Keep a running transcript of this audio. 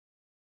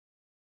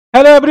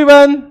Hello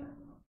everyone,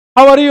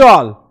 how are you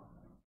all?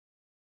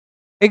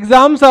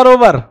 Exams are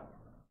over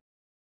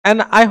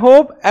and I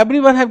hope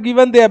everyone have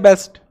given their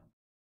best.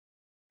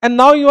 And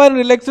now you are in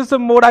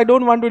relaxation mode. I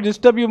don't want to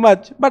disturb you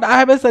much, but I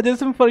have a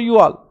suggestion for you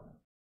all.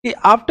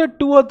 After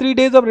 2 or 3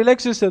 days of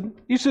relaxation,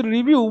 you should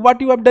review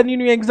what you have done in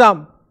your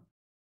exam.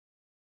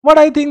 What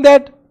I think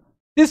that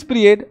this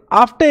period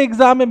after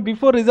exam and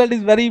before result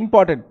is very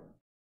important.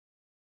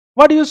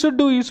 What you should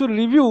do, you should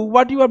review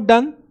what you have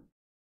done,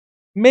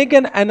 make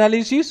an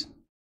analysis,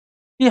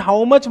 see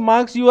how much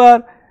marks you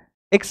are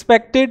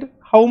expected,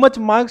 how much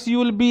marks you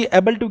will be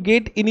able to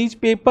get in each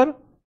paper,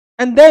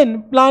 and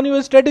then plan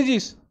your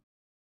strategies.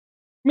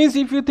 Means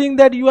if you think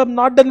that you have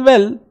not done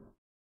well,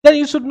 then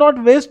you should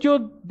not waste your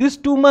this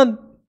 2 month.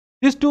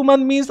 This 2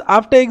 month means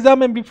after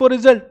exam and before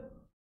result.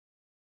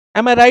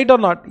 Am I right or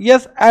not?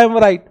 Yes, I am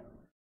right.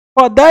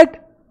 For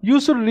that, you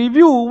should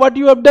review what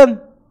you have done.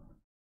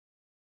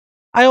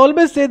 I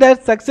always say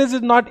that success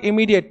is not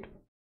immediate.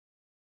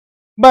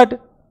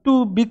 But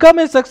to become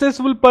a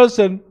successful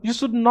person, you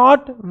should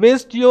not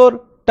waste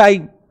your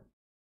time.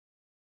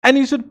 And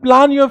you should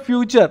plan your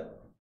future.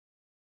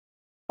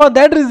 For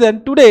that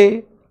reason,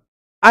 today,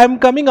 I am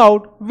coming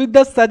out with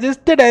the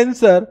suggested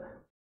answer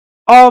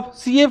of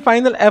CA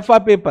final FR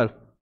paper.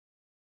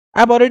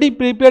 I have already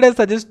prepared a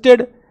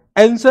suggested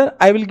answer.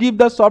 I will give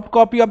the soft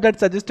copy of that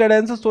suggested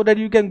answer so that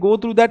you can go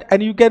through that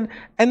and you can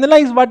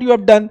analyze what you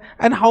have done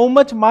and how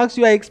much marks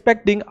you are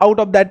expecting out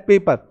of that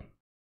paper.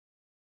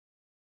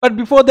 But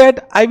before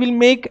that, I will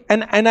make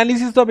an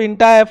analysis of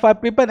entire FR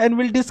paper and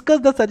will discuss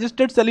the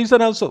suggested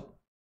solution also.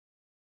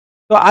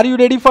 So are you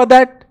ready for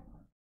that?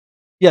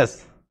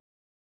 Yes.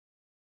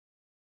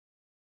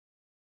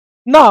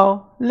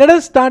 Now, let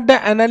us start the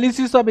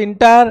analysis of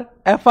entire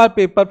FR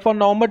paper for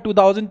November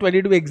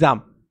 2022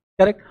 exam.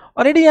 Correct?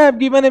 Already I have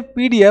given a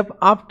PDF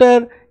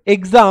after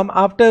exam,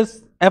 after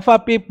FR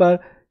paper.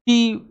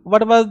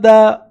 What was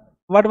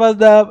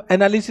the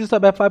analysis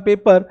of FR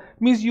paper?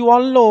 Means you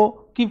all know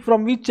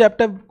from which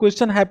chapter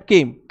question have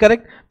came.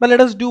 Correct? But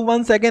let us do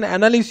once again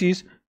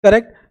analysis.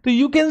 Correct? So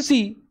you can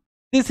see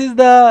this is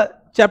the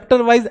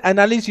chapter wise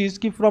analysis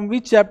from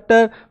which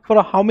chapter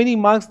for how many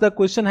marks the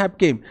question have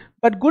came.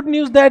 But good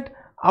news that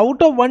out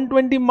of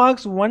 120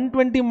 marks,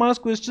 120 marks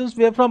questions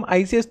were from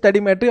ICAI study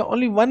material.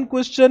 Only one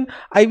question,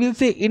 I will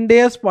say Ind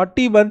AS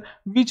 41,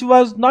 which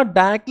was not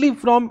directly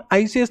from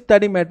ICAI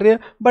study material,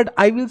 but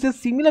I will say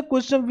similar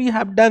question we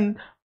have done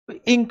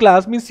in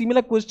class, means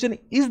similar question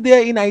is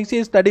there in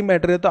ICAI study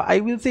material. So I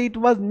will say it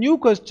was new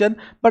question,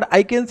 but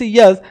I can say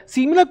yes,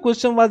 similar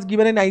question was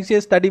given in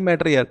ICAI study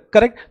material.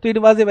 Correct? So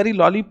it was a very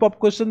lollipop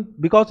question.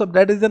 Because of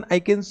that reason, I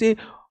can say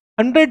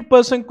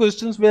 100%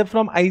 questions were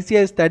from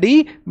ICAI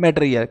study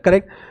material.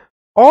 Correct?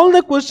 All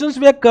the questions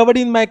were covered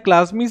in my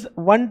class, means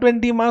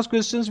 120 marks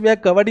questions were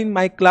covered in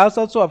my class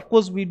also. Of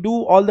course, we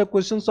do all the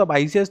questions of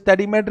ICAI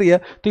study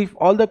material. So if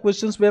all the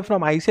questions were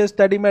from ICAI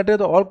study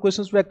material, all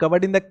questions were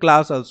covered in the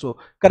class also.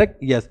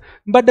 Correct? Yes.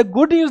 But the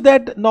good news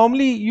that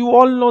normally you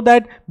all know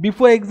that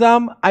before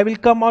exam, I will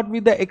come out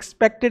with the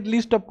expected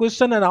list of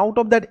question, and out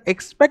of that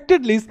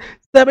expected list,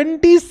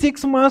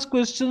 76 marks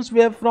questions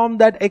were from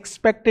that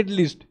expected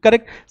list.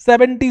 Correct?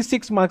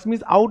 76 marks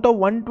means out of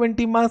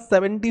 120 marks,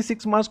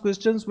 76 marks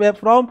questions were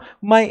from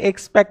my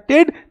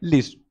expected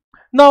list.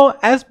 Now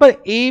as per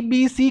A,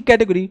 B, C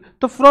category,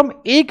 so from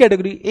A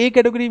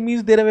category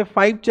means there are a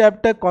 5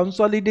 chapter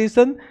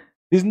consolidation,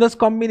 business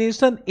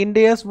combination, Ind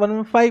AS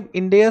 115,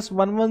 Ind AS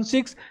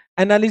 116,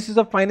 analysis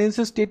of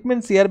financial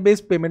statement, share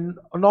based payment.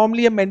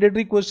 Normally a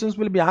mandatory questions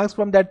will be asked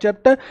from that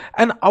chapter,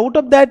 and out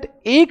of that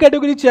A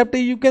category chapter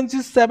you can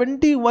see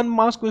 71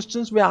 marks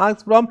questions were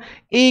asked from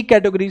A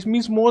categories,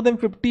 means more than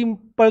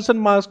 15%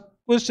 marks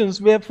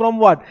questions were from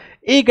what?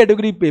 A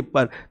category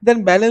paper.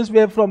 Then balance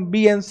were from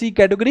B and C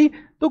category.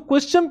 So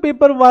question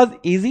paper was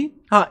easy.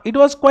 It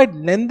was quite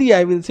lengthy,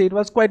 I will say it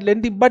was quite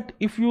lengthy, but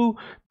if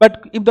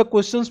the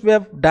questions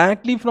were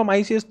directly from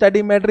ICAI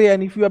study material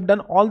and if you have done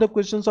all the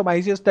questions of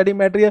ICAI study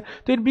material,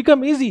 so it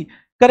become easy.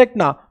 Correct?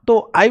 Now,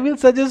 so I will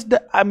suggest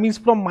that, means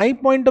from my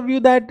point of view,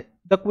 that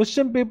the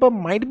question paper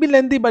might be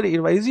lengthy, but it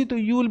was easy to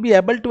you will be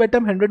able to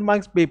attempt 100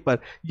 marks paper.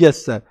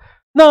 Yes sir.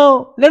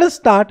 Now let us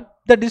start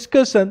the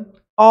discussion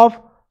of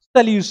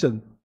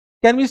solution.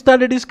 Can we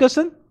start a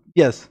discussion?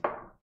 Yes.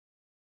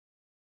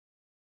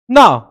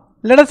 Now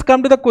let us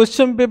come to the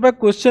question paper.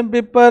 Question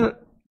paper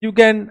you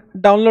can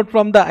download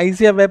from the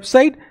ICAI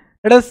website.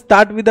 Let us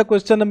start with the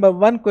question number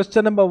 1.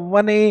 Question number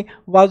 1A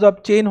was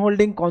of Chain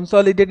Holding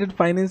consolidated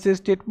financial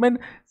statement.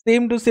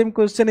 Same to same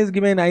question is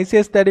given in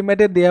ICAI study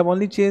material. They have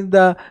only changed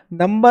the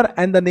number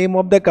and the name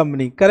of the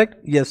company. Correct?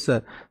 Yes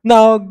sir.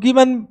 Now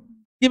given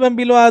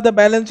below are the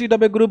balance sheet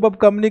of a group of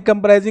company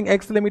comprising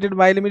X Limited,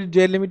 Y Limited,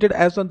 J Limited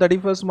as on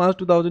 31st March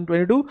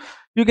 2022.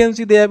 You can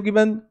see they have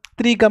given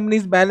three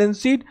companies balance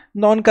sheet,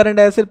 non-current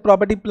asset,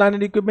 property, plant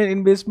and equipment,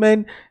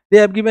 investment. They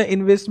have given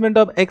investment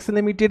of X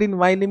Limited in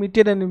Y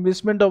Limited and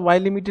investment of Y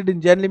Limited in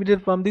Jain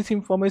Limited. From this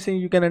information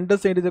you can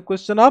understand it is a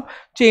question of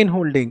chain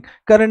holding.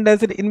 Current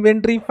asset,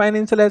 inventory,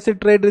 financial asset,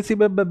 trade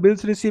receivable,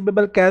 bills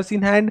receivable, cash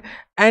in hand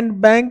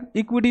and bank.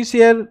 Equity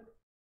share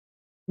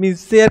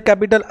means share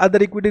capital,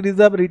 other equity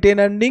reserve, retained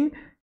earning.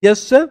 Yes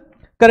sir.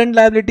 Current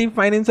liability,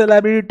 financial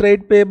liability,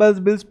 trade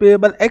payables, bills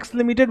payable, X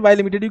Limited, Y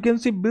Limited. You can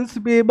see bills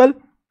payable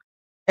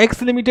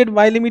X Limited,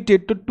 Y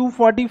Limited to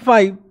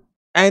 245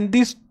 and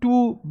these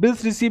two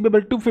bills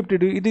receivable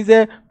 252. It is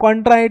a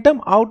contra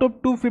item. Out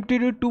of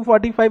 252,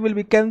 245 will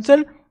be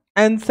cancelled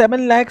and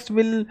 7 lakhs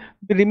will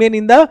remain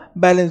in the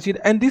balance sheet,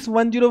 and this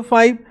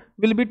 105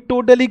 will be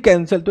totally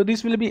cancelled. So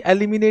this will be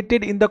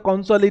eliminated in the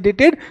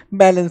consolidated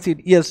balance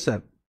sheet. Yes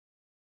sir.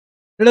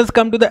 Let us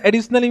come to the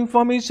additional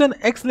information.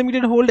 X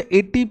Limited hold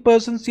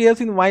 80%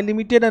 shares in Y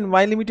Limited and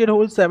Y Limited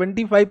holds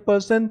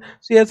 75%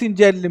 shares in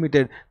Z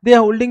Limited. Their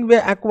holding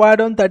were acquired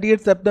on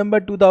 30th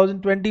September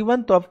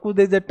 2021. So of course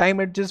there is a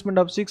time adjustment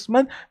of 6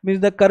 months, means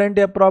the current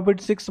year profit,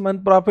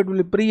 6-month profit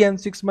will be pre and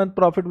 6-month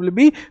profit will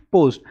be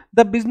post.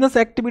 The business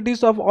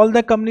activities of all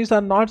the companies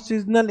are not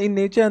seasonal in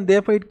nature and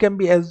therefore it can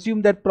be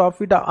assumed that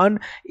profit are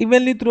earned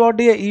evenly throughout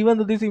the year. Even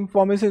though this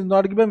information is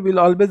not given, we will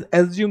always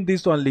assume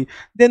this only.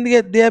 Then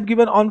they have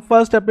given on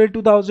 1st April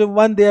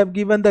 2001, they have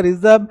given the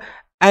reserve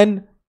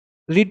and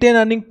retained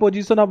earning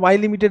position of Y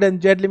Limited and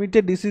Z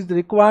Limited. This is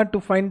required to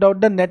find out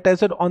the net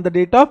asset on the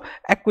date of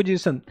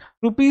acquisition.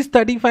 Rupees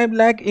 35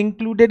 lakh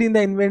included in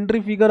the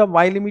inventory figure of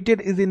Y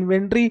Limited is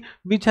inventory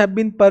which have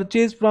been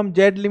purchased from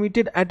Z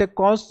Limited at a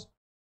cost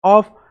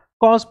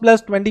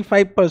plus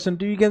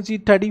 25%. So you can see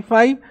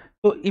 35.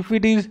 So if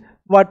it is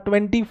what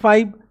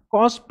 25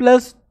 cost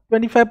plus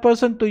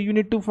 25%, so you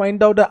need to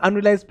find out the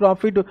unrealized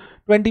profit.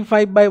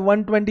 25 by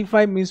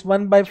 125 means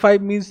 1 by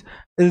 5 means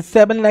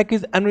 7 lakh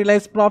is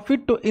unrealized profit.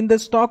 So in the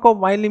stock of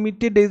Y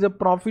Limited there is a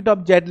profit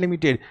of Z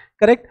Limited,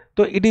 correct?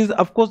 So it is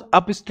of course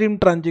upstream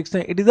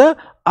transaction. It is a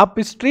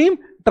upstream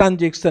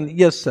transaction.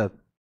 Yes sir,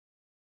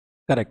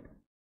 correct,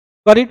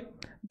 got it.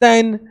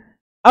 Then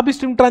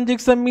upstream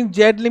transaction means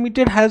Z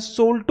Limited has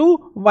sold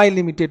to Y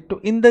Limited. So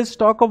in the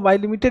stock of Y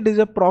Limited is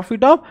a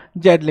profit of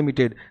Z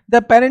Limited.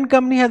 The parent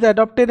company has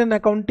adopted an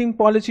accounting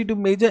policy to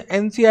measure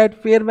NCI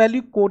at fair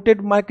value,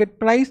 quoted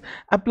market price,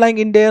 applying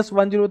Ind AS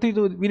 103.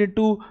 So we need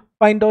to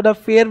find out the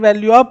fair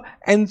value of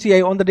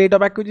NCI on the date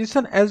of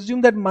acquisition.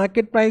 Assume that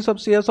market price of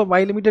shares of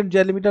Y Limited and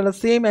Z Limited are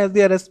same as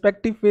their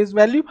respective face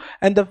value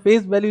and the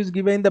face value is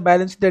given in the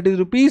balance sheet, that is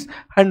rupees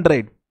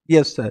 100.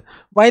 Yes sir.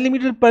 Y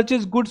Limited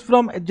purchased goods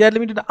from Z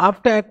Limited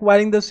after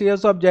acquiring the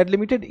shares of Z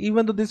Limited.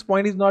 Even though this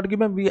point is not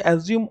given, we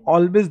assume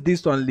always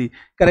this only,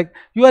 correct?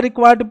 You are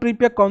required to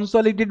prepare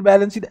consolidated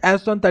balance sheet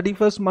as on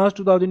 31st March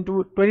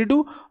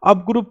 2022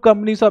 of group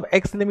companies of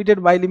X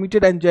Limited, Y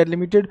Limited and Z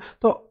Limited.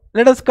 So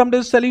let us come to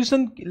the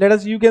solution.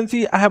 You can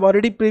see I have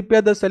already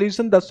prepared the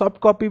solution. The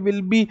soft copy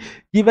will be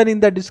given in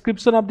the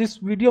description of this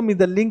video.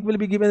 The link will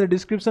be given in the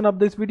description of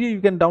this video. You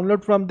can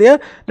download from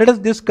there. Let us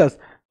discuss.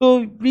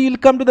 So we will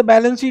come to the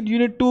balance sheet. You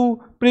need to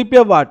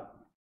prepare what?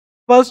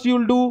 First you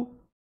will do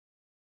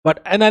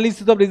what?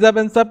 Analysis of reserve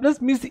and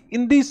surplus. Means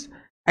in this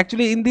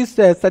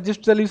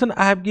suggested solution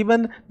I have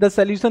given the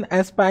solution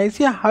as per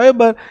ICAI.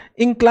 However,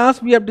 in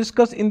class we have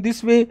discussed in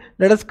this way.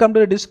 Let us come to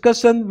the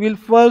discussion. We will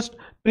first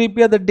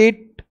prepare the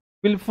date.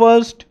 We will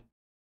first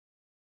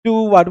do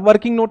what?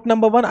 Working note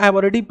number 1. I have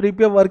already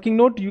prepared working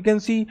note. You can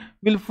see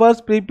we'll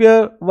first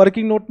prepare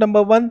working note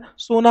number 1,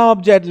 Sona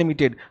of Z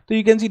Limited. So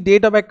you can see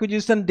date of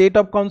acquisition, date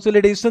of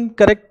consolidation,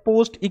 correct,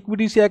 post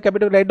equity share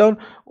capital, write down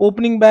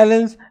opening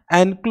balance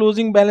and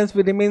closing balance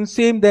will remain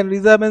same. Then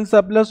reserve and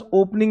surplus,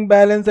 opening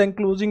balance and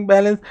closing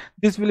balance,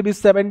 this will be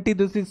 70.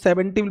 This is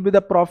 70 will be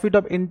the profit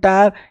of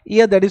entire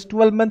year, that is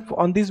 12 months.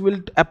 On this will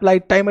apply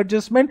time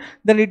adjustment.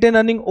 Then retained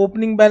earning,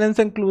 opening balance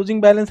and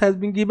closing balance has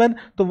been given.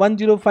 So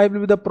 105 will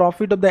be the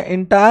profit of the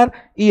entire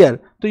year.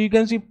 So you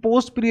can see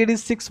post period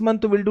is 6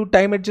 months. We'll do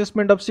time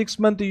adjustment of 6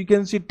 months. You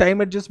can see time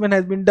adjustment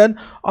has been done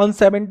on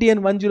 70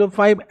 and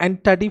 105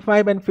 and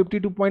 35 and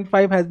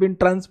 52.5 has been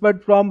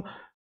transferred from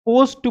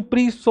post to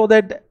pre, so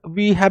that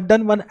we have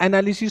done one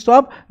analysis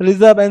of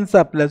reserve and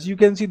surplus. You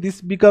can see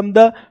this become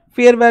the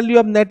fair value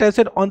of net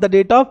asset on the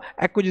date of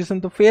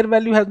acquisition. The fair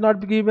value has not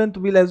been given, so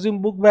we'll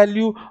assume book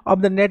value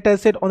of the net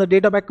asset on the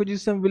date of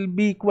acquisition will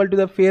be equal to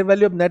the fair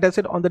value of net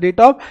asset on the date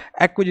of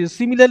acquisition.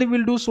 Similarly,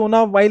 we'll do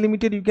Sona Y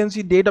Limited. You can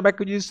see date of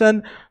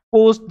acquisition,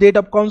 post date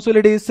of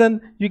consolidation.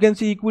 You can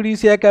see equity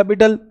share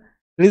capital,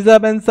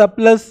 reserve and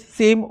surplus,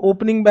 same,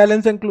 opening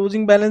balance and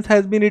closing balance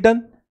has been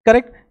written,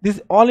 correct? This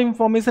all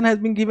information has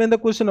been given in the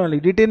question only.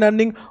 Retained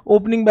earning,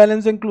 opening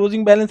balance and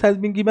closing balance has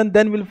been given.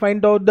 Then we'll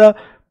find out the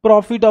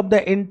profit of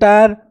the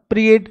entire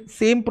period.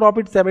 Same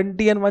profit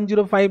 70 and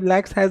 105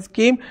 lakhs has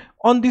came.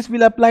 On this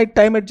we'll apply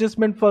time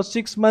adjustment for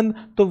 6 months.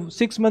 So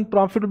 6 month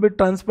profit will be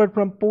transferred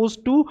from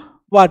post to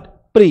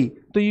what? Pre.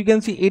 So you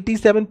can see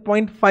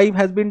 87.5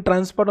 has been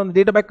transferred on the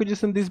date of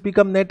acquisition. This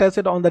become net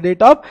asset on the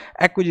date of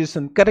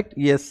acquisition, correct?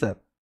 Yes sir.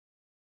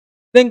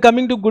 Then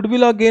coming to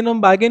goodwill or gain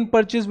on bargain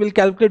purchase, we'll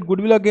calculate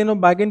goodwill or gain on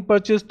bargain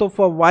purchase. So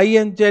for Y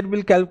and Z,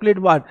 we'll calculate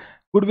what?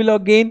 Goodwill or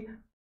gain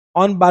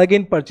on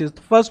bargain purchase.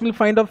 First, we'll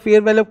find out fair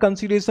value of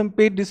consideration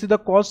paid. This is the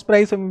cost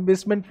price of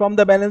investment from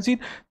the balance sheet.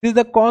 This is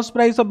the cost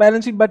price of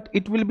balance sheet, but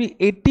it will be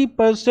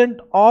 80%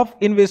 of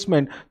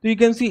investment. So you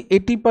can see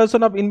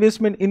 80% of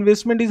investment.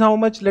 Investment is how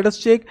much? Let us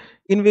check.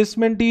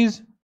 Investment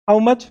is how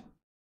much?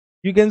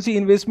 You can see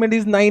investment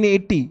is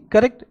 980,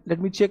 correct? Let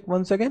me check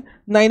once again.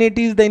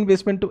 980 is the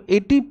investment. To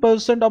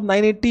 80% of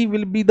 980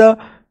 will be the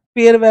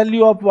fair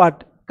value of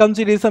what?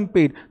 Consideration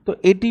paid. So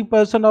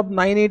 80% of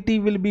 980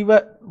 will be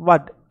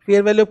what?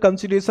 Fair value of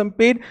consideration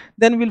paid.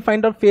 Then we'll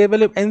find out fair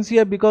value of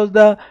NCI, because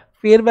the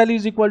fair value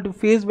is equal to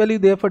face value,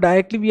 therefore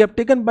directly we have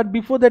taken. But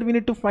before that, we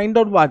need to find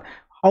out what?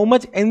 How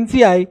much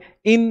NCI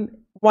in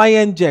Y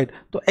and Z.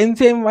 So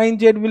NCI in Y and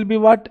Z will be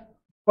what?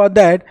 For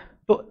that,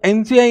 so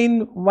NCI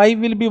in Y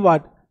will be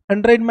what?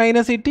 100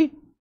 minus 80.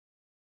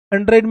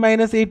 100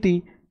 minus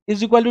 80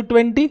 is equal to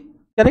 20,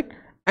 correct?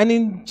 And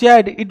in Z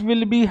it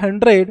will be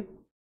 100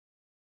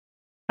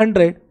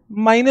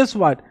 minus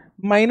what?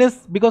 Minus,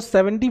 because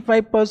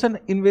 75%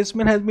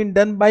 investment has been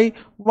done by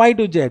Y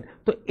to Z.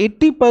 So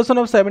 80%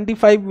 of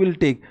 75 will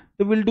take.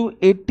 So we'll do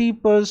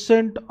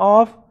 80%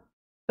 of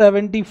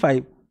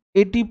 75.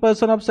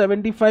 80% of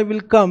 75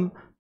 will come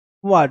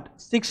what?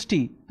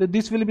 60. So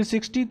this will be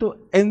 60. So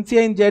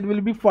NCI in Z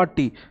will be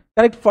 40.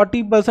 Correct?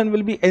 40%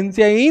 will be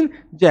NCI in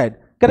Z.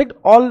 Correct?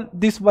 All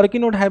this working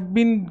note have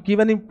been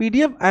given in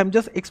PDF. I am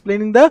just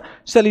explaining the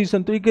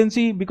solution. So you can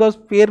see, because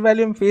fair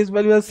value and face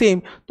value are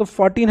same, so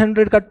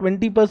 1400 ka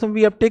 20%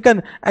 we have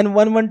taken, and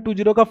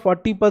 1120 ka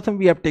 40%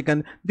 we have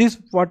taken. This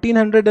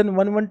 1400 and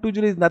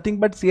 1120 is nothing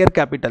but share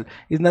capital.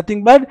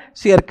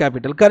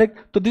 Correct?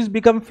 So this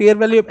become fair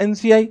value of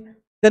NCI.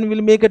 Then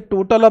we'll make a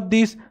total of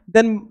this.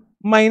 Then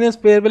minus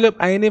fair value of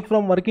INA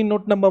from working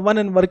note number 1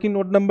 and working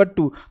note number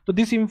 2. So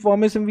this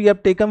information we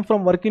have taken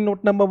from working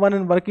note number 1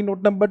 and working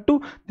note number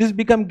 2. This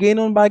become gain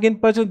on bargain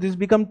purchase. This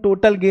become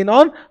total gain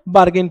on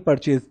bargain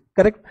purchase.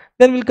 Correct?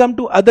 Then we'll come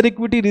to other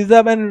equity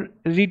reserve and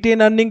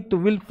retain earning. So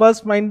we'll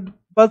first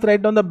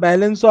write down the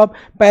balance of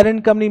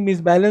parent company,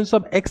 means balance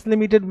of X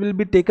Limited will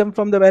be taken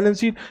from the balance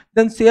sheet.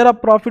 Then share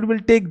of profit will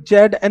take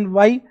Z and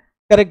Y.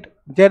 Correct?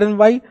 Z and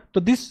Y. So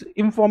this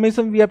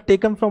information we have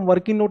taken from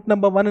working note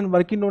number 1 and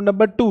working note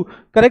number 2.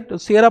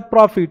 Correct? Share of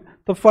profit.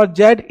 So for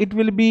Z it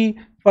will be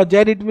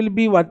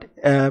what?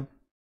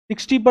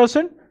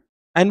 60%,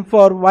 and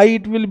for Y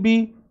it will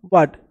be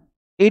what?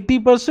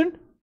 80%.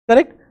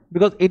 Correct?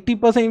 Because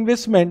 80%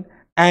 investment,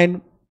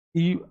 and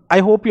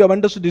I hope you have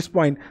understood this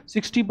point.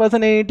 60%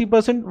 and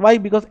 80%. Why?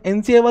 Because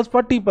NCI was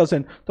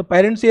 40%. So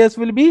parent shares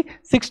will be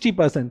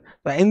 60%.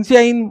 So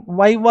NCI in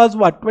Y was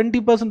what?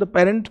 20%. The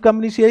parent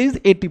company share is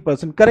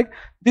 80%. Correct?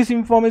 This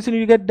information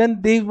you get.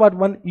 Then there is what?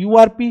 One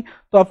URP.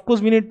 So of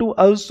course we need to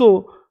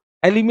also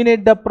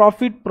eliminate the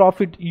profit.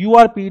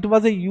 URP. It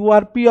was a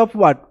URP of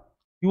what?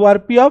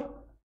 URP of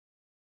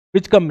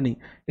which company?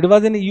 It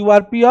was an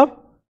URP of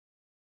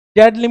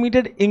Z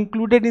Limited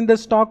included in the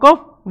stock of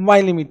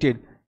Y Limited.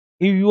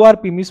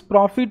 URP means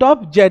profit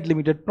of Z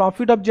Limited.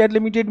 Profit of Z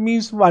Limited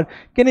means what?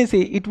 Can I say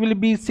it will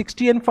be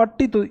 60 and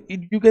 40? So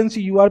you can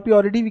see URP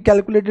already we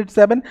calculated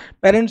 7.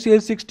 Parent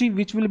share 60,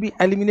 which will be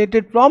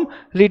eliminated from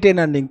retain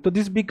earning. So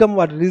this become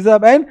what?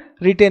 Reserve and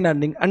retain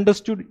earning.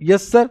 Understood?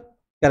 Yes sir.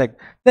 Correct.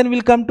 Then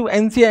we'll come to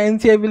NCI.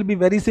 NCI will be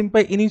very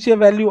simple. Initial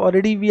value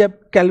already we have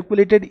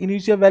calculated.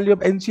 Initial value of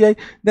NCI.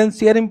 Then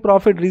share in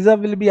profit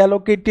reserve will be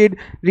allocated.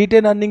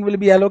 Retain earning will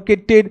be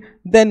allocated.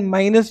 Then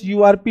minus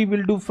URP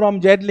will do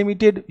from Z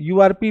Limited.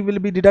 URP will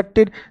be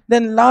deducted.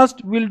 Then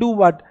last we'll do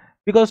what?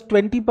 Because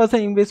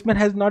 20% investment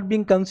has not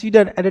been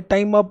considered at a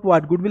time of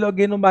what? Goodwill or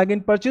gain on bargain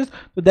purchase.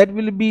 So that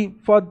will be,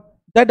 for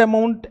that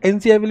amount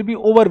NCI will be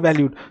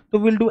overvalued. So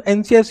we'll do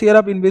NCI share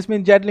of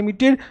investment Z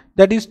Limited.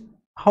 That is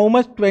how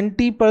much?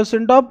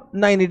 20% of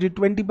 980.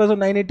 20% of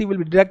 980 will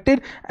be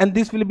deducted, and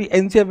this will be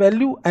NCI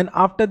value. And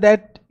after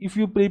that, if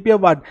you prepare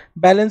what?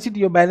 Balance sheet,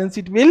 your balance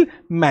sheet will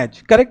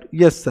match. Correct?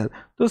 Yes sir.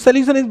 So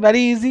solution is very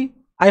easy.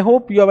 I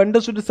hope you have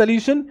understood the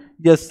solution.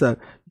 Yes sir.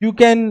 You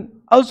can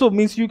also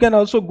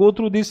go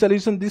through this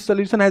solution. This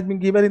solution has been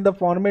given in the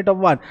format of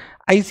what?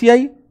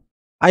 ICAI.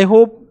 I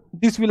hope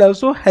this will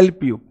also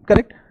help you.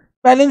 Correct?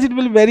 Balance sheet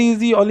will very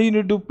easy. Only you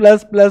need to do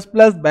plus.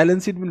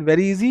 Balance sheet will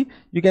very easy.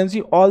 You can see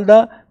all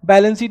the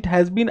balance sheet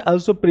has been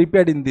also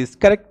prepared in this.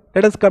 Correct?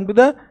 Let us come to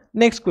the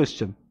next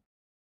question.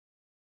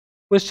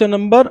 Question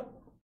number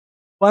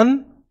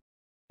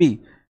 1B.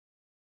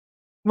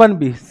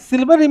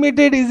 Silver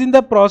Limited is in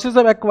the process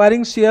of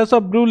acquiring shares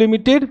of Blue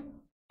Limited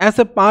as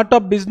a part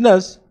of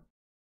business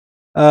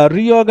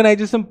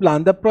reorganization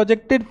plan. The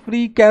projected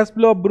free cash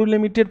flow of Brew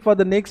Limited for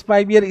the next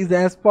 5 years is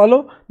as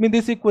follow.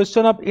 This is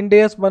question of Ind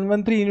AS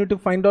 113. You need to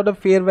find out the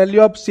fair value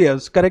of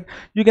shares. Correct?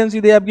 You can see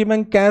they have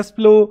given cash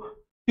flow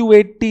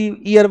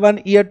 280, year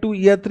 1, year 2,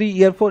 year 3,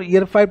 year 4,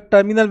 year 5.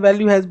 Terminal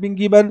value has been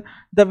given.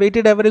 The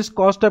weighted average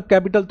cost of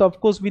capital. So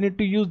of course we need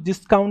to use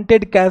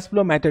discounted cash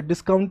flow method.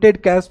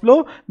 Discounted cash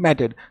flow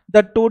method.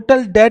 The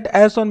total debt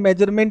as on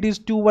measurement is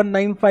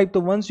 2195. So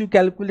once you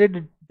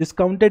calculate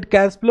discounted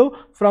cash flow,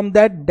 from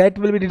that debt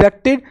will be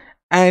deducted,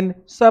 and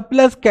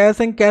surplus cash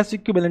and cash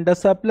equivalent, the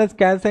surplus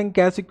cash and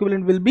cash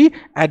equivalent will be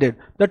added.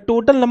 The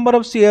total number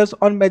of shares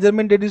on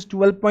measurement date is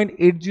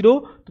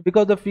 12.80.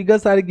 Because the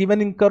figures are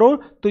given in crore,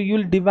 so you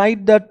will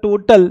divide the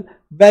total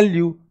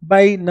value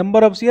by number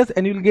of shares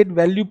and you will get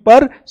value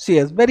per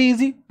shares. Very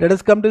easy. Let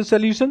us come to the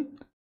solution.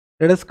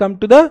 Let us come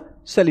to the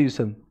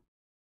solution.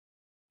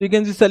 You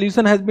can see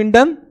solution has been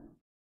done.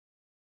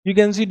 You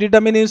can see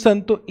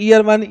determination. So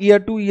year 1, year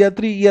 2, year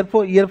 3, year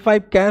 4, year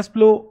 5 cash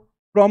flow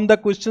from the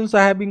questions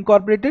I have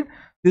incorporated.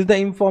 This is the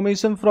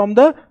information from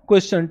the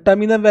question.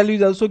 Terminal value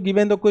is also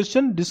given the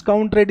question.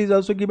 Discount rate is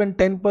also given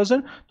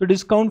 10%. The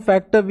discount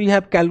factor we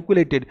have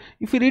calculated.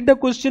 If you read the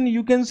question,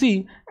 you can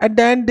see at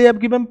the end they have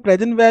given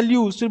present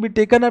value should be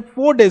taken at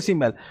 4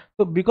 decimal.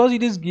 So because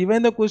it is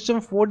given the question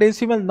 4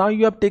 decimal, now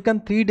you have taken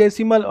 3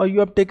 decimal or you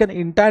have taken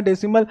entire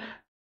decimal.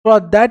 For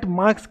that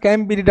marks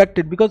can be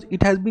deducted because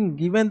it has been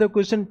given the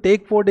question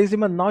take 4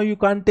 decimal. Now you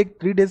can't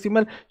take 3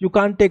 decimal, you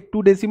can't take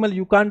 2 decimal,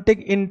 you can't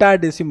take entire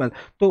decimal.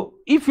 So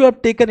if you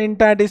have taken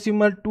entire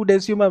decimal, 2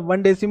 decimal,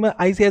 1 decimal,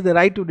 ICAI has the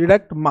right to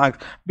deduct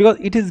marks because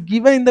it is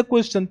given in the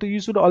question. So you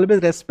should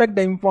always respect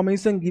the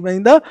information given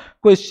in the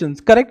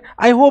questions. Correct?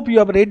 I hope you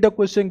have read the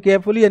question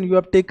carefully and you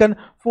have taken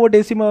 4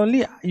 decimal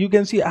only. You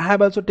can see I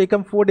have also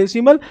taken 4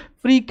 decimal.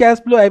 Free cash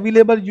flow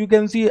available, you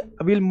can see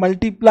will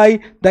multiply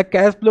the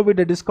cash flow with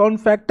the discount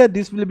factor.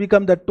 This will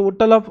become the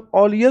total of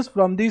all years.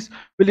 From this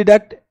will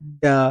deduct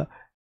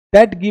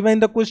that given in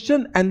the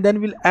question, and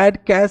then we'll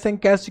add cash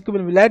and cash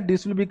equivalent will add.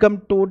 This will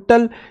become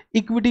total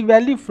equity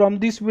value. From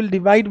this will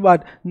divide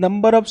what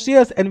number of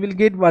shares and will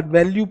get what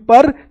value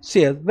per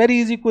share. Very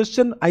easy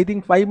question. I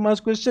think 5 marks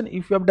question.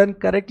 If you have done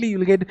correctly, you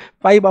will get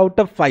 5 out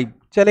of 5.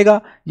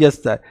 Chalega?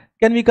 Yes sir.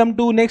 Can we come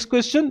to next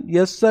question?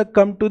 Yes sir.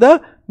 Come to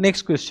the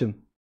next question.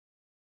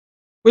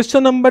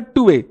 Question number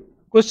 2A.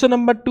 Question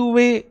number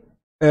 2A.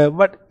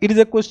 What it is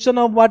a question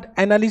of what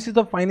analysis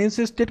of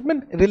financial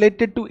statement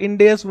related to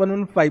Ind AS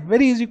 115.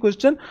 Very easy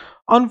question.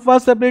 On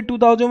 1st April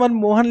 2001,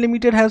 Mohan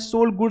Limited has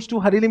sold goods to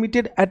Hari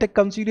Limited at a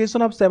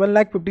consideration of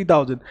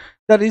 7,50,000.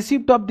 The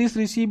receipt of this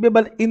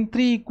receivable in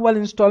 3 equal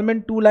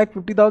installment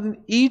 2,50,000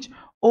 each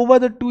over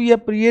the 2-year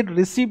period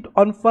received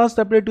on 1st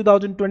April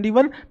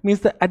 2021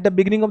 means that at the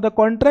beginning of the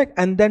contract,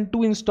 and then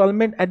 2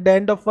 installment at the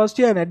end of first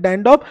year and at the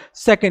end of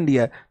second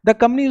year. The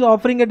company is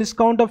offering a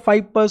discount of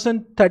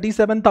 5%,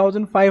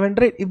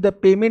 37,500 if the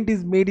payment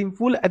is made in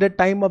full at the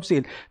time of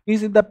sale.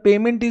 Means if the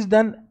payment is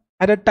done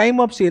at a time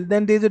of sale,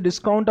 then there is a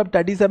discount of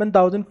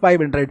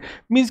 37,500.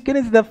 Means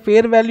the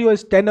fair value or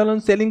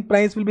standalone selling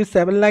price will be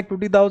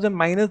 7,50,000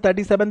 minus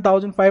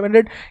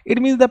 37,500.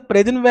 It means the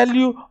present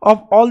value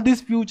of all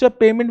this future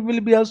payment will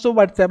be also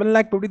what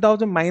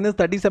 7,50,000 minus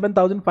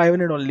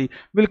 37,500 only.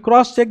 We'll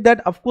cross check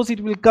that. Of course,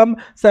 it will come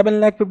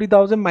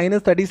 7,50,000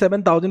 minus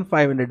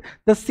 37,500.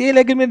 The sale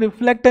agreement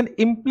reflect an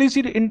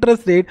implicit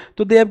interest rate.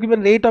 So they have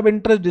given rate of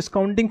interest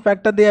discounting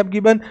factor. They have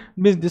given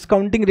means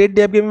discounting rate.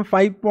 They have given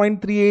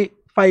 5.38.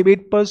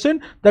 58%.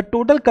 The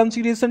total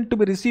consideration to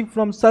be received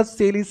from such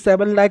sale is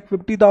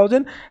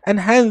 7,50,000 and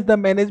hence the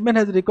management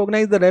has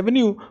recognized the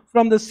revenue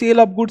from the sale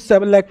of goods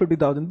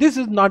 7,50,000. This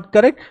is not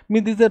correct,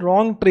 means this is a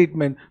wrong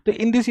treatment. So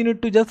in this you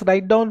need to just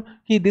write down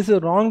this is a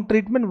wrong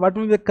treatment. What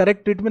will be the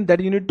correct treatment that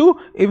you need to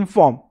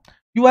inform.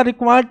 You are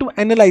required to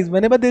analyze.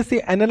 Whenever they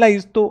say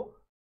analyze, so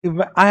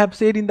I have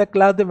said in the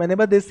class that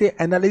whenever they say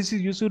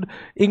analysis, you should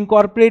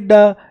incorporate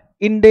the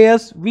Ind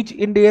AS, which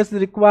Ind AS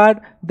is required,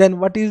 then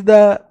what is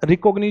the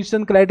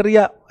recognition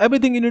criteria,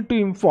 everything you need to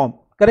inform.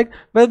 Correct?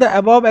 Whether the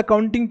above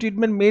accounting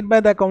treatment made by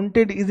the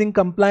accountant is in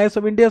compliance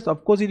of Ind AS,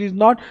 of course it is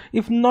not.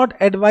 If not,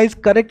 advise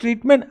correct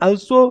treatment.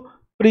 Also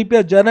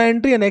prepare journal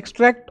entry and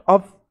extract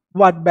of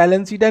what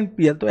balance sheet and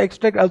PL. So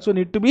extract also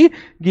need to be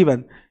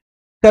given.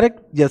 Correct?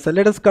 Yes sir.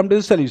 Let us come to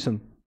the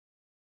solution.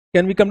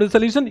 Can we come to the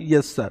solution?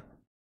 Yes sir.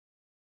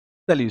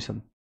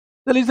 Solution.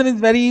 Solution is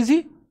very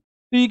easy.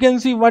 So you can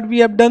see what we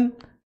have done.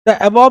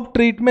 The above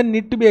treatment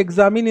need to be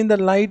examined in the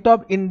light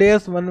of Ind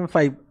AS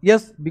 115.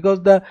 Yes,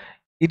 because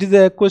it is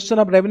a question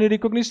of revenue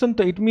recognition,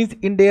 so it means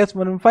Ind AS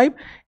 115.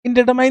 In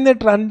determining the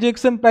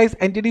transaction price,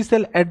 entity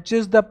shall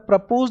adjust the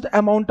proposed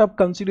amount of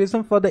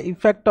consideration for the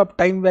effect of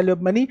time value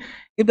of money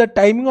if the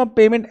timing of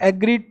payment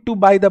agreed to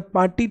by the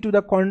party to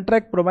the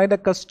contract provide a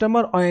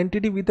customer or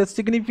entity with a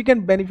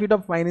significant benefit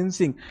of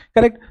financing.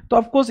 Correct? So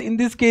of course in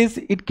this case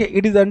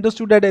it is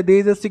understood that there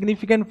is a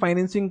significant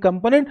financing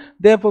component.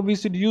 Therefore we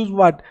should use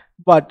what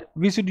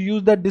we should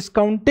use the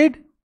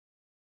discounted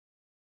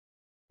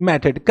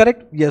method.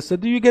 Correct? Yes. So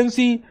you can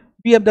see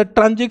we have the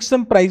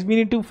transaction price. We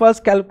need to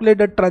first calculate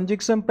the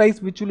transaction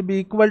price, which will be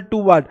equal to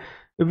what?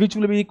 Which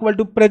will be equal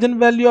to present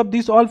value of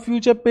this all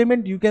future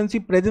payment. You can see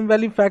present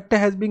value factor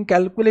has been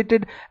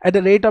calculated at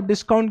the rate of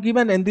discount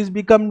given, and this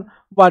become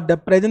what? The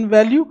present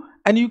value,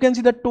 and you can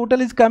see the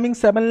total is coming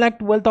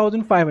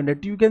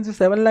 7,12,500. You can see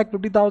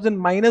 7,50,000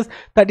 minus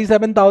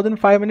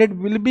 37,500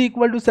 will be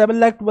equal to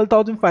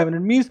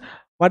 7,12,500, means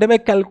whatever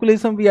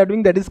calculation we are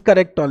doing, that is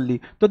correct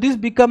only. So this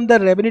become the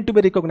revenue to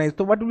be recognized.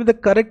 So what will be the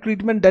correct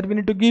treatment that we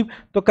need to give?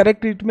 The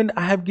correct treatment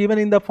I have given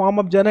in the form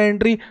of journal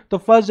entry. So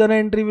first journal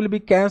entry will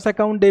be cash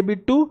account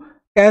debit to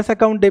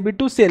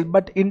sale,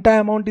 but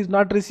entire amount is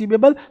not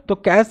receivable. So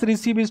cash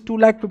receive is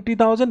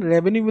 2,50,000,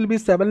 revenue will be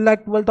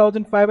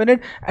 7,12,500,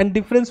 and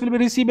difference will be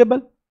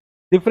receivable.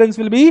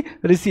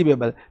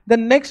 The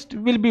next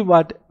will be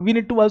what? We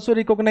need to also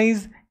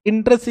recognize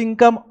interest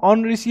income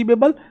on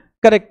receivable.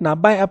 Correct. Now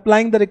by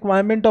applying the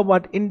requirement of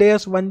what? Ind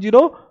AS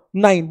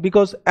 109,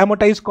 because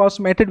amortized cost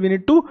method we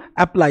need to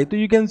apply. So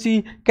you can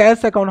see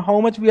cash account, how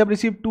much we have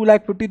received?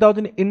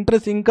 2,50,000.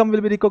 Interest income will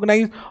be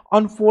recognized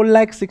on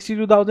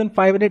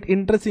 4,62,500.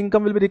 Interest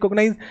income will be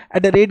recognized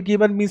at the rate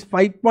given, means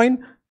 5 point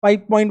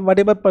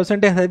whatever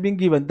percentage has been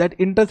given, that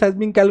interest has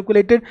been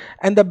calculated,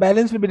 and the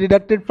balance will be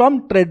deducted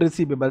from trade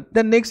receivable.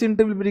 The next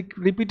entry will be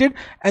repeated,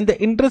 and the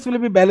interest will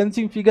be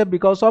balancing figure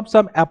because of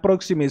some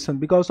approximation.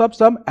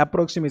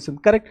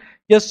 Correct?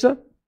 Yes sir.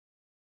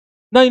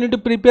 Now you need to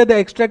prepare the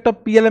extract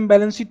of PLM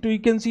balance sheet. So you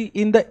can see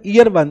in the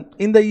year one,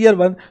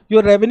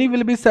 your revenue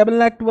will be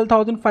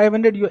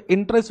 7,12,500, your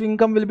interest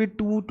income will be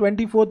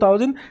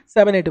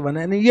 24,781,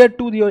 and year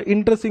 2 your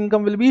interest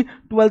income will be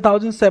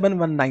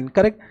 12,719.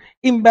 Correct?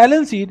 In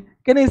balance sheet,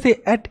 can I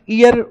say at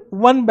year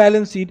 1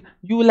 balance sheet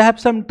you will have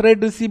some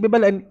trade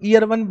receivable, and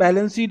year 1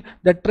 balance sheet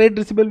the trade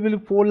receivable will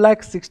be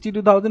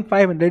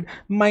 4,62,500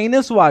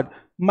 minus what?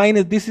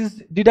 Minus this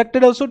is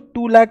deducted also,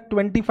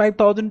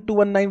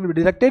 2,25,219 will be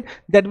deducted.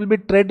 That will be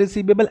trade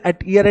receivable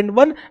at year end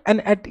 1,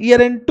 and at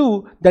year end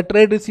 2 the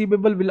trade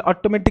receivable will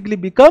automatically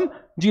become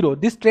 0.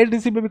 This trade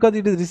receivable, because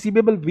it is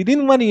receivable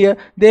within 1 year,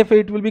 therefore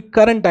it will be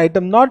current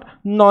item, not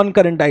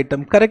non-current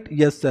item. Correct?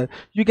 Yes sir.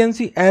 You can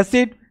see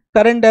asset,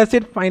 current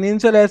asset,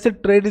 financial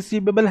asset, trade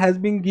receivable has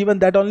been given.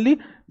 That only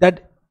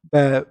that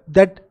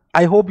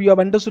I hope you have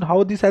understood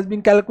how this has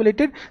been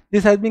calculated.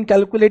 This has been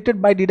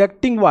calculated by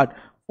deducting what?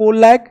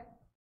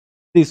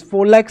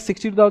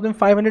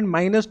 4,60,500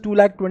 minus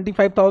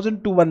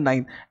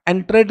 2,25,219,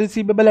 and trade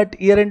receivable at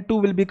year end 2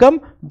 will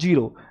become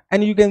 0.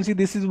 And you can see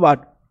this is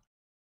what?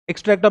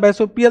 Extract of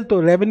SOPL.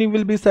 So revenue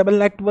will be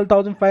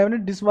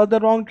 7,12,500. This was the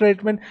wrong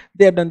treatment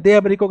they have done. They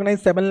have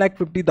recognized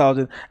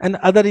 7,50,000. And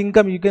other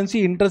income, you can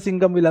see interest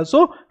income will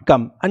also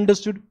come.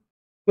 Understood?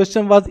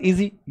 Question was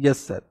easy? Yes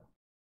sir.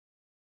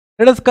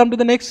 Let us come to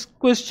the next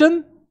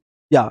question.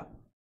 Yeah.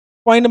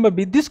 Point number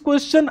B. This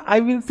question I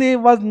will say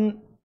was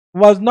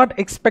not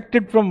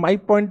expected from my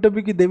point of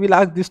view. They will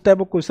ask this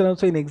type of question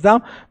also in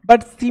exam,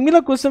 but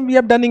similar question we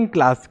have done in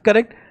class.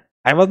 Correct?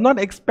 I was not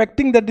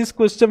expecting that this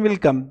question will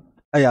come.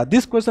 Yeah,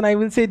 this question I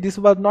will say this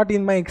was not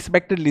in my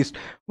expected list.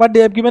 What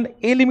they have given: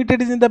 A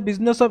Limited is in the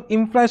business of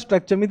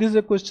infrastructure. This is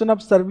a question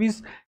of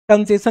service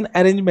concession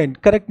arrangement.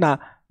 Correct? Now,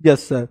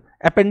 yes sir.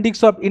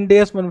 Appendix of Ind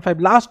AS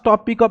 115. Last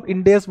topic of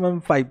Ind AS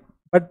 115.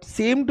 But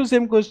same to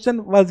same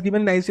question was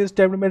given in ICAI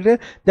Stable Material.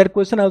 That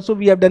question also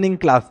we have done in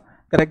class.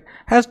 Correct?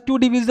 Has two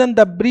divisions.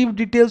 The brief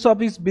details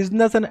of its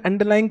business and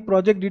underlying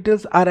project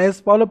details are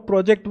as follow.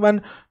 Project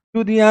 1,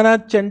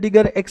 Ludhiana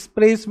Chandigarh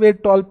Expressway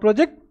toll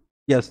project.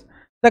 Yes.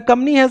 The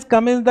company has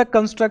commenced the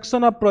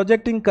construction of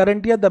project in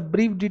current year. The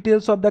brief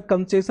details of the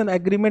concession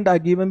agreement are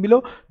given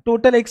below.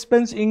 Total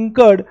expense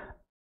incurred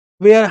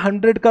where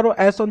 100 crore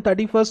as on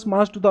 31st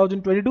March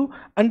 2022.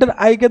 Under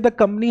ICAI, the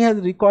company has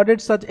recorded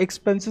such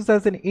expenses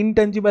as an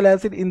intangible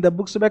asset in the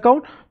books of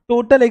account.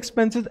 Total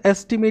expenses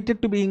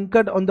estimated to be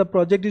incurred on the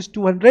project is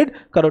 200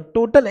 crore.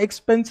 Total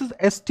expenses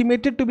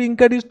estimated to be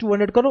incurred is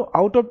 200 crore.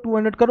 Out of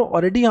 200 crore,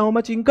 already how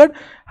much incurred?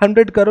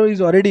 100 crore is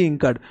already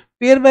incurred.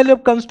 Fair value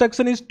of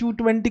construction is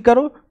 220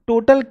 crore.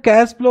 Total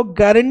cash flow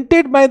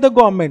guaranteed by the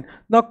government.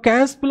 Now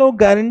cash flow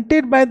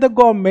guaranteed by the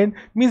government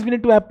means we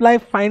need to apply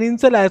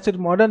financial asset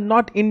model,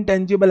 not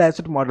intangible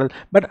asset model.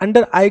 But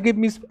under ICAI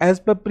means as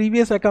per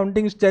previous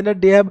accounting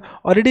standard, they have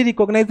already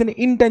recognized an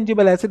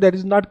intangible asset. That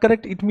is not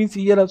correct. It means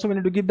here also we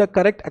need to give the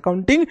correct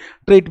accounting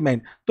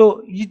treatment.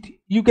 So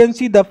you can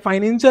see the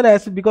financial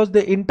asset, because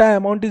the entire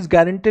amount is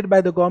guaranteed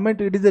by the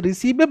government. It is a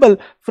receivable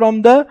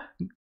from the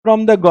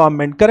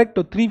government. Correct?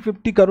 So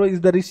 350 crore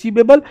is the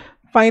receivable.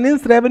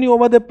 Finance revenue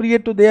over the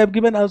period, so they have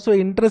given also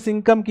interest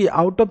income ki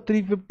out of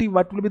 350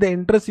 what will be the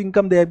interest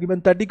income, they have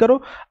given 30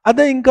 crore.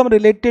 Other income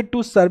related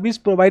to service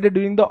provided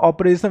during the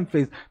operation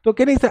phase. So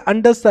can I say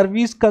under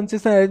service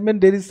concession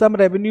arrangement there is some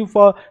revenue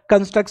for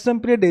construction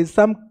period, there is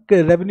some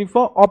revenue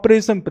for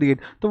operation period.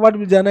 So what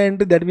will journal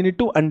entry that we need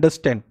to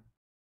understand.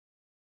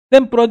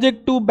 Then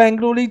project 2,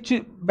 Bangalore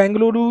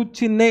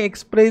Chennai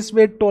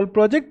Expressway toll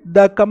project.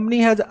 The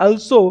company has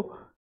also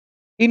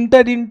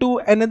entered into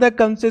another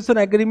concession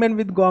agreement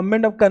with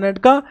Government of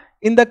Karnataka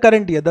in the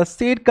current year. The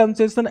said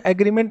concession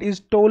agreement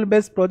is toll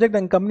based project,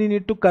 and company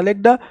need to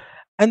collect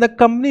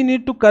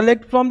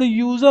from the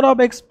user of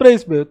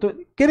expressway. So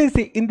can I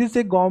say in this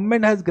a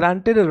government has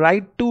granted a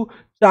right to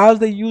charge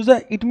the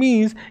user, it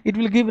means it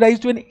will give rise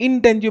to an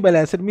intangible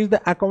asset, means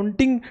the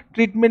accounting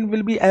treatment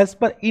will be as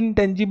per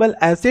intangible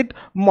asset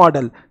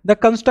model. The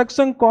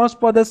construction cost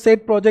for the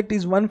said project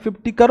is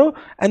 150 crore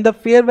and the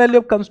fair value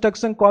of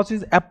construction cost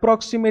is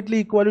approximately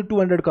equal to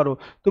 200 crore.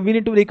 So we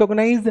need to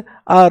recognize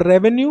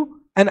revenue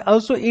and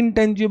also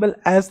intangible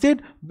asset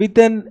with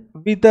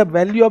a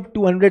value of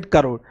 200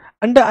 crore.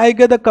 Under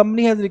ICAI, the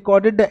company has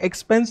recorded the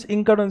expense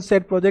incurred on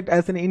said project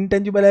as an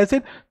intangible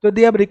asset. So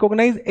they have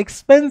recognized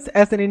expense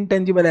as an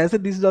intangible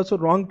asset. This is also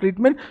wrong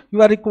treatment.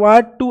 You are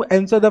required to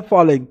answer the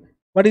following.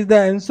 What is the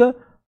answer?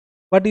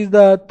 What is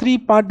the three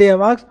part they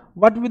have asked?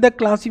 What will be the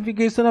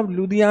classification of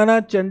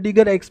Ludhiana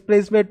Chandigarh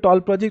Expressway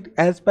toll project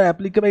as per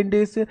applicable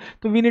indices?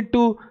 So we need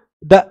to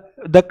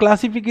the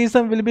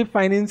classification will be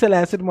financial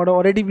asset model,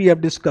 already we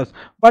have discussed.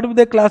 What will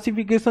be the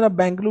classification of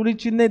Bangalore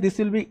Chennai? This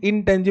will be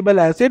intangible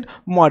asset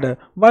model.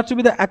 What should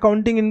be the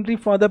accounting entry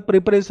for the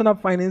preparation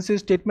of financial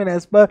statement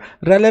as per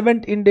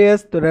relevant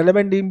indices? The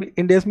relevant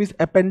indices means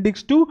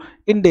appendix to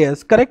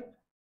indices, correct?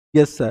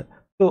 Yes sir.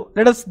 So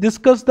let us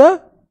discuss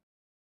the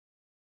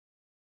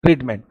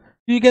treatment.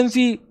 You can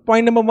see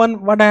point number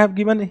 1 what I have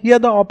given here.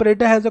 The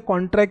operator has a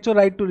contractual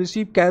right to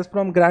receive cash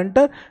from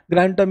grantor.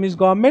 Grantor means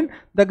government.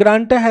 The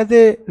grantor has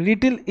a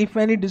little if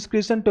any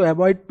discretion to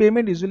avoid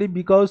payment, usually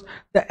because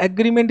the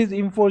agreement is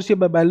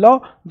enforceable by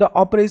law. The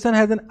operation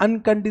has an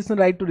unconditional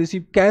right to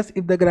receive cash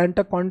if the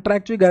grantor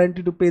contractually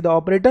guaranteed to pay the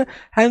operator.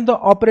 Hence the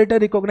operator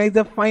recognizes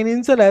the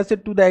financial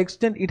asset to the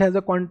extent it has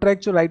a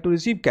contractual right to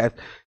receive cash.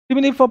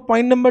 Similarly for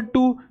point number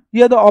 2,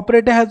 here the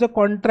operator has a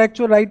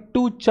contractual right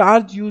to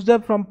charge user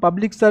from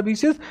public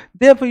services.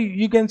 Therefore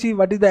you can see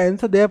what is the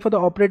answer. Therefore the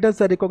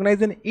operators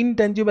recognize an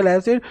intangible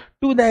asset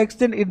to the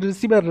extent it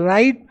receives a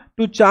right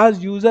to charge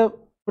user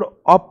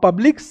of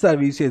public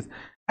services.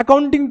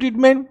 Accounting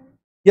treatment.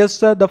 Yes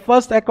sir, the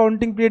first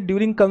accounting period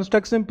during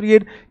construction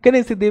period, can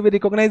I say they will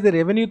recognize the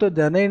revenue? So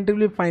journal entry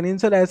will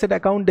financial asset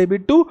account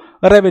debit to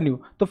revenue.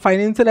 So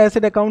financial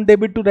asset account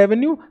debit to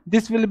revenue,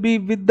 this will be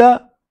with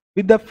the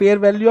fair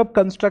value of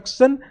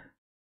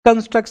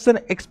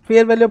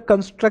fair value of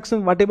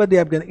construction, whatever they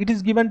have given. It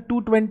is given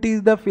 220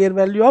 is the fair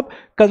value of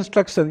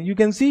construction. You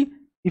can see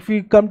if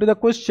we come to the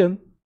question,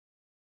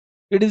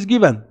 it is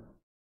given.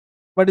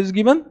 What is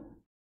given?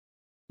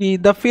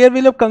 The fair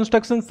value of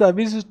construction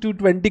service is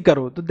 220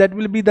 crore. So that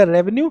will be the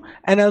revenue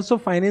and also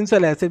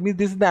financial asset, means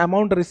this is the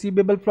amount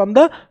receivable from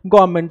the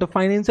government. So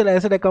financial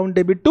asset account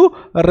debit to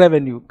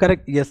revenue,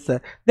 correct? Yes sir.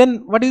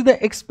 Then what is the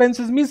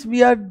expenses? Means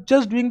we are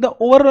just doing the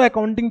overall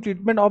accounting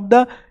treatment of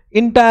the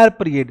entire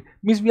period,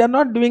 means we are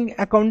not doing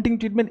accounting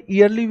treatment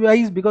yearly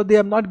wise because they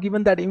have not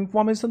given that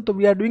information. So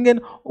we are doing an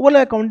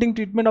overall accounting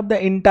treatment of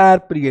the entire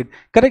period,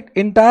 correct?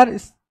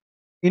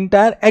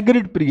 Entire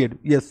agreed period.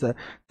 Yes sir.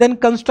 Then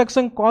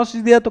construction cost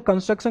is there. So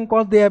construction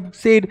cost, they have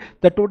said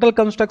the total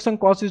construction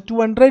cost is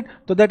 200.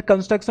 So that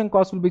construction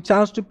cost will be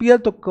charged to PL.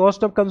 So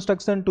cost of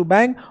construction to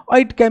bank, or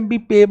it can be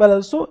payable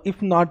also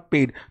if not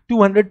paid.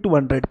 200,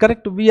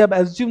 correct? We have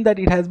assumed that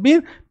it has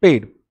been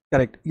paid,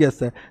 correct? Yes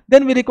sir.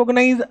 Then we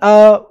recognize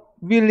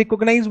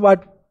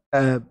what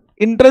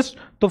interest.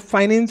 So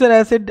financial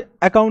asset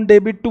account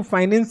debit to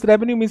finance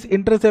revenue means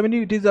interest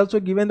revenue. It is also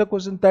given the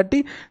question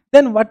 30.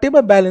 Then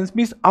whatever balance,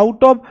 means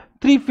out of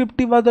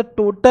 350 was the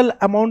total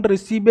amount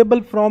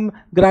receivable from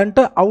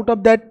grantor. Out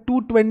of that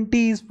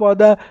 220 is for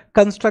the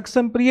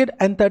construction period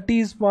and 30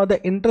 is for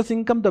the interest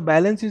income. The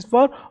balance is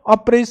for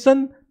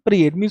operation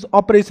period, means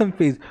operation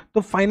phase.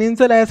 So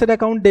financial asset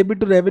account debit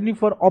to revenue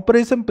for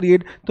operation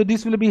period, so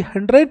this will be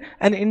 100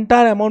 and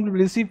entire amount will be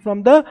received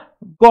from the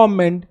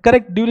government,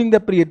 correct, during the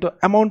period. So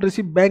amount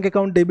received bank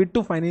account debit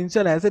to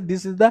financial asset.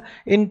 This is the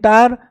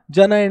entire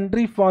journal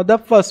entry for the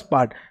first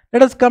part.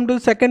 Let us come to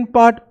the second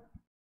part.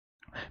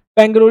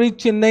 Bangalore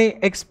Chennai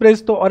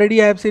Express. So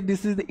already I have said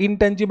this is the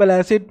intangible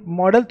asset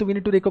model. So we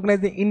need to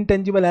recognize the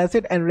intangible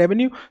asset and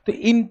revenue. So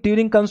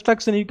during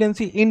construction you can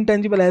see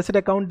intangible asset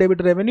account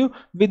debit revenue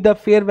with the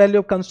fair value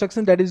of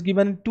construction, that is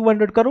given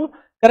 200 crore,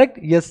 correct?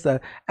 Yes sir.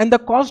 And the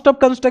cost of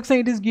construction,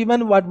 it is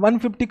given what,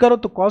 150 crore.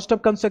 The cost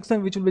of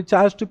construction which will be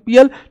charged to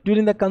PL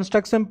during the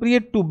construction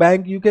period, to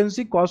bank you can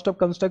see cost of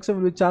construction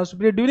will be charged to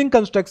PL during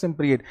construction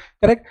period,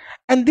 correct?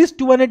 And this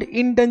 200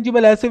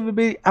 intangible asset will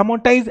be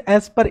amortized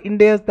as per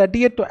Ind AS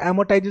 38. To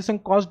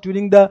amortization cost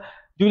during the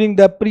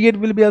period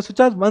will be also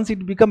charged once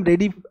it become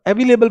ready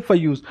available for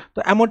use.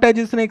 So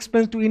amortization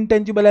expense to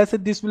intangible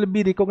asset, this will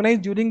be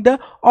recognized during the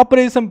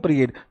operation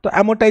period. So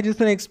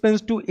amortization expense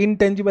to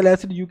intangible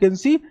asset you can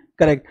see,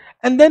 correct?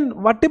 And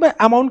then whatever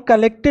amount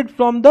collected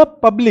from the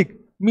public,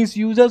 means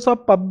users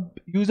of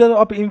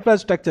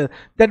infrastructure,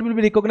 that will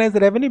be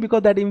recognized revenue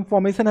because that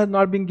information has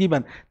not been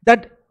given.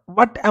 That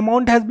what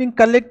amount has been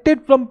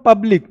collected from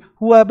public,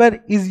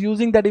 whoever is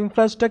using that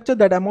infrastructure,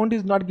 that amount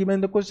is not given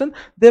in the question.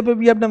 Therefore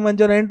we have done one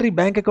journal entry,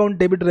 bank account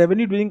debit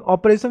revenue during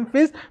operation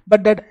phase,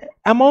 but that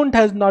amount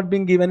has not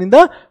been given in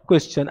the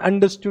question.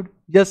 Understood?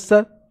 Yes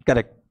sir,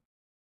 correct.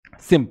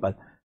 Simple.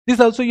 This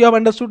also you have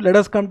understood. Let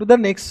us come to the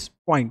next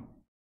point.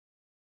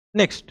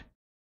 Next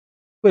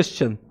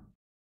question.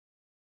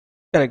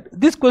 Correct.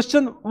 This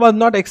question was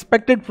not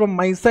expected from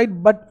my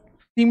side, but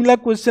similar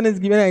question is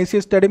given in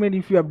ICAI study.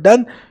 If you have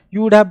done,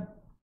 you would have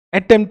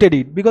attempted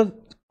it, because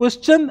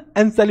question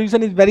and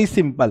solution is very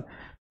simple.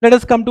 Let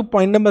us come to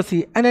point number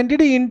C. An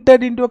entity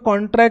entered into a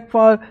contract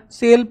for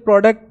sale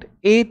product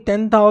A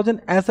 10,000.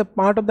 As a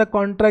part of the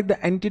contract,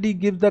 the entity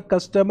gives the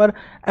customer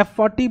a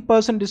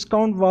 40%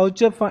 discount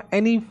voucher for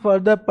any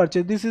further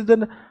purchase. This is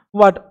the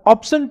what?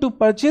 Option to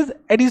purchase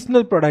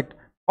additional product.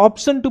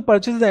 Option to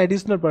purchase the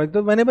additional product.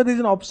 So whenever there is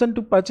an option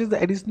to purchase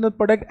the additional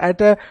product at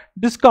a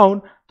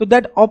discount, so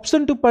that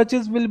option to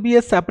purchase will be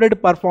a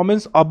separate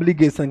performance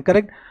obligation.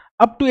 Correct?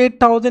 Up to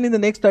 8,000 in the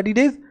next 30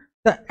 days.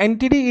 The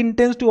entity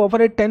intends to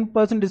offer a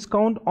 10%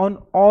 discount on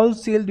all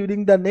sale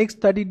during the next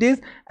 30 days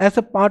as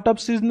a part of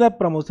seasonal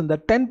promotion. The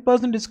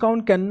 10%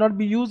 discount cannot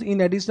be used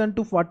in addition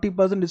to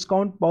 40%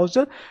 discount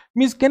voucher.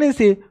 Means, can I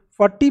say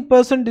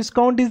 40%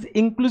 discount is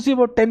inclusive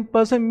of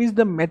 10%, means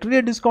the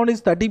material discount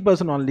is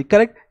 30% only.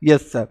 Correct?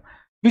 Yes, sir.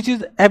 Which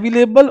is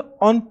available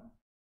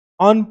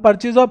on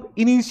purchase of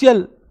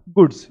initial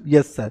goods.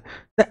 Yes, sir.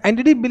 The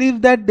entity believes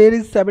that there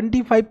is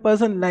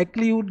 75%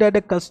 likelihood that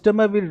a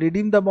customer will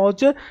redeem the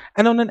voucher,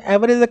 and on an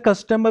average the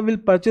customer will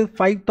purchase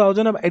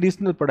 5,000 of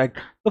additional product.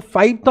 So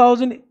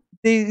 5,000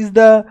 is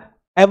the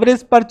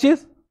average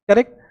purchase.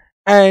 Correct?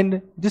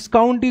 And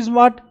discount is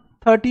what?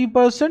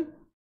 30%.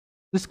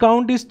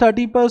 Discount is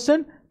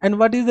 30%, and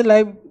what is the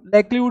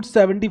likelihood?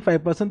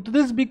 75%. So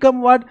this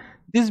become what?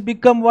 This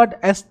become what?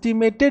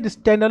 Estimated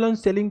standalone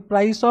selling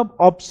price of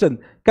option.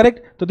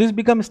 Correct? So this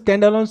becomes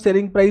standalone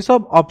selling price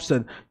of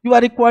option. You are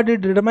required to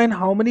determine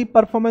how many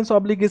performance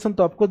obligations.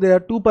 So of course there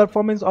are two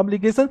performance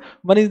obligations.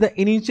 One is the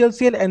initial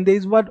sale, and there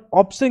is what?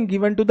 Option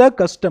given to the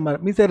customer,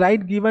 means a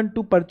right given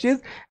to purchase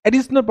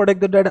additional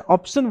product. That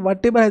option,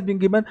 whatever has been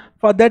given,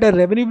 for that a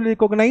revenue will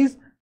recognize.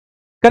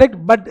 Correct?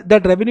 But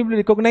that revenue will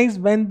recognize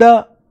when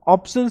the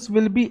options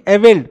will be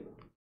availed.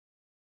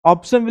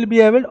 Option will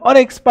be availed or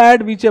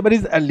expired, whichever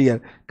is earlier.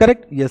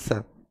 Correct? Yes,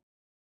 sir.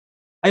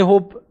 I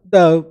hope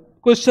the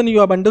question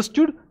you have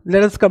understood.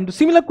 Let us come to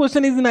similar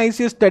question is in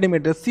ICAI study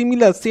matter.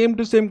 Similar, same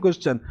to same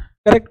question.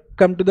 Correct?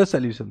 Come to the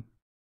solution.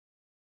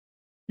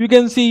 You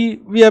can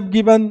see we have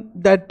given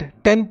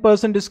that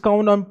 10%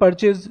 discount on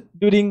purchase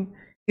during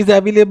is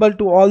available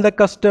to all the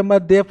customer.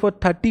 Therefore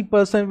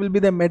 30% will be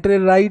the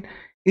material right,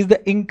 is the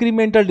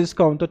incremental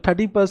discount. So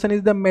 30%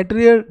 is the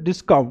material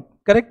discount.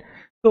 Correct?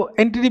 So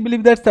entity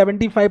believe that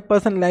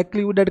 75%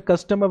 likelihood that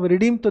customer will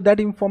redeem. So that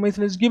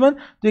information is given.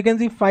 So you can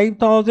see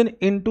 5,000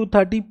 into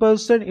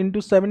 30% into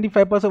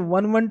 75%,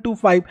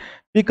 1125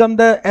 become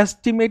the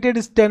estimated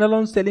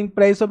standalone selling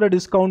price of the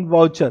discount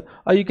voucher,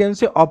 or you can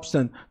say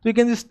option. So you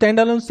can see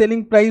standalone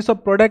selling price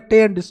of product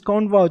A and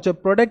discount voucher.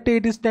 Product A,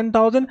 it is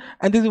 10,000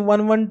 and this is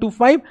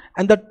 1125,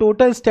 and the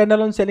total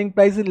standalone selling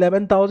price is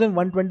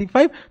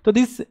 11,125. So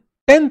this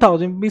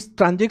 10,000 means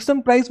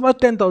transaction price was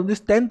 10,000. This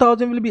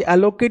 10,000 will be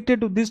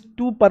allocated to these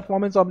two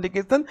performance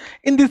obligations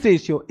in this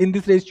ratio.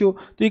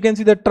 So you can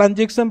see the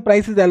transaction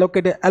price is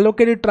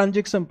allocated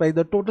transaction price,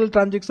 the total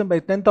transaction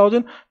price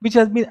 10,000, which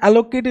has been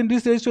allocated in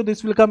this ratio.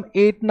 This will come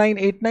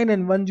 8989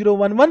 and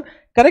 1011.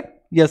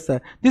 Correct? Yes,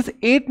 sir. This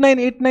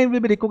 8989 will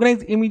be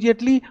recognized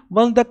immediately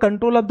once the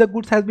control of the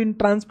goods has been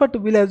transferred.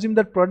 We'll assume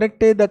that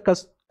product A, the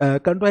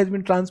control has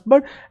been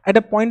transferred at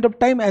a point of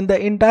time, and the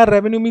entire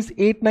revenue means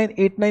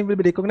 8989 will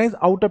be recognized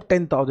out of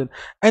 10,000,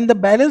 and the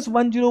balance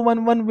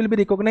 1011 will be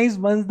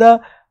recognized once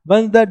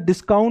the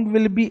discount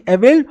will be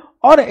availed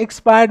or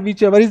expired,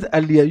 whichever is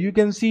earlier. You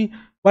can see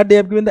what they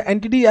have given. The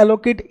entity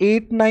allocate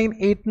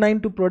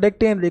 8989 to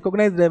product A and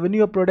recognize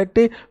revenue of product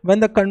A when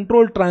the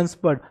control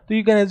transferred. So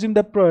you can assume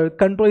the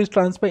control is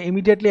transferred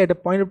immediately at a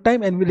point of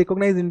time, and we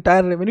recognize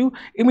entire revenue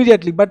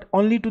immediately, but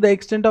only to the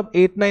extent of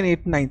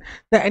 8989.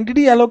 The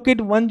entity allocate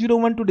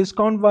 101 to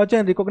discount voucher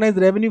and recognize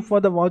revenue for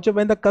the voucher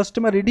when the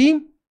customer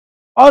redeem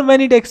or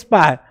when it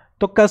expire.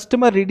 So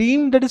customer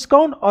redeem the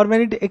discount or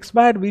when it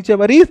expired,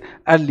 whichever is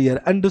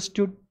earlier.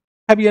 Understood?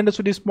 Have you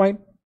understood this point?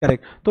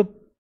 Correct. So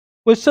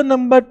question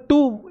number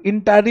 2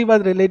 entirely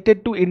was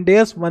related to Ind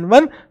AS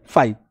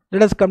 115.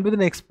 Let us come to the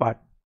next part.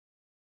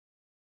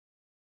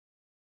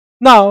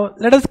 Now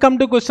let us come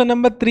to question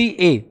number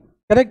 3A.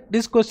 Correct?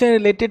 This question is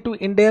related to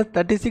Ind AS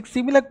 36.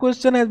 Similar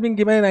question has been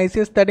given in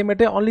ICAI study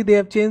matter, only they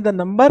have changed the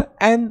number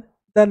and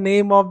the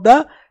name of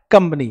the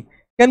company.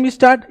 Can we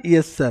start?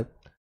 Yes, sir.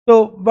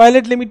 So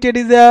Violet Limited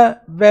is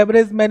a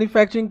beverage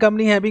manufacturing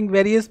company having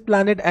various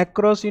plants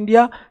across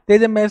India. There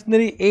is a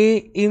machinery A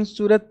in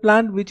Surat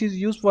plant which is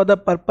used for the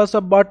purpose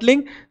of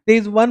bottling. There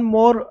is one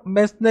more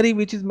machinery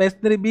which is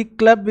machinery B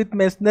clubbed with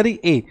machinery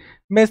A.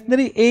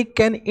 Machinery A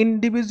can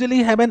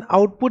individually have an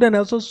output and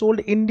also sold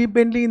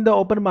independently in the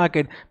open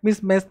market.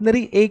 Means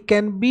machinery A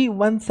can be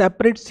one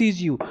separate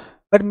CGU.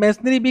 But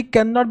masonry B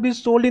cannot be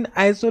sold in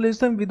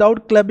isolation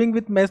without clubbing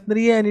with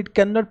masonry A, and it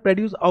cannot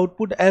produce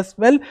output as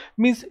well.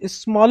 Means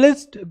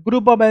smallest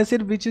group of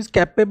asset which is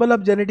capable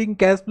of generating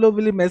cash flow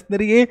will be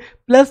masonry A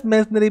plus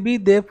masonry B.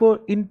 Therefore,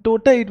 in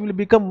total it will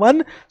become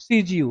one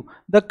CGU.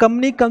 The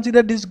company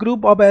consider this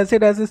group of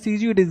asset as a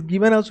CGU. It is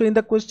given also in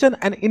the question.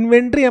 And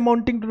inventory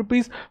amounting to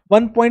rupees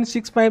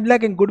 1.65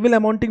 lakh and goodwill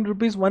amounting to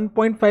rupees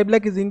 1.5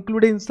 lakh is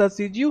included in such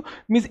CGU.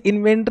 Means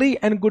inventory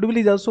and goodwill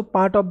is also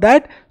part of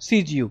that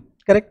CGU.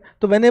 Correct.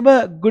 So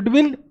whenever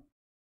goodwill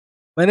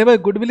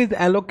is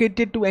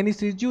allocated to any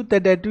CGU,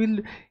 that will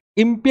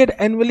impair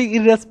annually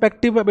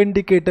irrespective of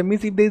indicator.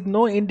 Means if there is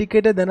no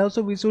indicator, then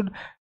also we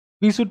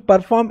should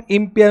perform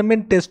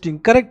impairment testing.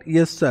 Correct?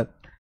 Yes, sir.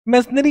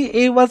 Machinery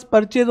A was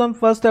purchased on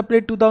 1st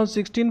April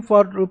 2016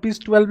 for rupees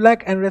 12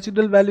 lakh and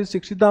residual value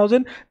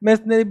 60,000.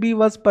 Machinery B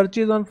was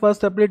purchased on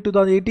 1st April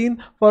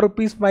 2018 for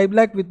rupees 5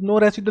 lakh with no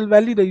residual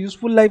value. The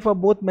useful life of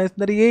both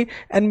machinery A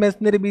and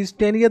machinery B is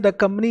 10 years. The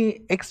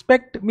company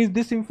expect, means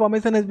this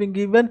information has been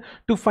given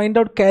to find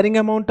out carrying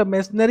amount of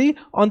machinery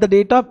on the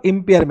date of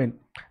impairment.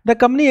 The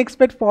company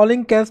expects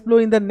falling cash flow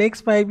in the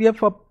next 5 years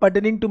for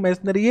pertaining to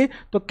machinery A.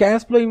 So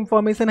cash flow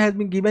information has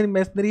been given in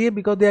machinery A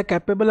because they are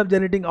capable of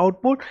generating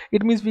output.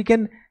 It means we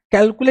can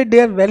calculate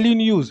their value in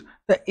use.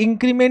 The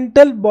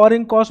incremental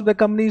borrowing cost of the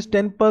company is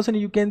 10%.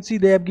 You can see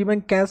they have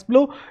given cash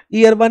flow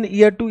year 1,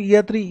 year 2,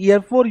 year 3,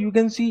 year 4. You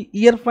can see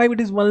year 5 it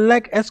is 1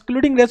 lakh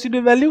excluding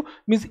residual value,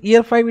 means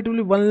year 5 it will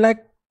be 1 lakh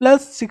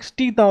plus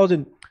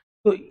 60,000.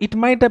 So it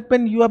might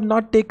happen you have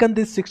not taken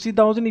this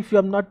 60,000. If you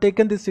have not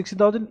taken this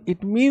 60,000,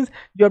 it means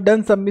you have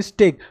done some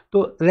mistake.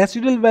 So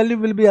residual value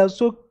will be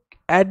also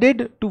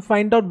added to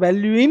find out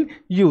value in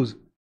use.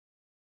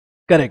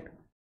 Correct.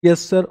 Yes,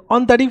 sir.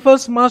 On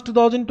 31st March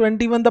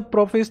 2021, the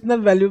professional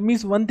value,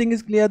 means one thing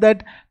is clear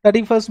that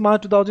 31st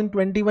March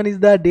 2021 is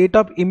the date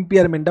of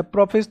impairment. The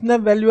professional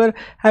valuer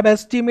have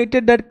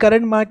estimated that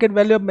current market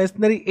value of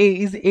machinery A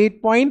is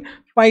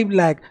 8.5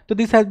 lakh. So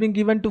this has been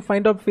given to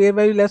find out fair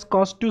value less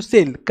cost to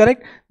sell.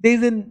 Correct. There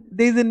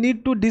is a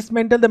need to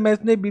dismantle the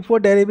machinery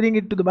before delivering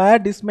it to the buyer.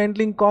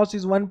 Dismantling cost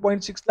is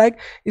 1.6 lakh.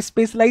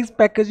 Specialized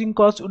packaging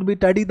cost would be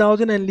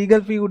 30,000 and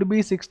legal fee would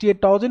be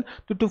 68,000.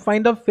 To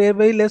find out fair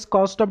value less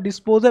cost of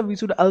disposal, we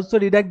should also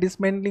deduct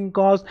dismantling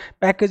cost,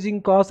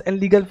 packaging cost and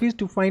legal fees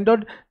to find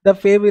out the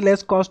fair value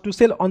less cost to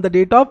sell on the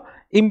date of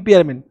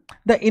impairment.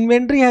 The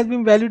inventory has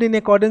been valued in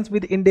accordance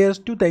with Ind AS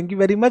 2. Thank you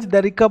very much.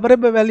 The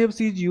recoverable value of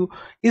CGU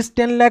is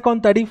 10 lakh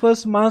on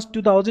 31st March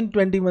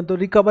 2021. So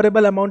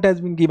recoverable amount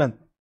has been given.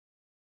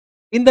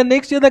 In the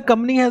next year, the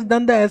company has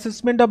done the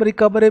assessment of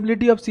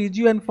recoverability of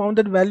CGU and found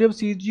that value of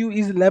CGU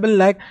is 11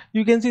 lakh.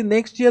 You can see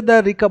next year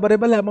the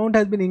recoverable amount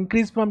has been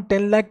increased from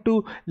 10 lakh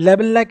to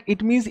 11 lakh.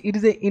 It means it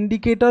is an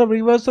indicator of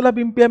reversal of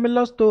impairment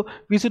loss. So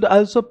we should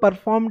also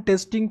perform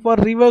testing for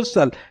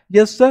reversal.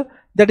 Yes, sir.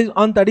 That is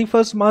on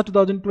 31st March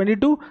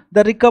 2022.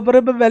 The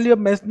recoverable value of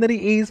machinery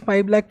A is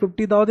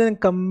 5,50,000 and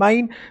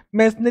combined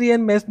machinery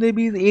and machinery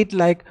B is 8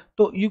 lakh.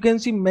 So you can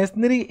see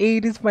machinery A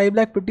it is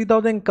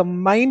 5,50,000.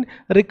 Combined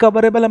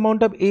recoverable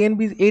amount of A and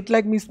B is 8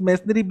 lakh. Means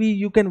machinery B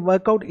you can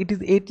work out it is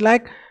 8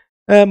 lakh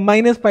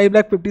minus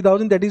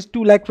 5,50,000, that is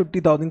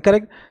 2,50,000.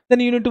 Correct. Then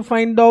you need to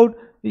find out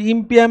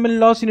impairment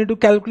loss. You need to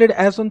calculate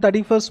as on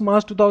 31st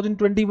March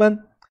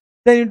 2021.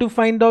 Then you need to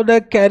find out the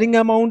carrying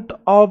amount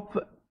of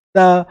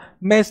the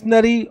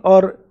machinery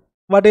or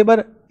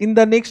whatever in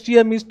the next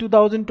year, means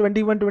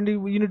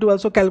 2021-20. You need to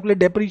also calculate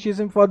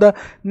depreciation for the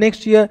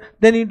next year.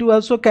 Then you need to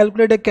also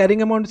calculate the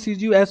carrying amount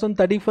CGU as on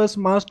 31st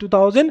March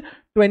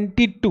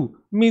 2022,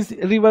 means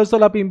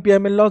reversal of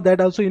impairment loss.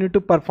 That also you need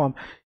to perform.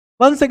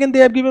 Once again, they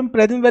have given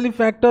present value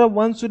factor of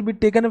 1 should be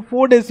taken a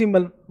 4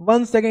 decimal.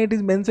 Once again, it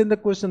is mentioned in the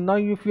question. Now,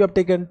 if you have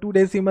taken 2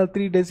 decimal,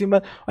 3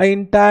 decimal, or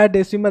entire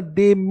decimal,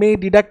 they may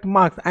deduct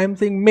marks. I am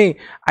saying may.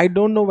 I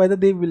don't know whether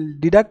they will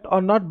deduct or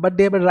not, but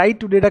they have a right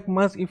to deduct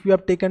marks if you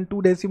have taken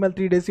 2 decimal,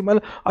 3 decimal,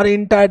 or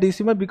entire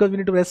decimal, because we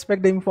need to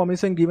respect the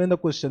information given in the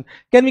question.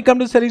 Can we come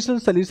to solution?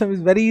 Solution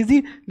is very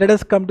easy. Let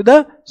us come to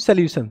the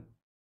solution.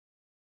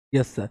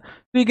 Yes, sir.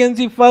 So you can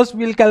see first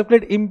we will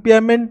calculate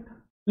impairment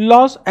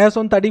loss as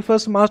on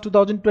 31st March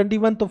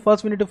 2021. So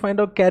first we need to find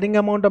out carrying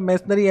amount of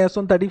machinery as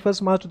on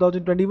 31st March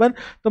 2021.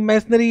 So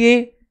machinery A,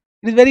 it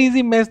is very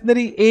easy.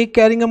 Machinery A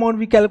carrying amount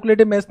we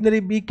calculated, machinery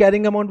B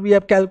carrying amount we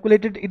have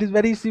calculated. It is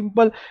very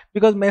simple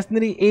because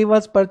machinery A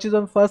was purchased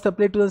on 1st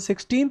April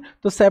 2016.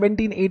 So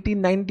 17, 18,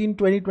 19,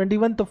 20,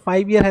 21. So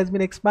 5 year has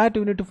been expired.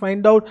 We need to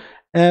find out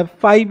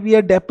 5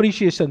 year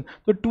depreciation.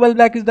 So 12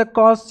 lakh is the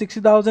cost,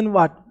 60,000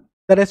 what?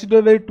 The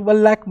residual value 12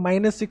 lakh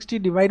minus 60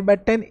 divided by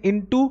 10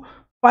 into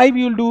 5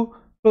 you will do.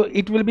 So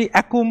it will be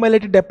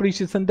accumulated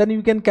depreciation. Then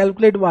you can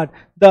calculate what?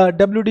 The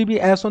WDB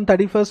as on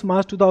 31st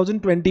March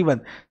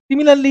 2021.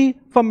 Similarly,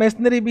 for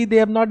machinery B, they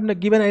have not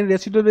given any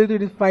residual value.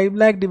 It is 5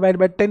 lakh divided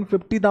by 10,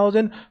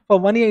 50,000. For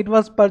 1 year, it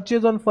was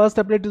purchased on 1st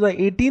April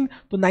 2018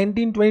 to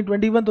 19, 20,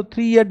 21. So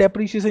 3 year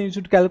depreciation you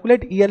should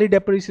calculate. Yearly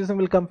depreciation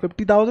will come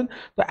 50,000.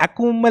 So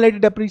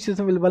accumulated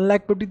depreciation will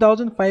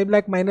 1,50,000. 5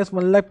 lakh minus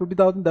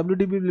 1,50,000.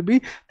 WDB will be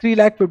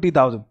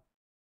 3,50,000.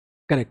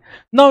 Correct.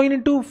 Now you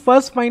need to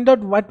first find out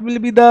what will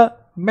be the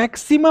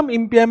maximum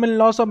impairment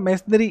loss of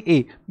machinery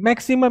A.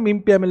 Maximum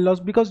impairment loss,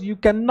 because you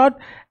cannot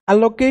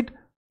allocate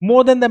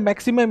more than the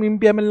maximum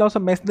impairment loss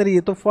of machinery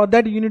A. So for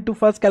that you need to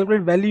first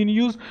calculate value in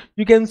use.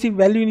 You can see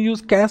value in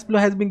use, cash flow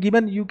has been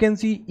given. You can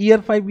see year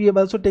 5 we have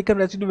also taken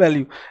residual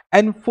value,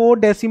 and 4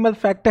 decimal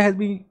factor has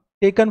been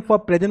taken for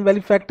present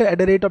value factor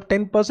at a rate of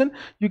 10%.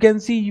 You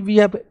can see we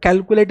have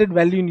calculated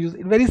value in use.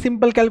 Very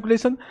simple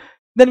calculation.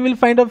 Then we'll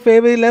find out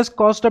fair value less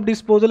cost of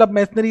disposal of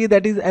machinery,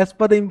 that is as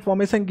per the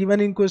information given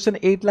in question.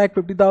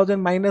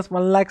 8,50,000 minus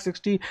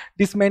 1,60,000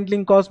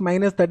 dismantling cost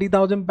minus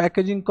 30,000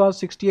 packaging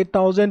cost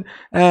 68,000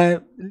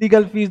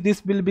 legal fees.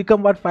 This will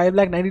become what?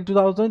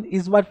 5,92,000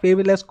 is what fair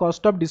value less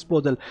cost of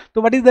disposal.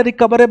 So what is the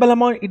recoverable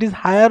amount? It is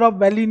higher of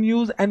value in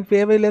use and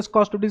fair value less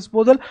cost of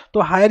disposal. So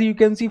higher you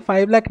can see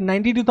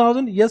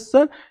 5,92,000. Yes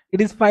sir,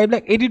 it is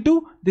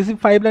 5,82,000. This is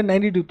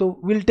 5,92,000. So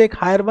we'll take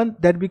higher one,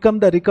 that become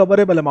the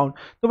recoverable amount.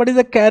 So what is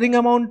the carrying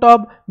amount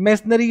of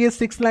machinery is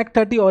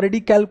 6,30,000 already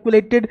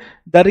calculated.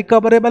 The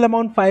recoverable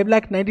amount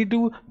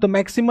 5,92,000. The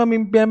maximum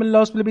impairment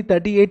loss will be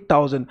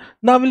 38,000.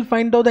 Now we'll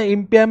find out the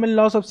impairment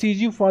loss of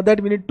CGU. For that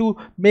we need to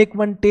make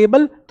one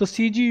table. So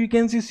CGU, you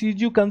can see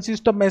CGU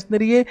consists of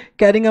machinery A.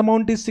 Carrying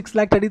amount is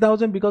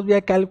 6,30,000 because we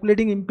are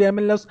calculating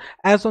impairment loss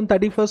as on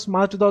 31st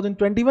March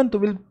 2021. So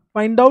we'll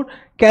find out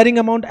carrying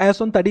amount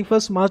as on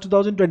 31st March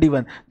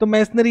 2021. So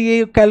machinery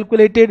A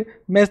calculated,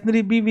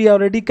 machinery B we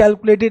already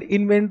calculated,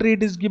 inventory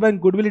it is given,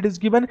 goodwill it is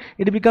given,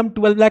 it become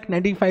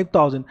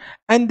 12,95,000.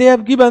 And they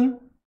have given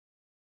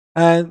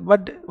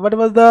what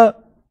was the,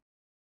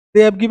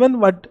 they have given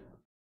what,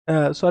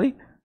 sorry,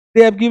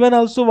 they have given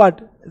also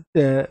what,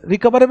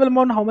 recoverable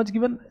amount, how much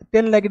given?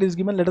 10 lakh it is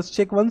given. Let us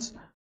check once.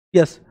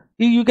 Yes,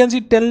 you can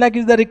see 10 lakh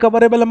is the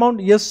recoverable amount.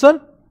 Yes sir.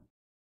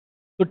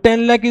 So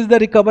 10 lakh is the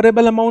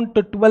recoverable amount.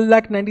 To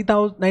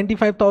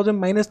 12,95,000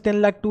 minus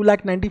 10 lakh,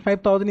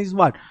 2,95,000 is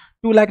what?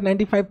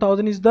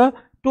 2,95,000 is the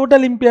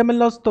total impairment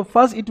loss. So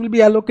first it will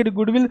be allocated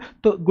goodwill.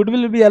 So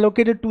goodwill will be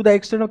allocated to the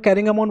extent of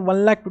carrying amount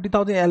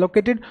 1,50,000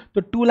 allocated.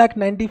 So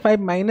 2,95,000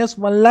 minus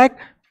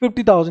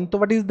 1,50,000. So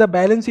what is the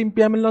balance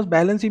impairment loss?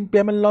 Balance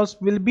impairment loss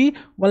will be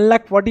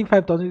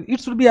 1,45,000.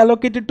 It should be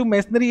allocated to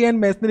machinery A and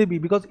machinery B,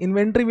 because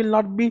inventory will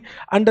not be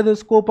under the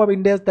scope of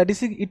Ind AS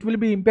 36. It will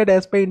be impaired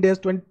as per Ind AS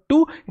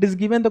 22. It is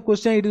given the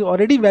question, it is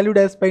already valued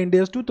as per Ind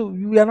AS 2. So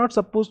we are not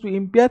supposed to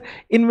impair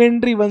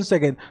inventory once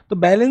again. So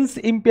balance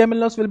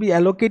impairment loss will be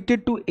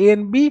allocated to A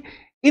and B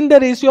in the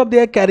ratio of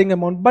their carrying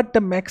amount. But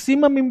the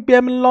maximum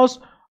impairment loss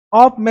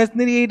of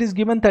machinery 8 is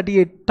given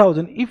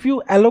 38,000. If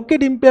you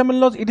allocate impairment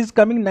loss, it is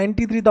coming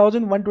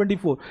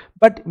 93,124.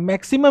 But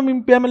maximum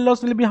impairment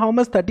loss will be how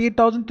much?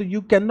 38,000. So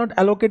you cannot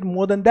allocate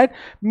more than that.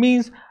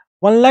 Means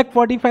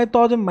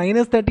 1,45,000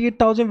 minus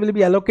 38,000 will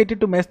be allocated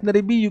to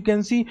machinery B. You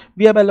can see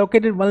we have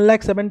allocated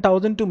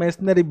 1,07,000 to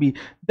machinery B.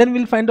 Then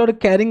we'll find out a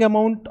carrying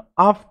amount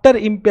after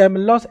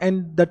impairment loss,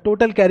 and the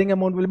total carrying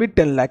amount will be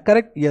 10 lakh.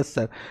 Correct? Yes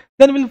sir.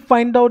 Then we'll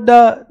find out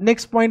the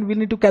next point. We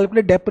need to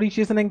calculate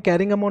depreciation and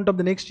carrying amount of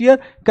the next year.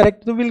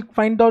 Correct? So we'll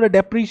find out the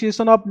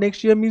depreciation of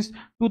next year means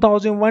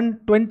 2001,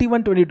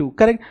 21, 22.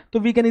 Correct? So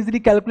we can easily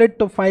calculate.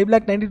 So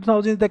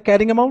 5,92,000 is the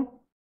carrying amount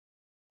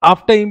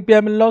after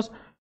impairment loss.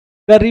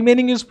 The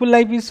remaining useful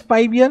life is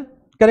 5 years.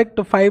 Correct?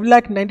 So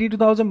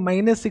 5,92,000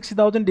 minus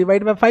 60,000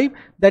 divided by 5,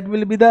 that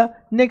will be the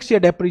next year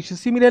depreciation.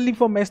 Similarly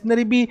for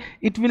machinery B,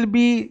 it will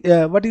be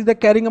what is the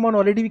carrying amount?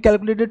 Already we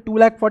calculated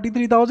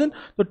 2,43,000.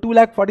 So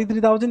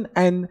 2,43,000,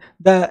 and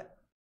the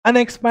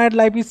unexpired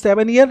life is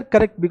 7 years.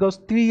 Correct? Because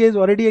 3 years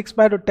already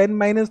expired. So 10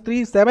 minus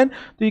 3 is 7.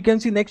 So you can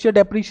see next year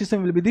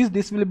depreciation will be this.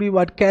 This will be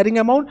what? Carrying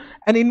amount,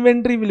 and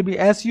inventory will be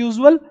as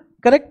usual.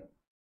 Correct?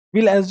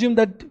 We'll assume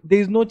that there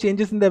is no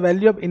changes in the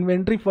value of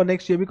inventory for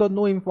next year because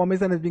no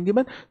information has been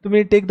given. So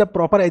we'll take the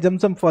proper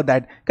assumption for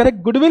that.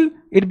 Correct? Goodwill,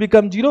 it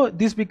becomes 0.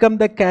 This becomes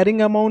the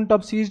carrying amount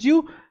of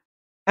CSU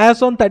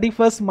as on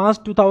 31st March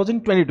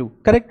 2022.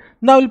 Correct?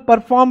 Now we'll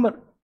perform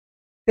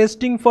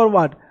testing for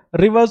what?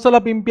 Reversal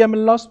of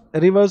impairment loss.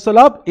 Reversal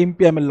of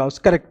impairment loss.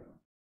 Correct?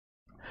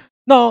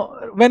 Now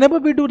whenever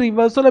we do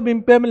reversal of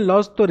impairment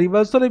loss, so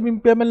reversal of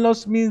impairment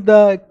loss means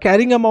the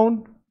carrying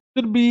amount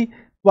should be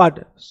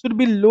what? Should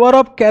be lower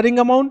of carrying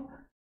amount,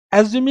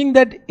 assuming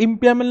that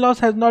impairment loss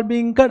has not been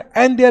incurred,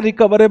 and their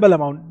recoverable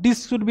amount.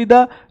 This should be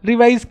the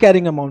revised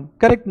carrying amount.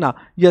 Correct now?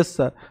 Yes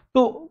sir.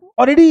 So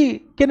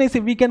already can I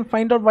say we can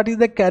find out what is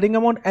the carrying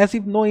amount as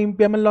if no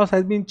impairment loss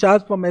has been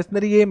charged for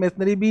machinery A,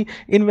 machinery B,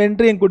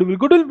 inventory and goodwill.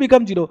 Goodwill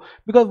becomes 0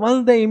 because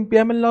once the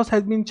impairment loss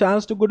has been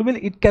charged to goodwill,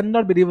 it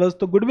cannot be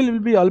reversed. So goodwill will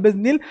be always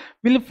nil.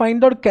 We'll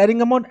find out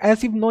carrying amount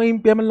as if no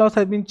impairment loss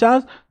has been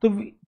charged.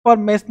 So for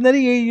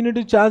machinery A, you need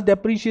to charge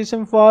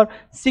depreciation for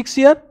 6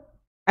 years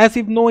as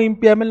if no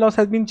impairment loss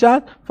has been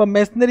charged. For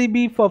machinery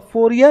B for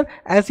 4 years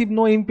as if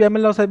no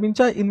impairment loss has been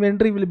charged.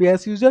 Inventory will be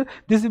as usual.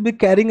 This will be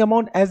carrying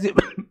amount as if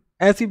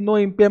as if no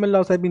impairment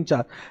loss has been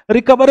charged.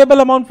 Recoverable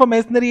amount for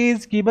machinery A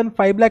is given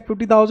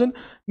 5,50,000.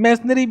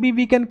 Machinery B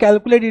we can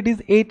calculate, it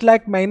is 8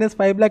 lakh minus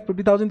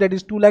 5,50,000, that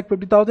is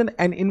 2,50,000,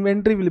 and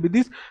inventory will be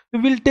this. We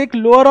will take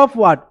lower of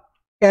what?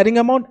 carrying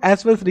amount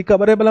as well as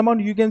recoverable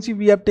amount, you can see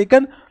we have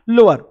taken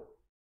lower.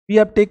 We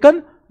have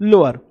taken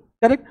lower,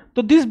 correct?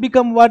 So this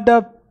become what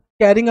the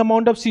carrying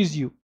amount of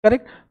CGU,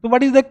 correct? So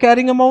what is the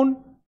carrying amount?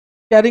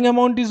 Carrying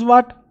amount is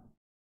what?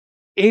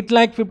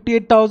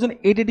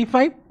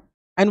 8,58,885.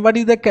 And what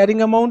is the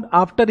carrying amount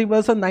after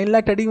reversal?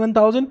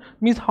 9,31,000.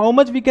 Means how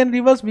much we can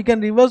reverse? We can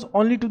reverse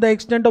only to the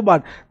extent of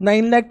what?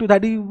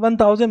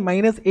 9,31,000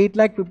 minus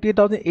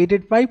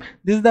 8,58,885.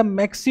 This is the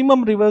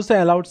maximum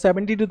reversal allowed.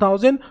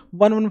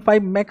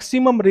 72,115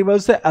 maximum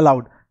reversal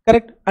allowed.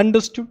 Correct?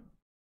 Understood?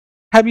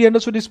 Have you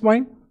understood this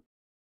point?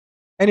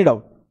 Any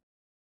doubt?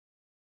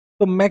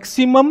 So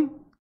maximum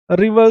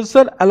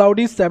reversal allowed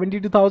is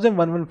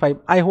 72,115.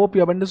 I hope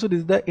you have understood. This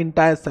is the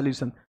entire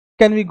solution.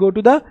 Can we go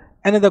to the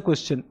another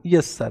question?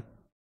 Yes, sir.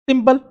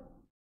 Simple.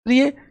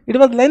 3A. It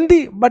was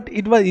lengthy, but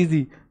it was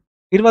easy.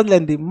 It was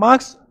lengthy.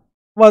 Marks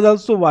was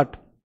also what?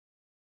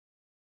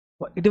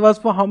 It was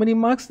for how many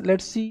marks?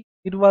 Let's see.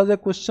 It was a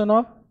question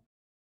of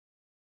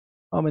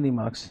how many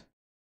marks?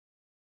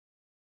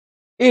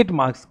 8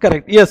 marks.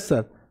 Correct. Yes,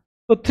 sir.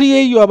 So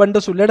 3A you have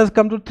understood. Let us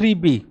come to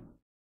 3B.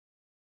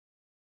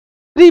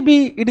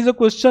 3B, it is a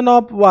question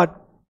of what?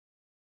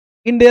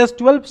 India's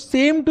 12,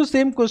 same to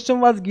same question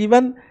was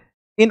given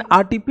in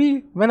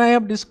RTP. When I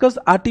have discussed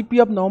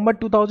RTP of November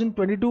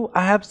 2022,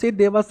 I have said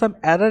there was some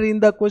error in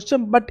the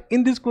question, but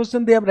in this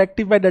question they have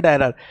rectified that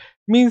error.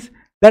 Means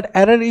that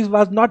error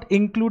was not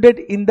included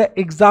in the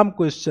exam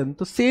question.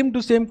 So same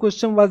to same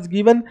question was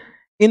given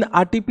in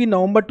RTP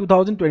November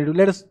 2022.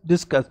 Let us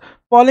discuss.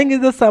 Following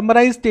is the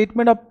summarized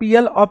statement of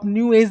PL of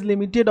New Age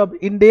Limited of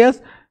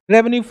India's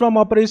revenue from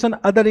operation,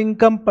 other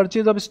income,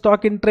 purchase of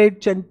stock in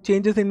trade,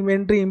 changes in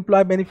inventory,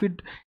 employee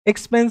benefit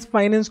expense,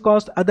 finance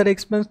cost, other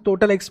expense,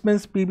 total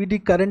expense,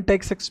 PBT, current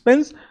tax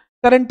expense.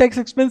 Current tax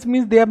expense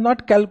means they have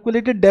not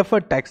calculated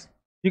deferred tax.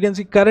 You can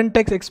see current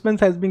tax expense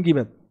has been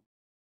given.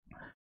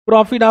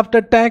 Profit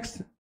after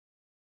tax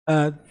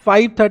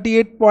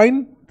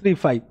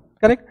 538.35.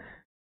 Correct?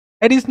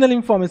 Additional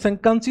information.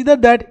 Consider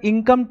that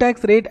income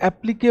tax rate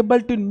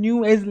applicable to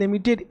New Age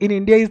Limited in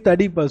India is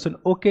 30%.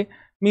 Okay,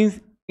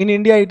 means in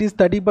India it is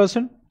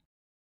 30%.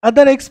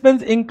 Other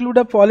expense include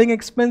the following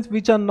expense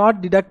which are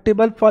not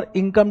deductible for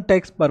income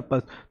tax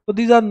purpose. So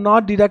these are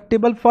not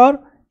deductible for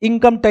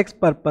income tax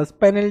purpose.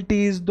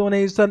 Penalties,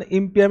 donation,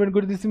 impairment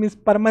good. This means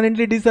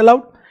permanently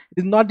disallowed.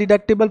 It is not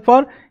deductible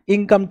for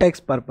income tax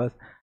purpose.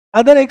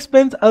 Other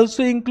expense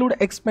also include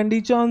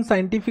expenditure on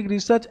scientific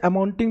research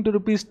amounting to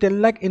rupees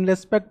 10 lakh, in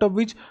respect of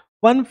which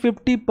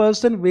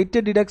 150%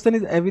 weighted deduction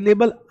is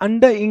available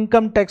under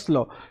income tax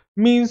law.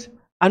 Means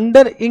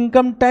under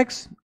income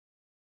tax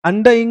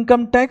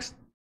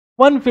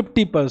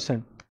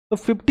 150%. So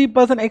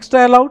 50%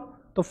 extra allowed.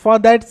 So for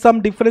that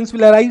some difference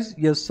will arise.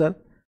 Yes, sir.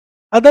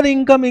 Other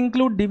income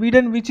include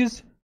dividend which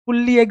is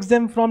fully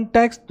exempt from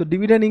tax. So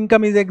dividend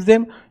income is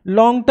exempt.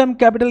 Long-term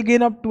capital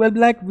gain of 12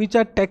 lakh which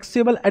are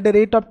taxable at a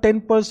rate of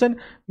 10%.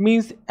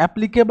 Means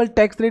applicable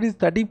tax rate is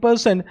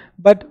 30%,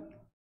 but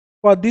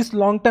for this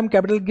long-term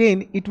capital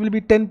gain it will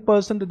be 10%.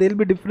 So there will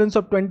be difference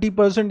of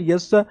 20%.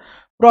 Yes, sir.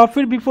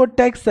 Profit before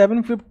tax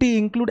 750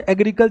 include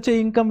agriculture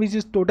income which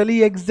is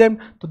totally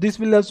exempt. So this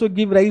will also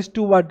give rise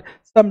to what?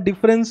 Some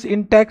difference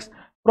in tax.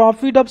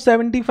 Profit of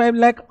 75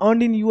 lakh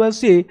earned in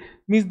USA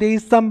means there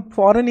is some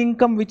foreign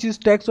income which is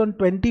taxed on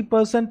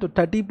 20% to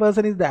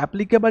 30% is the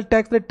applicable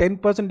tax rate.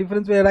 10%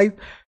 difference will arise.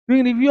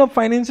 Doing review of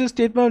financial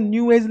statement of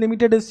New Age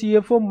Limited, as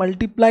CFO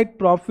multiplied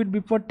profit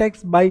before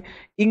tax by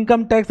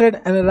income tax rate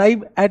and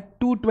arrive at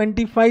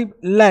 225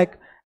 lakh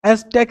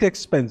as tax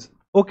expense.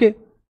 Okay.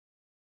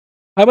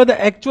 However,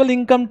 the actual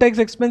income tax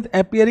expense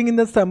appearing in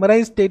the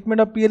summarized statement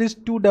of PL is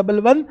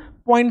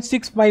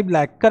 211.65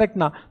 lakh. Correct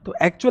now. So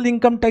actual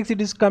income tax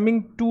it is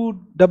coming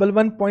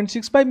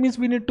 211.65, means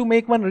we need to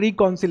make one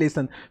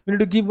reconciliation. We need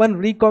to give one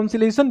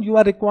reconciliation. You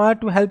are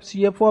required to help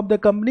CFO of the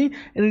company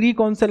in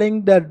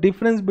reconciling the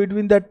difference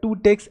between the two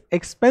tax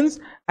expense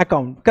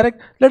account.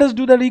 Correct. Let us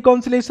do the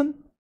reconciliation.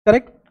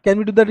 Correct. Can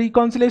we do the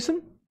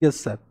reconciliation? Yes,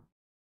 sir.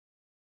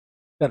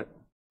 Correct.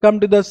 Come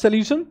to the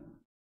solution.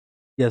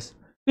 Yes.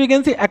 So you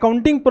can see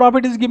accounting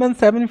profit is given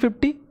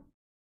 750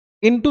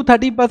 into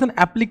 30%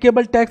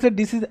 applicable tax rate.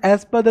 This is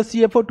as per the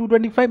CFO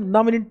 225.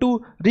 Now we need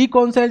to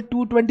reconcile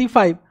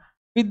 225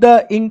 with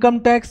the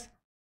income tax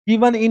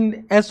given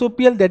in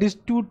SOPL, that is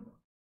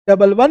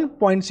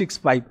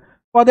 211.65.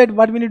 For that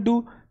what we need to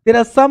do? There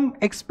are some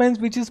expense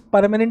which is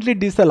permanently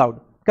disallowed.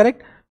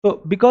 Correct.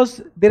 So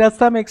because there are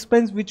some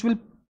expense which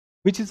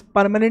is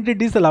permanently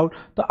disallowed,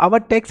 so our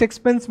tax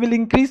expense will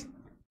increase.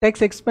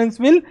 Tax expense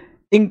will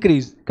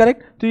increase.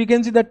 Correct. So you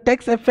can see the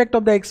tax effect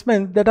of the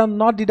expense that are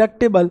not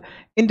deductible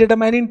in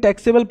determining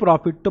taxable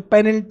profit. So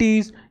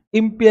penalties,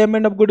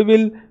 impairment of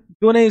goodwill,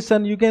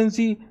 donation, you can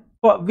see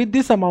with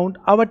this amount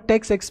our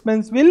tax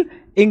expense will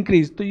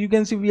increase. So you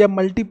can see we have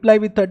multiplied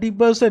with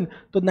 30%,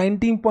 so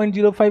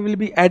 19.05 will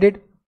be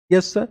added.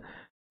 Yes, sir.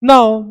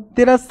 Now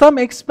there are some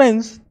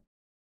expense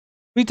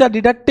which are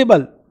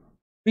deductible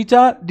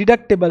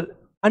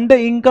under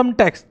income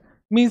tax.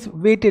 Means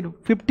weighted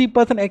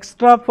 50%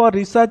 extra for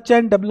research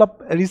and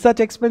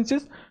research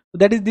expenses, so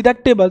that is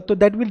deductible, so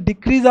that will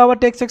decrease our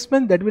tax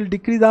expense, that will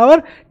decrease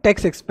our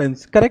tax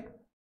expense, correct?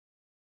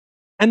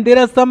 And there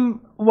are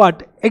some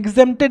what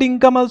exempted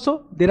income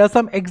also, there are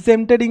some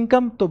exempted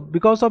income, so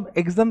because of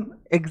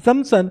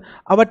exemption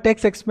our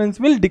tax expense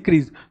will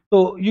decrease.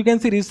 So you can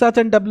see research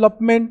and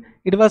development,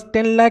 it was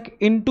 10 lakh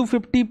into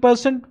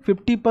 50%,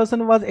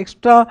 50% was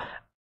extra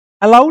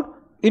allowed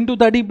into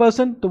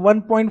 30% to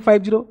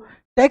 1.50.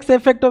 Tax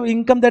effect of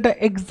income that are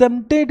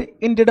exempted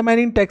in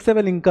determining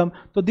taxable income,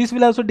 so this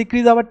will also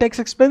decrease our tax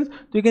expense.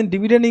 So you can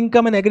dividend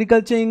income and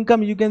agriculture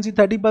income, you can see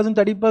 30%,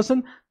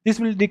 30%,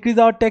 this will decrease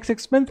our tax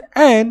expense.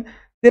 And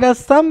there are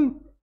some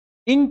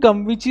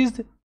income which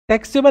is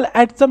taxable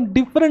at some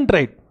different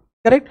rate,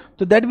 correct?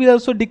 So that will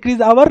also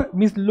decrease our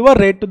means lower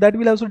rate, so that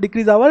will also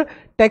decrease our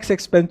tax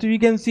expense. So you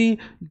can see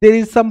there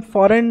is some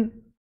foreign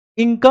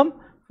income,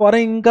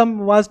 foreign income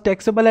was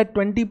taxable at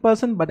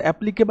 20%, but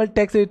applicable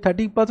tax is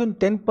 30%,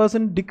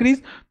 10%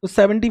 decrease, so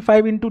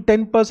 75 into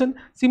 10%.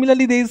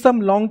 Similarly, there is some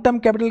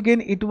long-term capital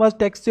gain, it was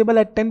taxable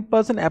at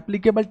 10%,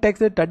 applicable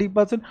tax at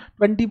 30%,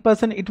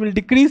 20% it will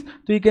decrease.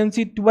 So you can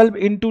see 12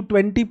 into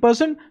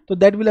 20%, so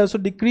that will also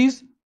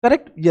decrease,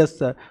 correct? Yes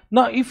sir.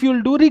 Now if you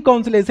will do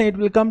reconciliation, it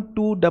will come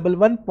to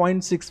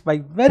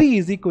 11.65. very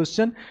easy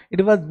question,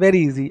 it was very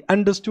easy,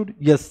 understood?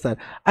 Yes sir.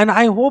 And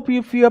I hope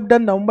if you have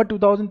done November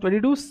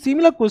 2022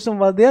 similar question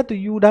was there, so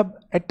you would have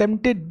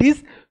attempted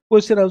this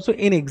question also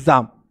in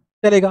exam.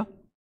 Chalega?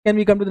 Can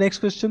we come to the next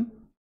question?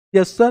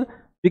 Yes sir,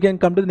 we can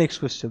come to the next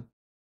question.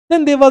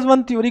 Then there was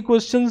one theory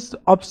questions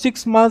of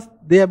 6 marks.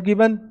 They have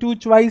given 2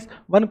 choice.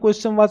 One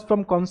question was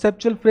from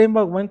conceptual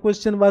framework. One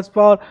question was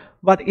for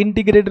what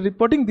integrated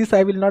reporting. This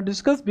I will not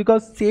discuss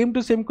because same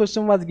to same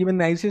question was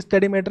given in ICAI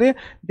study material.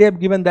 They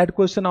have given that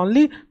question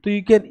only. So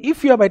you can,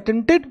 if you have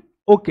attempted,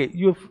 okay,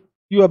 you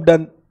have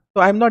done.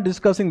 So I am not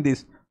discussing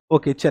this.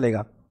 Okay,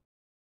 chalega.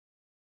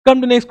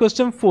 Come to next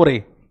question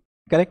 4A.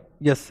 Correct?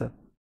 Yes sir.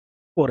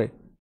 4A.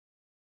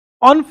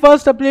 On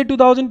 1st April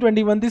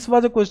 2021, this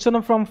was a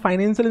question from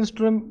financial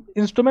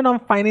instrument on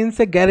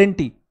financial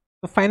guarantee.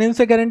 So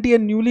financial guarantee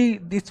and newly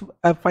this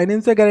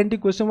financial guarantee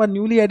question was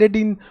newly added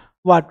in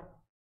what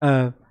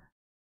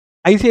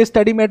ICAI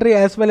study material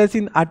as well as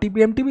in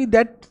RTP-MTP.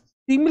 That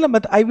similar,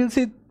 but I will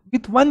say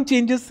with one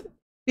changes,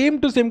 same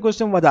to same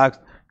question was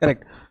asked.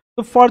 Correct.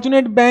 So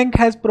Fortunate Bank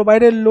has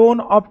provided loan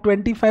of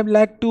 25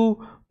 lakh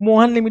to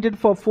Mohan Limited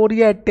for 4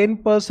 years at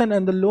 10%,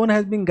 and the loan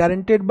has been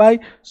guaranteed by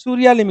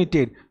Surya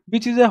Limited,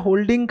 which is a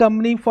holding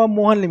company for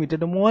Mohan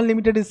Limited. Mohan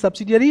Limited is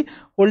subsidiary,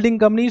 holding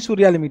company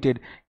Surya Limited.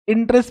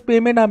 Interest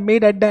payment are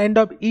made at the end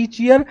of each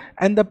year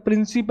and the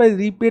principal is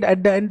repaid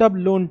at the end of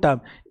loan term.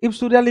 If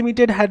Surya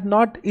Limited had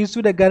not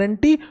issued a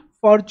guarantee,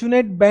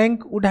 Fortunate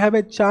Bank would have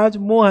a charge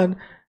Mohan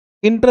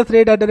interest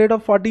rate at the rate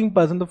of 14%.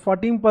 The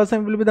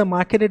 14% will be the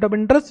market rate of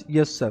interest.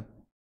 Yes sir.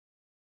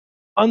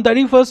 On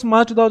 31st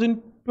March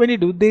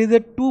 2022, there is a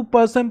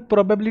 2%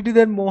 probability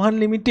that Mohan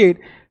Limited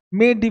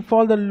may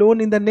default the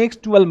loan in the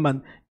next 12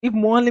 months. If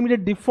Mohan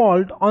Limited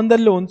default on the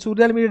loan,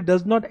 Surya Limited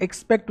does not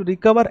expect to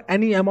recover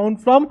any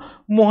amount from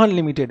Mohan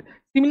Limited.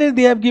 Similarly,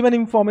 they have given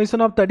information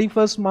of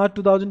 31st March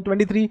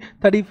 2023,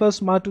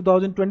 31st March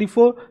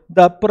 2024.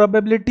 The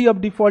probability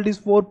of default is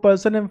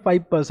 4% and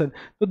 5%.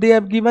 So they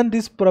have given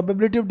this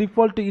probability of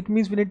default. It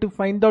means we need to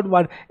find out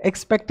what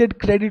expected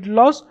credit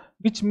loss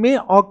which may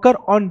occur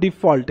on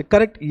default.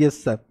 Correct?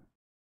 Yes sir.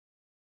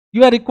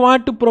 You are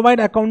required to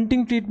provide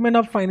accounting treatment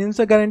of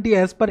financial guarantee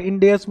as per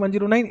Ind AS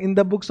 109 in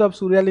the books of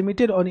Surya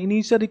Limited on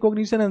initial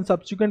recognition and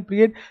subsequent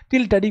period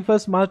till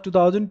 31st March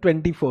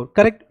 2024.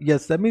 Correct?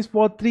 Yes, that means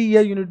for 3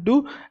 years you need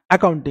to do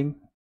accounting.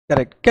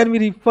 Correct. Can we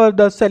refer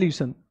the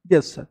solution?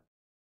 Yes, sir.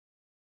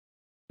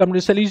 Come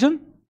to solution.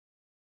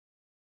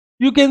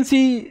 You can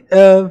see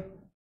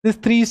this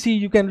 3C,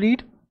 you can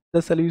read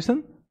the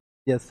solution.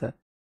 Yes, sir.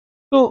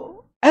 So,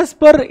 as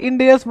per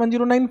Ind AS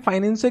 109,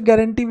 financial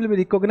guarantee will be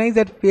recognized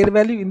at fair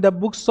value in the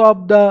books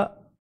of the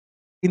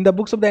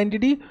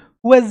entity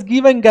who has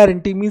given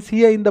guarantee. Means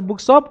here in the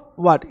books of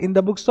what? In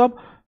the books of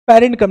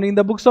parent company, in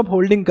the books of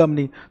holding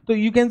company. So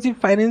you can see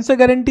financial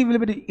guarantee will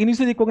be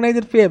initially recognized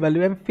at fair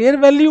value, and fair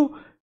value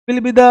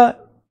will be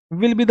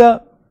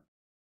the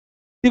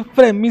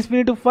difference. Means we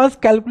need to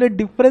first calculate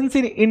difference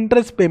in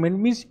interest payment.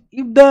 Means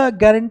if the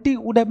guarantee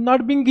would have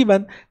not been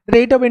given, the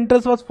rate of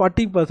interest was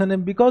 40%,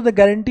 and because the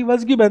guarantee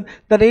was given,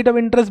 the rate of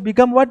interest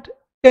become what?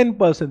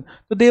 10%.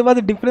 So there was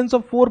a difference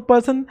of 4%.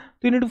 So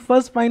you need to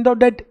first find out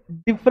that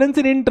difference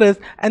in interest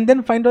and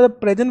then find out the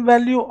present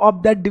value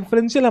of that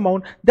differential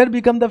amount, that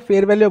become the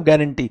fair value of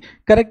guarantee.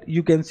 Correct?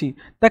 You can see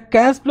the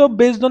cash flow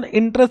based on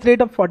interest rate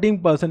of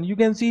 14%. You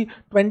can see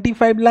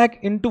 25 lakh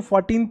into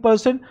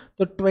 14%.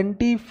 So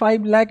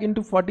 25 lakh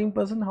into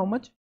 14%, how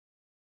much?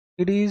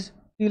 It is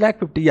 3 lakh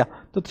 50. Yeah.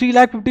 So 3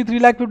 lakh 50, 3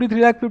 lakh 50,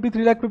 3 lakh 50,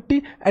 3 lakh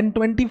 50, and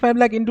 25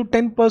 lakh into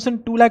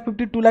 10%, 2 lakh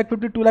 50, 2 lakh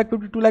 50, 2 lakh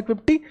 50, 2 lakh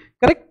 50.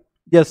 Correct?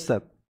 Yes, sir.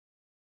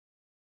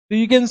 So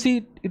you can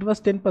see it was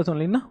 10%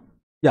 only, no?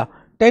 Yeah,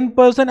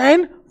 10%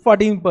 and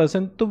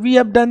 14%. So we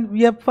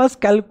have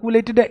first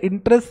calculated the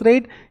interest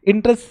rate,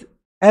 interest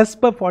as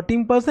per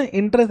 14%,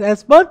 interest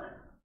as per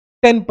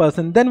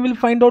 10%. Then we'll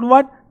find out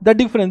what the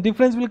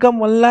difference will come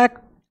 1 lakh,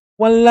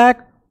 1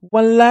 lakh,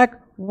 1 lakh,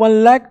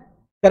 1 lakh,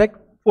 correct,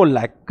 4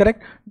 lakh,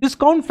 correct.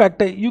 Discount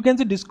factor, you can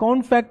see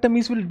discount factor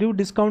means we'll do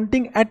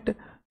discounting at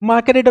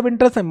market rate of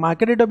interest, and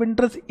market rate of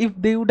interest, if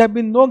there would have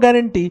been no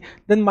guarantee,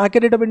 then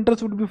market rate of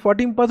interest would be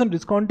 14%,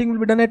 discounting will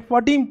be done at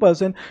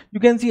 14%. You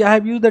can see I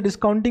have used the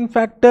discounting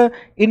factor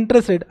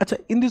interest rate. Achha,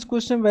 in this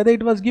question whether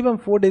it was given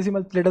 4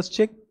 decimals, let us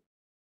check.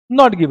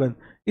 Not given.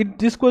 In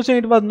this question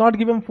it was not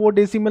given 4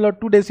 decimal or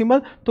 2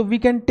 decimal, so we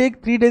can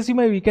take 3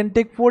 decimal, we can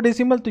take 4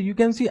 decimal. So you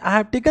can see I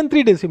have taken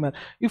 3 decimal.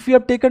 If you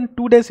have taken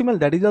 2 decimal,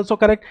 that is also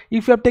correct.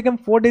 If you have taken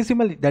 4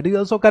 decimal, that is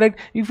also correct.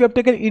 If you have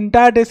taken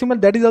entire decimal,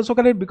 that is also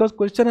correct, because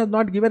question has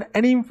not given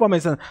any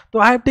information. So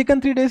I have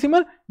taken 3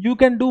 decimal. You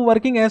can do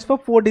working as per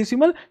 4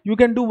 decimal, you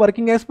can do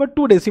working as per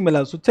 2 decimal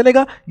also.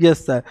 Chalega?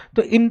 Yes sir.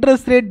 So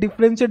interest rate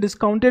differential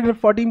discounted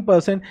at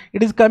 14%,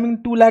 it is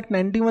coming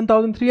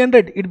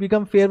 2,91,300. It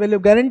becomes fair value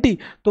guarantee.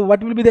 So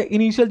what will be the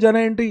initial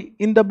journal entry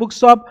in the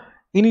books of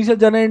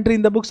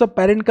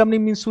parent company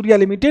means Surya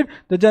Limited?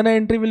 The journal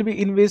entry will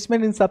be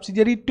investment in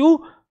subsidiary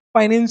to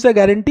financial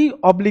guarantee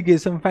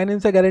obligation,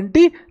 financial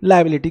guarantee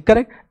liability,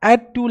 correct,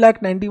 at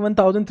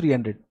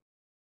 2,91,300.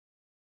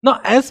 Now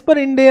as per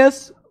Ind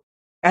AS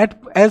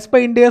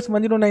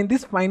 109,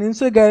 this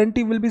financial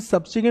guarantee will be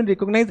subsequently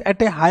recognized at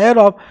a higher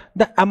of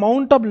the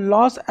amount of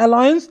loss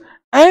allowance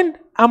and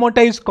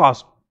amortized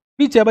cost,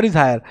 whichever is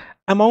higher.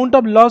 Amount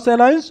of loss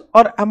allowance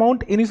or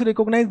amount initially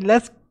recognized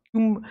less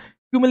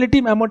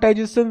cumulative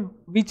amortization,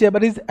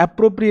 whichever is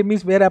appropriate,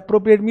 means where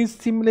appropriate means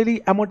similarly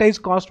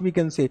amortized cost we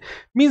can say.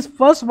 Means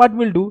first what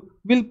we'll do,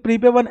 we'll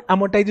prepare one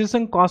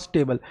amortization cost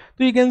table.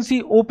 So you can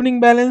see opening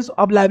balance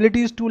of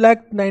liability is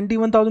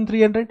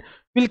 2,91,300.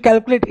 We'll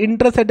calculate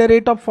interest at a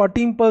rate of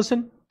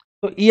 14%.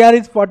 So ER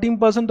is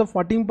 14%, the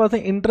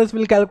 14% interest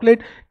will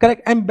calculate,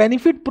 correct, and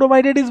benefit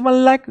provided is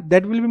 1 lakh,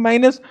 that will be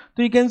minus.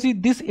 So you can see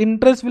this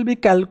interest will be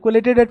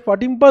calculated at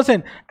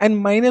 14% and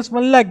minus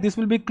 1 lakh, this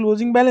will be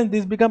closing balance,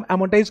 this become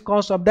amortized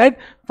cost of that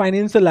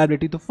financial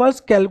liability. So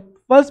first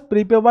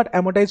prepare what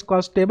amortized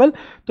cost table.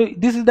 So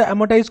this is the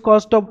amortized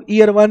cost of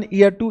year 1,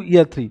 year 2,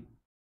 year 3.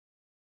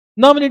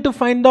 Now we need to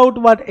find out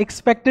what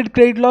expected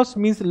credit loss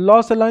means,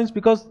 loss allowance,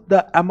 because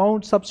the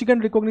amount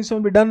subsequent recognition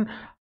will be done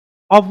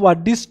of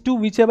what these two,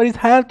 whichever is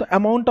higher. The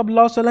amount of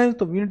loss allowance,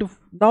 so we need to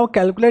now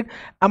calculate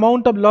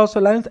amount of loss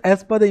allowance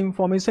as per the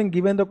information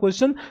given the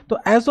question. So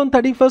as on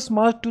 31st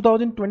March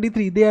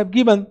 2023 they have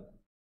given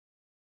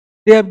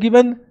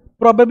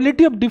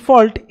probability of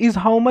default is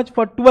how much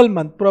for 12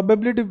 months.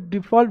 Probability of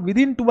default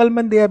within 12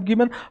 months they have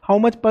given how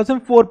much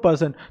percent?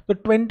 4%. So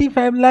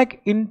 25 lakh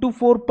into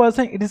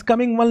 4%, it is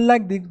coming 1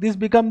 lakh. This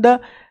become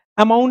the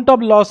amount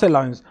of loss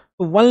allowance.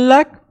 So 1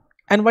 lakh,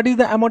 and what is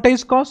the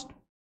amortized cost?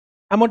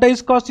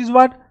 Amortized cost is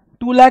what?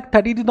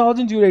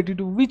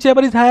 2,32,082.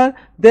 Whichever is higher,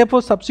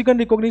 therefore subsequent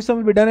recognition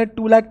will be done at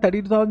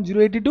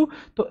 2,32,082.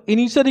 So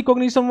initial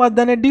recognition was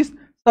done at this,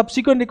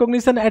 subsequent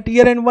recognition at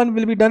year end 1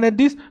 will be done at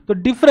this. So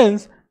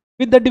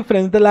with the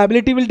difference the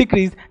liability will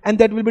decrease and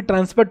that will be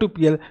transferred to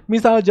PL.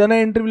 Means our journal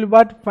entry will be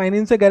what?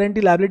 Financial guarantee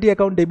liability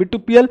account debit to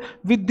PL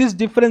with this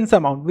difference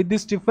amount.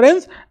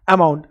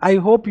 I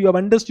hope you have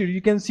understood.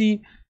 You can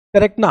see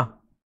correct now.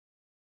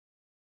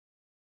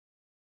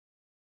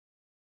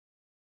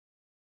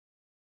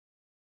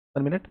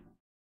 One minute.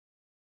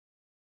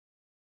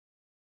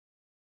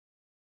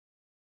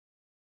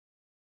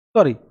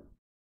 Sorry.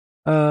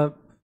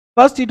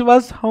 First it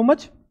was how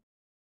much?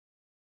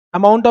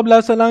 Amount of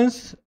loss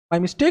allowance, my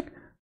mistake.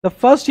 The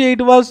first year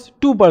it was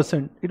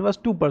 2%. It was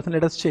 2%.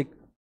 Let us check.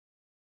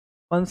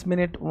 First.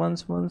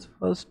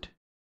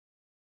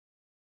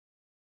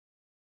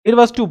 It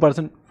was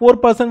 2%.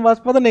 4% was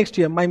for the next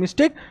year. My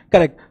mistake.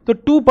 Correct. So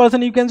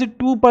 2%, you can see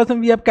 2%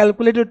 we have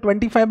calculated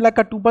 25 lakh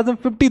or 2%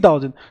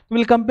 50,000. So we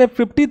will compare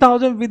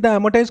 50,000 with the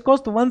amortized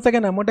cost. Once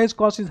again amortized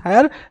cost is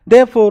higher.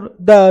 Therefore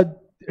the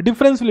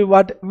difference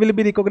will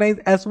be recognized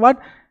as what?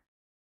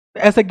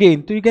 As a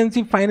gain. So you can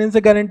see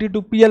financial guarantee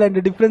to PL, and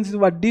the difference is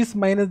what? This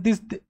minus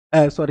this.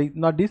 Sorry,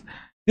 not this.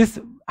 This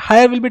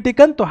higher will be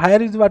taken. So higher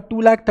is what?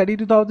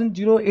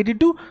 2,32,082.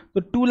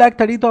 So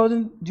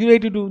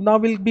 2,30,082 now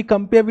will be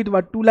compared with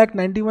what?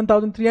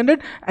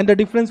 2,91,300, and the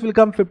difference will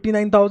come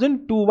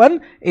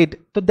 59,218.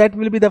 So that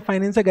will be the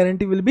financial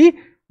guarantee will be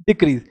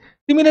decreased.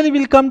 Similarly,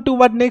 we'll come to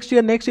what next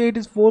year? Next year it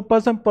is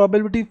 4%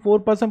 probability.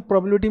 4%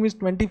 probability means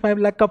 25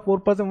 lakh of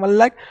 4%, 1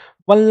 lakh.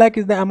 1 lakh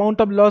is the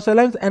amount of loss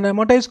allowance, and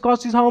amortized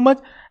cost is how much?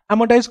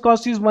 Amortized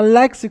cost is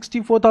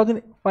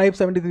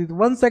 1,64,573.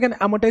 Once again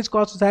amortized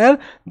cost is higher,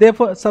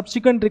 therefore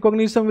subsequent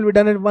recognition will be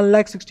done at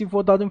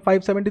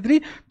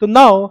 1,64,573. So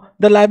now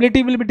the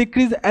liability will be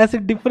decreased as a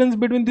difference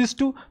between these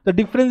two. The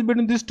difference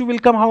between these two will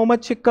come how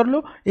much? Check kar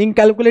lo in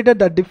calculator.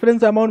 The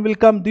difference amount will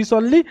come this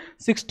only,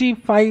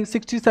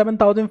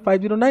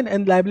 67,509,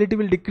 and liability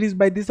will decrease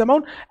by this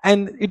amount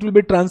and it will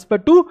be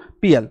transferred to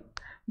PL.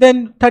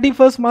 Then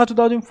 31st March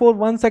 2004,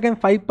 once again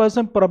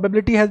 5%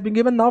 probability has been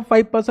given. Now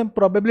 5%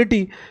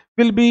 probability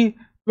will be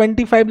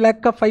 25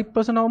 lakh ka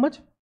 5%, how much?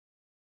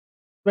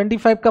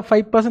 25 ka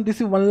 5%,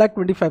 this is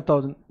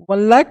 1,25,000.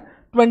 1,25,000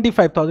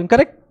 1,25,000,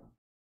 correct?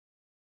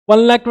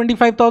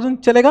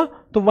 1,25,000 chalega.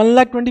 So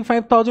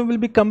 1,25,000 will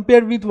be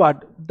compared with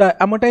what? The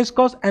amortized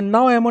cost, and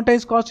now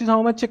amortized cost is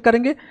how much? Check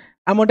karenge.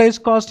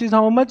 Amortized cost is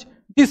how much?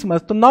 This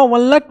much. So now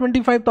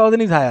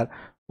 1,25,000 is higher.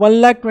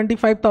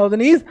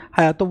 1,25,000 is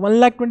higher. So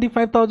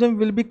 1,25,000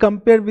 will be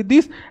compared with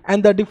this,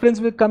 and the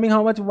difference will coming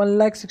how much?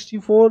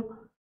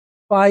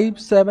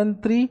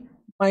 1,64,573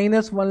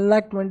 minus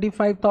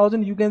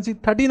 1,25,000. You can see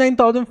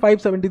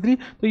 39,573.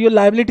 So your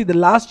liability, the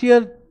last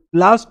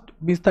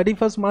means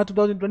 31st March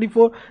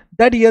 2024,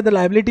 that year the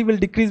liability will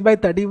decrease by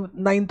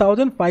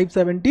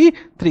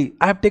 39,573.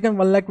 I have taken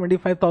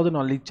 1,25,000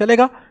 only.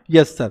 Chalega?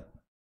 Yes, sir.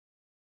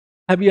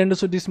 Have you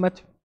understood this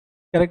much?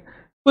 Correct.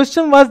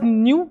 Question was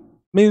new,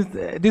 means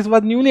this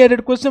was newly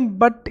added question,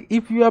 but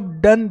if you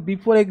have done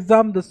before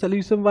exam, the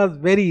solution was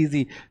very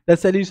easy. The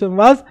solution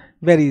was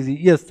very easy.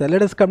 Yes, sir.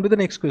 Let us come to the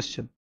next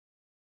question.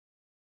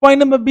 Point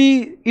number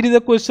B, it is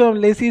a question of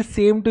lessee.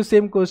 Same to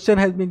same question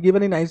has been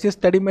given in ICAI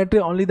study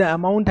material, only the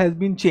amount has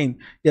been changed.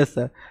 Yes,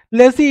 sir.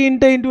 Lessee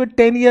enter into a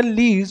 10-year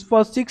lease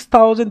for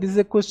 6,000. This is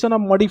a question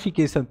of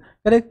modification.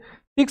 Correct?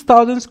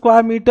 6,000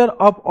 square meter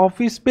of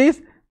office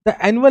space. The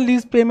annual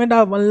lease payment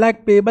are 1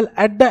 lakh payable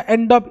at the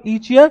end of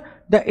each year.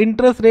 The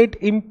interest rate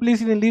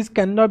implicit in lease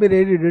cannot be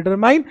readily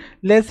determined.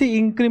 Lessee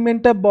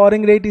incremental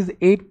borrowing rate is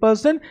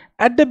 8%.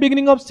 At the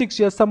beginning of 6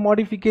 years, some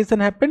modification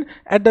happened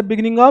at the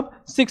beginning of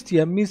 6th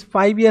year, means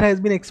 5 year has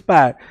been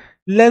expired.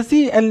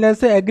 Lessee and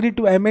lessee agreed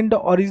to amend the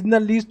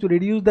original lease to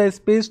reduce the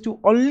space to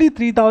only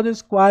 3,000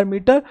 square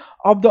meter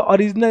of the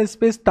original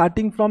space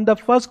starting from the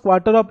first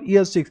quarter of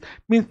year 6,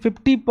 means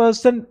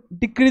 50%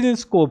 decrease in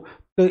scope.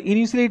 So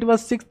initially it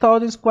was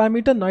 6,000 square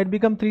meter, now it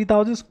become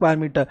 3,000 square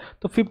meter.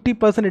 So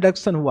 50%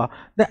 reduction हुआ.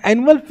 The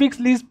annual fixed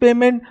lease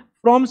payment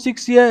from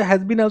 6 year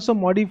has been also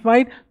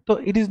modified.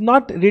 So it is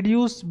not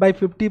reduced by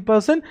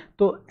 50%.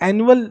 So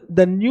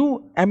the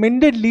new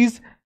amended lease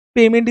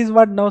payment is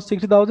what now?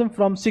 60,000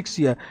 from 6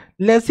 year.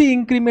 Lessee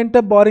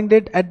incremental borrowing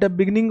rate at the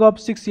beginning of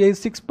 6 year is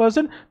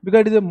 6%,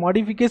 because it is a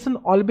modification.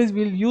 Always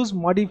will use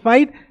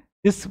modified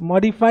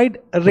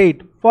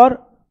rate for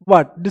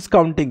what?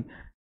 Discounting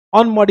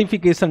on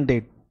modification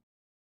date.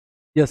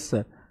 Yes,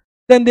 sir.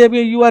 Then there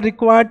you are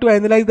required to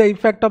analyze the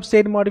effect of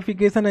said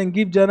modification and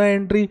give journal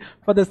entry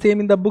for the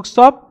same in the books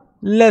of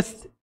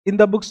lessee.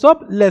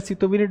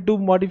 So we need to do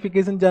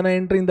modification journal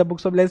entry in the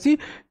books of lessee.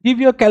 Give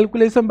your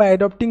calculation by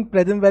adopting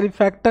present value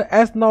factor.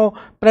 As now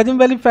present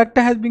value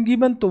factor has been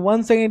given, so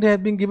once again it has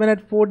been given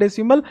at 4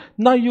 decimal.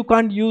 Now you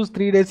can't use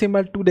 3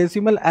 decimal, 2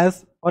 decimal,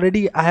 as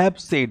already I have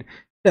said.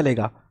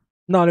 Chalega.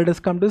 Now let us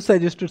come to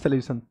suggested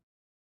solution.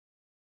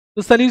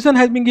 The solution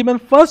has been given.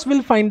 First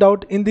we'll find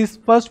out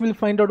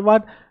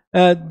what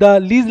the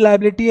lease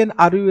liability and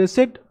ROU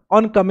asset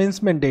on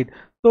commencement date.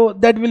 So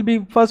that will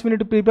be, first we need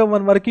to prepare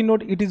one working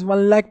note. It is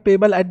 1 lakh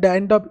payable at the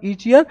end of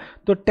each year.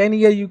 So 10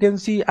 year, you can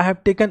see I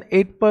have taken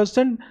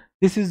 8%.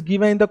 This is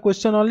given in the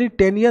question only.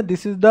 10 year,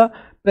 this is the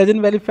present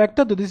value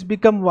factor. So this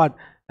become what?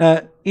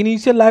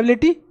 Initial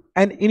liability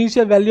and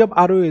initial value of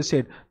ROU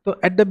asset. So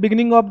at the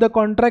beginning of the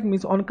contract,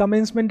 means on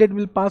commencement date,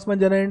 will pass one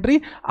journal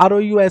entry,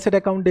 ROU asset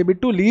account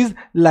debit to lease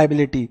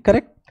liability.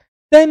 Correct?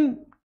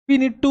 Then we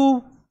need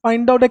to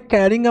find out a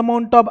carrying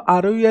amount of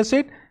ROU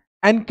asset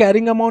and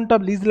carrying amount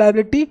of lease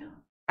liability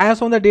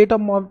as on the date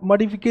of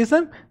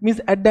modification, means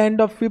at the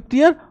end of 5th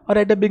year or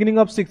at the beginning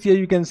of 6th year,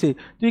 you can say.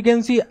 So you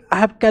can see I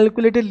have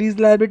calculated lease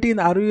liability and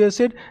ROU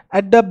asset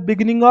at the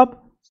beginning of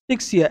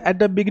 6th year.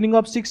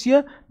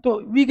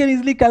 So we can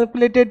easily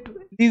calculate it.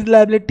 Lease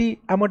liability,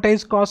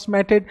 amortized cost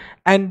method,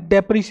 and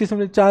depreciation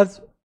will charge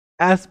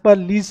as per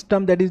lease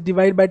term, that is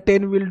divided by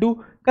 10 will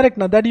do. Correct?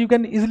 Now that you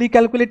can easily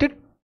calculate it.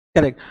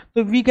 Correct.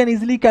 So we can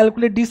easily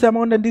calculate this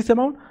amount and this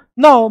amount.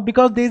 Now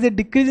because there is a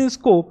decrease in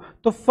scope,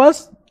 so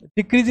first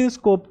we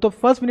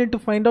need to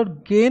find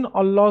out gain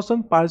or loss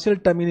on partial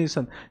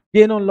termination.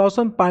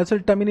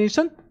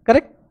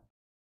 Correct?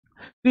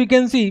 So you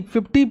can see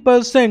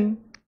 50%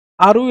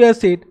 ROU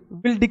asset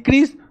will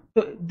decrease.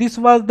 So this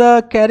was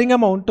the carrying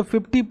amount. So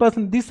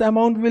 50%, this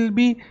amount will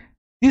be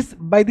this,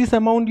 by this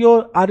amount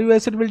your ROU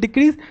asset will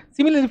decrease.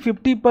 Similarly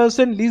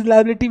 50% lease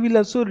liability will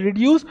also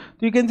reduce.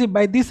 So you can see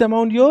by this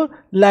amount your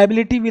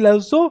liability will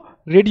also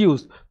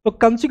reduce. So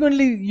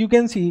consequently you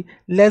can see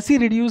lessee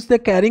reduce the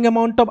carrying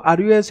amount of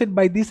ROU asset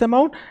by this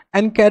amount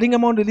and carrying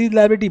amount lease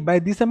liability by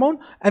this amount,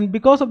 and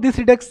because of this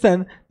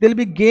reduction there will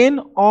be gain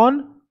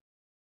on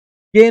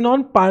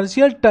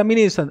partial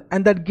termination,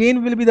 and that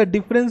gain will be the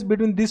difference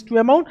between these two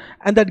amount,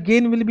 and that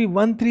gain will be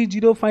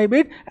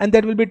 13058, and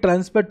that will be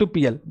transferred to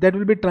PL.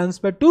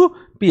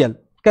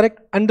 Correct?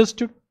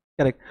 Understood?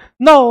 Correct.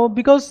 Now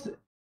because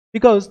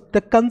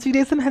the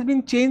consideration has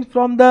been changed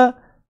from the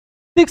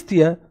 6th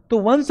year, so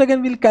once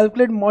again we'll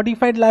calculate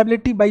modified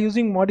liability by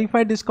using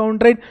modified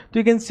discount rate. So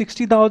you can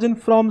 60,000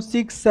 from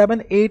 6,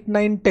 7, 8,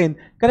 9, 10.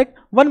 Correct?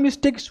 One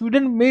mistake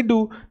student may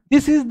do,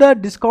 this is the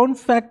discount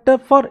factor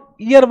for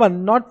year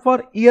 1, not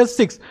for year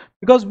 6,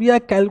 because we are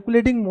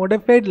calculating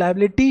modified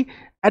liability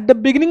at the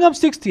beginning of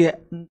 6th year.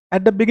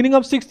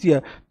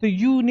 So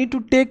you need to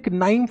take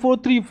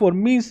 9434,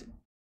 means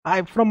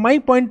from my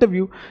point of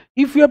view,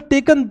 if you have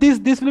taken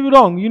this will be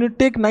wrong. You need to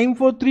take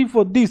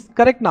 9434 this,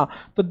 correct now.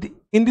 So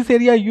in this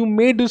area you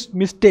may do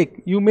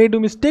mistake,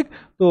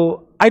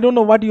 so I don't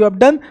know what you have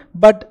done,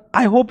 but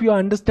I hope you are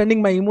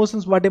understanding my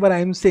emotions, whatever I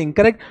am saying,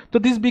 correct. So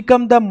this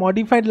become the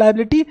modified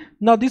liability.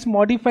 Now this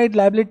modified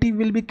liability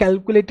will be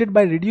calculated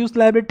by reduced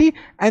liability,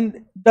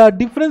 and the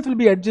difference will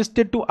be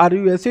adjusted to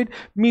ROU asset.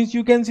 Means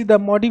you can see the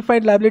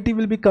modified liability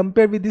will be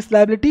compared with this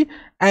liability,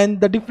 and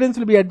the difference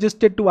will be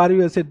adjusted to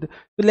ROU asset. So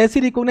let's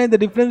see, recognize the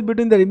difference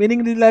between the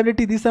remaining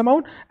liability this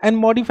amount and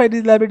modified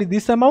liability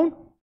this amount,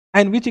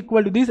 and which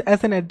equal to this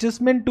as an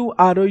adjustment to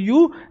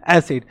ROU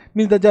asset.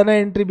 Means the journal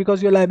entry,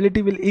 because your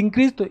liability will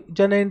increase, so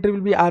journal entry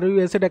will be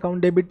ROU asset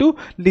account debit to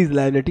lease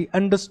liability.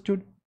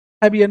 Understood?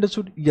 Have you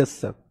understood? Yes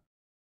sir,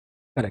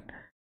 correct.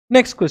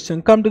 Next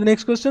question, come to the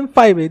next question,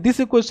 5a. This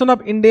is a question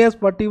of Ind AS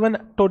 41,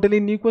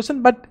 totally new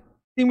question, but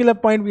similar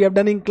point we have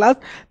done in class.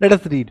 Let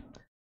us read.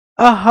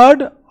 A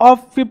herd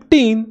of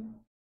 15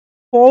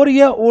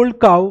 4-year-old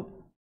cow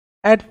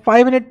at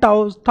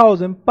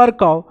 500,000 per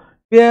cow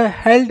were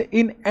held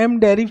in M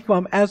Dairy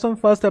Farm as on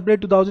 1st April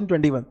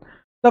 2021.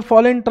 The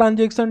following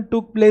transaction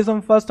took place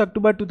on 1st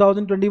October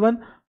 2021.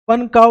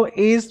 One cow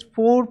aged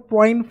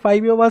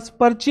 4.5 years was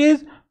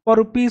purchased for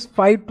rupees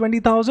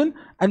 520,000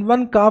 and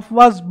one calf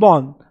was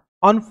born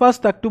on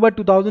 1st October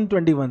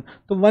 2021.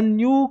 So one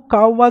new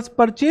cow was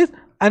purchased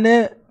and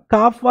a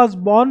calf was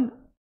born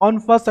on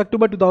 1st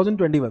October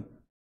 2021.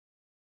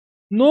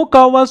 No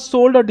cow was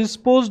sold or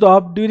disposed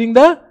of during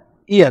the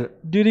year.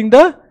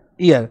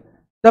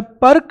 The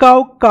per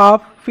cow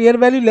calf fair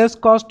value less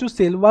cost to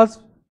sale was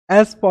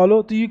as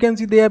follow. So you can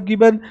see they have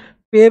given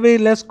fair value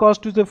less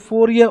cost to the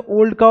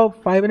 4-year-old cow.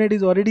 500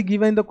 is already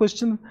given in the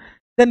question.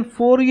 Then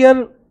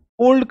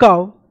 4-year-old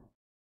cow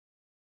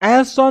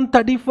as on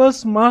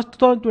 31st March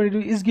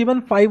 2022 is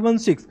given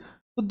 516.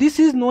 So this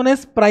is known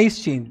as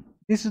price change.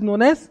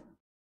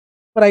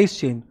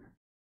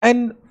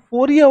 And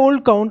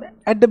 4-year-old cow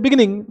at the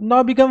beginning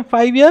now become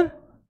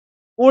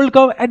 5-year-old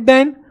cow at the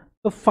end.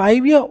 So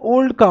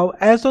 5-year-old cow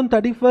as on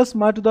 31st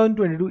March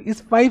 2022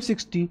 is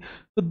 560.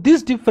 So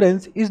this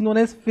difference is known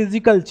as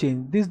physical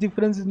change. So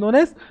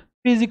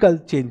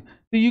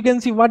you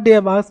can see what they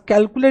have asked.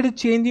 Calculate a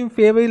change in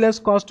fair value less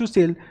cost to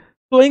sale,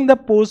 showing the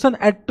portion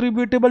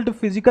attributable to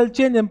physical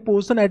change and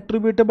portion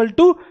attributable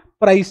to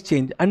price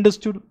change.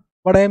 Understood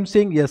what I am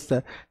saying? Yes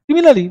sir.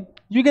 Similarly,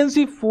 you can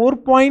see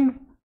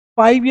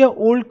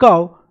 4.5-year-old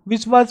cow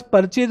which was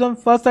purchased on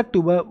 1st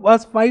October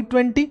was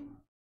 520,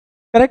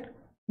 correct.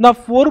 Now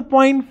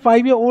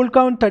 4.5-year-old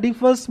cow on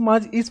 31st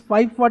March is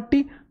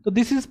 540. So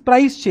this is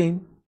price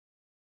change.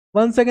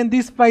 Once again,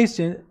 this price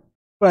change,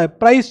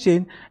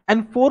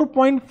 and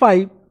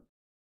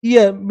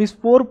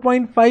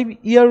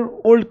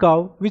 4.5-year-old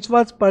cow which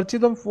was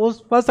purchased on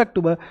 1st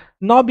October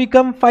now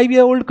become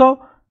 5-year-old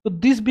cow. So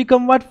this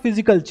become what?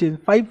 Physical change.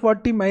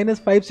 540 minus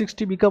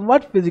 560 become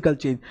what? Physical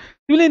change.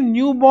 Similarly,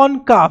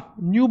 newborn calf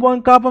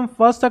on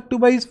 1st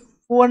October is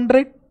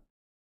 400.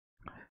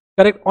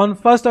 Correct. On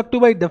 1st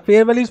October the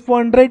fair value is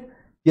 400.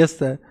 Yes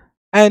sir.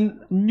 And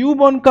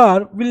newborn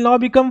car will now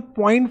become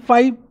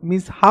 0.5,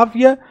 means half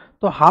year.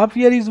 So half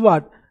year is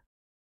what?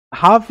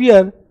 Half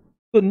year.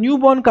 So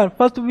newborn car,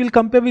 first we will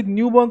compare with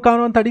newborn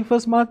car on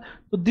 31st March.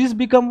 So this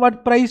become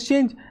what? Price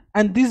change,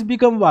 and this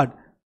become what?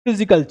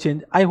 Physical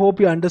change. I hope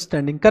you are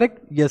understanding, correct?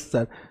 Yes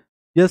sir.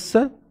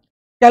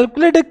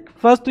 Calculate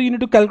first you need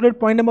to calculate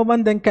point number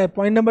 1, then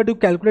point number 2,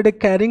 calculate a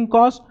carrying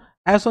cost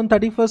as on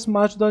 31st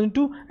March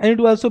 2002, and you need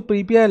to also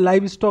prepare a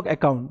livestock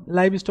account.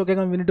 We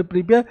need to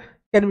prepare.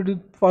 Can we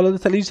follow the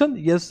solution?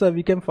 Yes sir,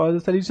 we can follow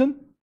the solution.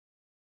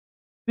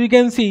 We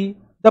can see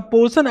the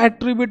portion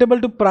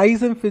attributable to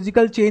price and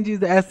physical change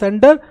is as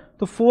under.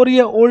 So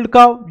 4-year-old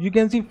cow, you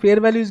can see fair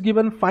value is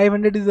given,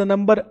 500 is the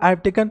number I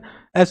have taken,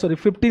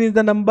 15 is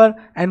the number,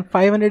 and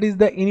 500 is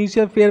the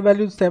initial fair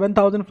value,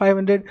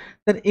 7,500.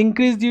 Then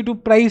increase due to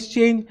price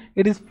change,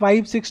 it is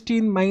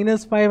 516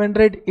 minus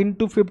 500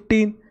 into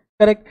 15,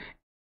 correct.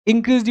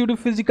 Increase due to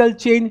physical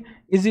change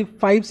is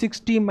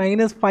 560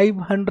 minus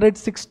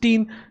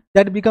 516,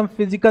 that become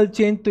physical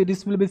change. So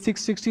this will be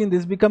 616.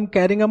 This become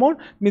carrying amount,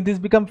 means this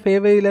become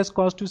fair value less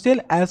cost to sale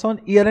as on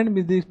year end,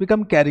 means this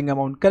become carrying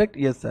amount, correct?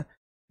 Yes sir.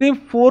 The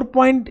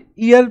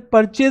 4-year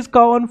purchase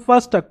cow on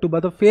 1st October,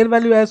 the fair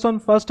value as on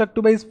 1st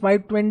October is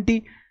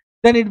 520.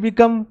 Then it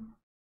become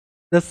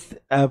the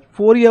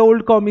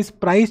 4-year-old cow, means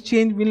price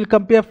change will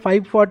compare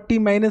 540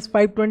 minus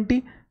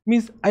 520,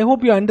 means I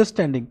hope you are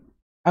understanding.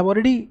 I've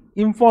already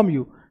informed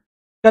you,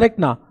 correct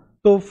now.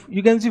 So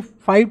you can see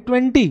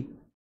 520,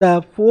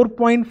 the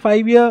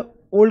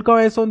 4.5-year-old cow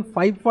is on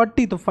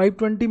 540, so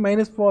 520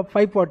 minus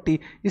 540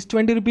 is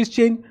 20 rupees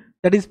change,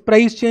 that is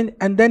price change,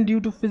 and then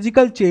due to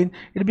physical change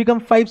it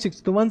becomes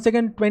 560. So once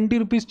again 20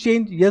 rupees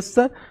change. Yes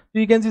sir. So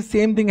you can see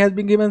same thing has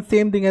been given,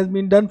 same thing has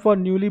been done for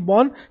newly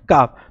born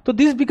calf. So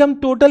this become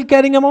total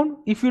carrying amount.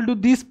 If you do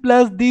this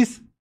plus this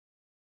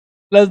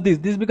plus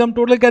this become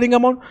total carrying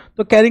amount.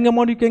 So carrying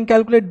amount you can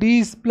calculate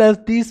this plus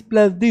this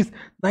plus this,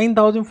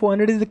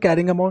 9,400 is the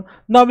carrying amount.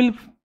 Now we'll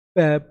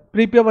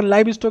prepare one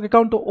livestock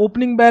account. So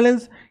opening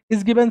balance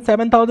is given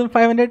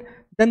 7,500.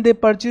 Then they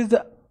purchase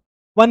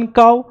one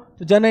cow.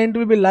 So journal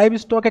entry will be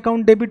livestock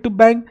account debit to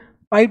bank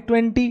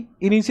 520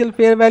 initial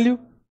fair value.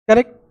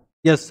 Correct?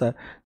 Yes, sir.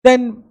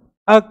 Then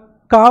a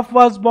calf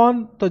was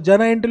born. So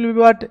journal entry will be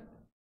what?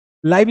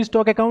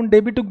 Livestock account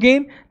debit to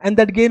gain, and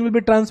that gain will be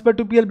transferred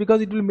to PL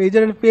because it will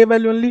measure at fair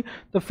value only.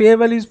 The fair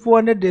value is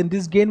 400, and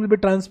this gain will be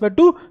transferred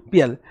to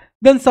PL.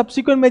 Then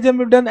subsequent measurement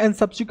will be done, and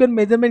subsequent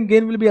measurement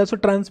gain will be also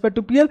transferred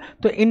to PL.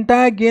 The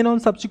entire gain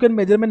on subsequent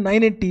measurement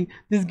 980.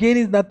 This gain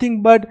is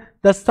nothing but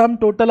the sum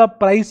total of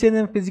price change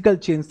and physical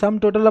change. Sum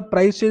total of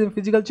price change and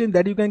physical change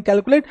that you can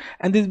calculate,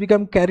 and this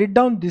become carried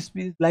down. This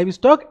is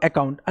livestock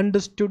account.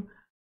 Understood?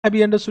 Have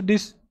you understood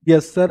this?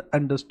 Yes, sir.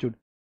 Understood.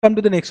 Come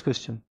to the next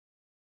question.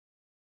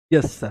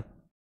 Yes, sir.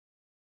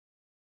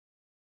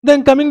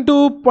 Then coming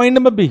to point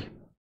number B.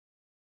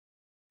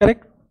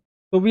 Correct?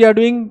 So we are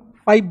doing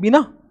 5B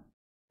now.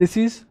 This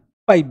is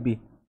 5B.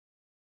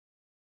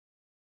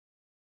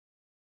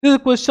 This is a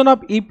question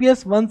of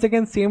EPS. Once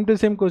again, same to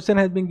same question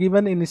has been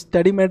given in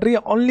study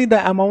material. Only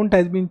the amount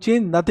has been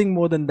changed, nothing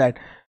more than that.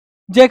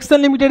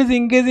 Jackson Limited is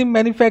engaged in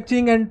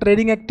manufacturing and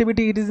trading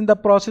activity. It is in the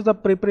process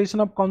of preparation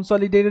of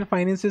consolidated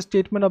financial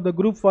statement of the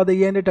group for the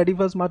year ended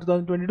 31st March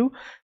 2022.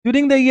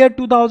 During the year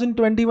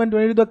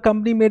 2021-22, the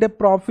company made a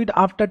profit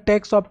after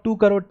tax of 2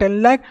 crore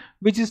 10 lakh,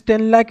 which is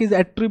 10 lakh is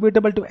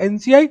attributable to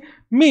NCI.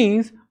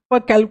 Means for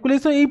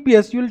calculation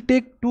EPS, you will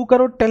take 2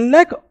 crore 10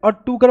 lakh or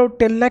 2 crore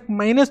 10 lakh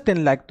minus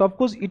 10 lakh. So of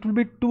course it will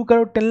be 2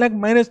 crore 10 lakh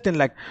minus 10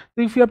 lakh.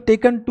 So if you have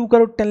taken 2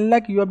 crore 10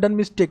 lakh, you have done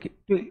mistake.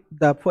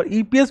 For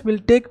EPS will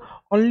take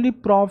only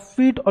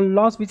profit or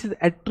loss which is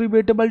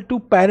attributable to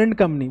parent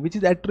company,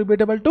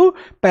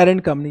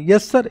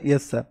 Yes sir,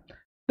 yes sir.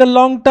 The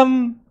long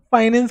term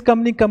finance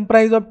company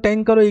comprised of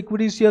 10 crore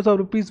equity shares of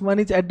 ₹1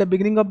 each at the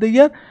beginning of the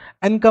year,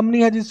 and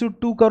company has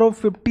issued 2 crore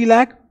 50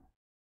 lakh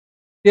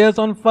shares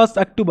on 1st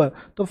October.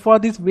 So for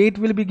this weight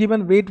will be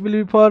given, weight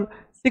will be for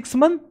 6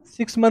 months,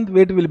 6 month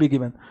weight will be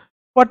given.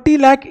 40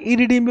 lakh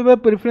irredeemable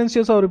preference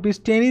shares of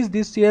 ₹10 each.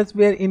 These shares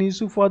were in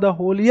issue for the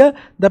whole year.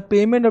 The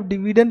payment of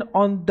dividend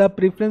on the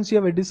preference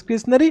share were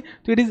discretionary.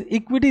 So it is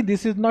equity.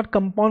 This is not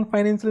compound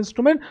financial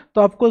instrument.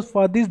 So of course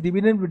for this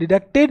dividend will be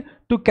deducted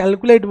to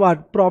calculate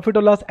what? Profit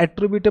or loss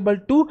attributable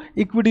to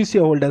equity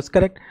shareholders.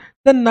 Correct.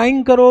 The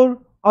 9 crore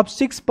of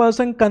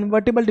 6%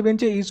 convertible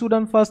debenture issued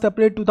on 1st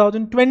April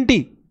 2020.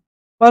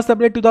 1st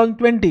April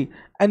 2020,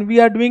 and we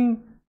are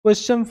doing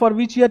question for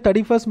which year?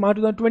 31st March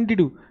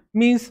 2022.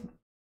 Means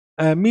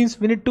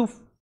we need to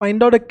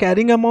find out a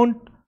carrying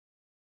amount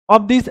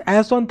of this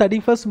as on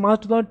 31st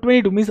March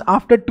 2022, means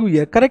after 2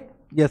 years. Correct?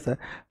 Yes sir.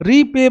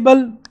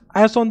 Repayable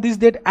as on this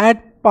date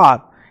at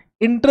par.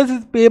 Interest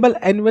is payable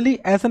annually.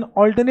 As an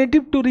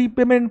alternative to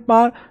repayment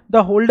par,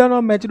 the holder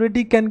on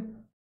maturity can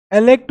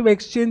elect to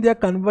exchange their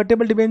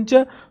convertible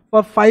debenture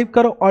for 5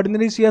 crore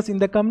ordinary shares in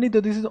the company.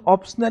 So this is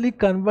optionally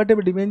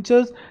convertible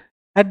debentures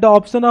at the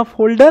option of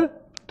holder.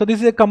 So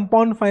this is a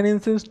compound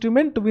financial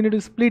instrument. So we need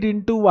to split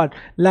into what?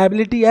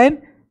 Liability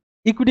and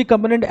equity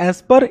component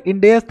as per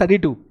Ind AS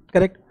 32.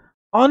 Correct?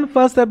 On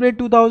 1st April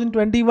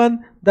 2021,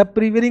 the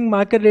prevailing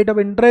market rate of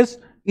interest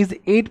is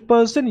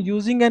 8%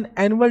 using an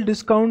annual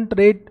discount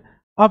rate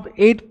of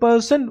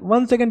 8%.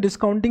 Once again,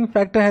 discounting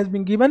factor has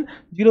been given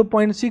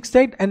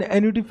 0.68 and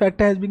annuity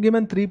factor has been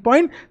given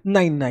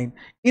 3.99.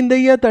 In the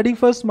year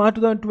 31st March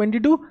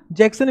 2022,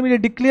 Jackson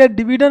Limited declared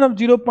dividend of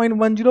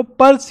 0.10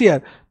 per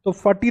share. So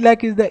 40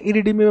 lakh is the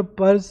irredeemable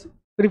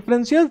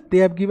preference shares. They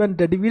have given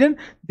the dividend.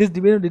 This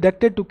dividend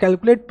deducted to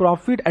calculate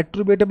profit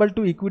attributable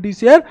to equity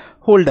share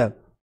holder.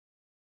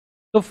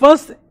 So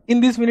first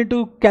in this we need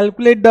to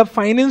calculate the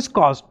finance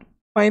cost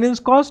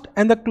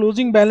and the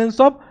closing balance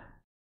of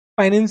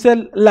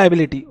financial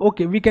liability.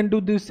 Okay, we can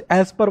do this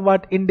as per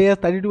what? Ind AS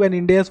 32 and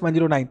Ind AS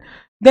 109.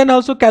 Then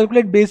also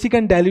calculate basic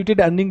and diluted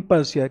earning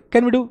per share.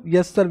 Can we do?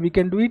 Yes sir, we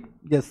can do it.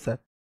 Yes sir.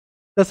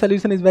 The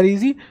solution is very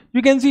easy.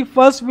 You can see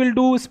first we'll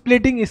do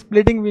splitting.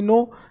 Splitting, we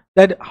know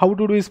that how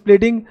to do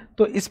splitting.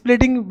 So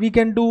splitting we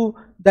can do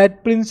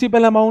that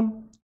principal amount,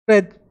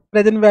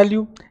 present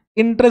value,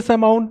 interest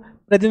amount,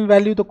 present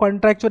value. The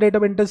contractual rate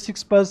of interest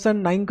 6%,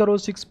 9 crore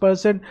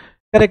 6%.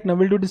 Correct. Now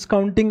we'll do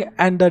discounting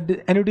and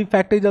the annuity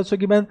factor is also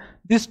given.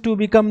 This to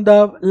become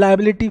the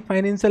liability,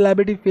 financial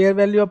liability, fair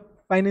value of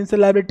financial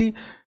liability.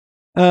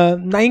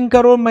 9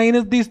 crore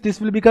minus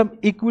this will become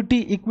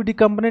equity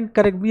component.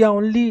 Correct. We are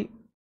only,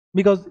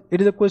 because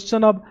it is a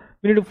question of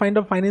we need to find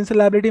out financial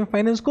liability and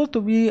finance cost, so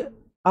we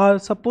are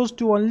supposed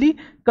to only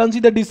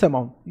consider this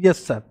amount.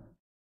 Yes sir.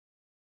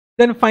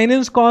 Then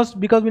finance cost,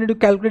 because we need to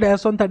calculate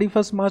as on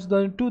 31st March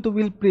 2022, so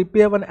we'll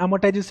prepare one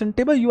amortization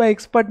table. You are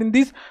expert in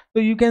this,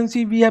 so you can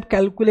see we have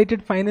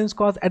calculated finance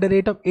cost at a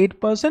rate of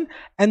 8%,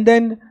 and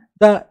then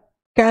the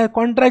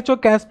contractual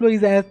cash flow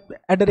is at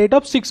a rate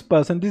of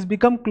 6%. This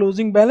become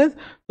closing balance.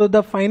 So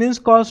the finance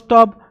cost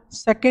of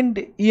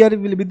second year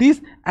will be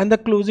this, and the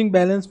closing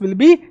balance will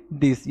be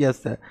this.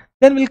 Yes sir.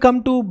 Then we'll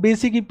come to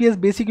basic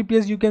EPS. Basic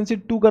EPS, you can see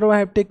 2 crore I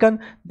have taken.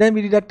 Then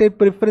we deducted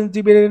preference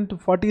dividend to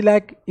 40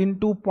 lakh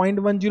into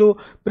 0.10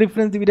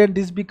 preference dividend.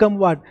 This become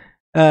what?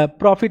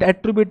 Profit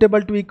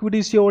attributable to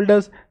equity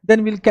shareholders.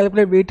 Then we'll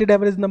calculate weighted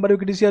average number of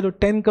equity shares. So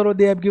 10 crore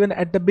they have given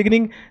at the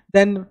beginning,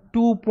 then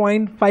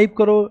 2.5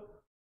 crore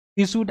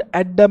issued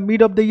at the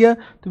mid of the year.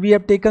 So we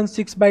have taken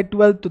 6 by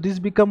 12. So this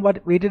become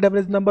what? Weighted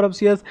average number of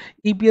shares.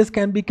 EPS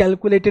can be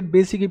calculated,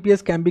 basic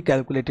EPS can be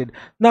calculated.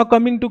 Now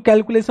coming to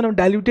calculation of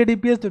diluted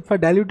EPS. So for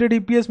diluted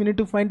EPS we need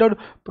to find out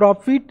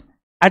profit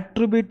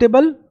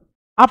attributable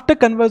after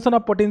conversion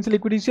of potential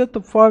equity shares.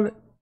 So for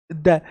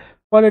the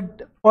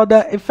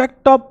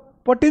effect of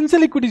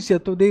potential equity share,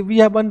 so we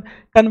have one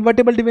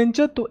convertible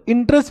debenture, so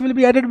interest will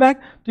be added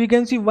back. So you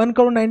can see 1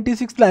 crore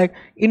 96 lakh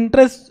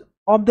interest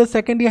of the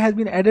second year has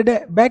been added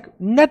back,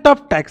 net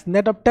of tax. So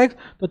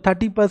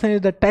 30%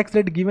 is the tax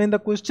rate given in the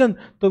question,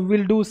 so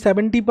we'll do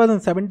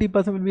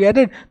 70% will be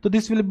added. So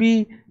this will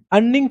be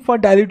earning for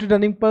diluted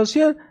earning per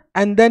share,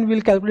 and then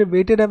we'll calculate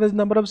weighted average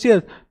number of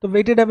shares. So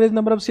weighted average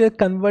number of shares,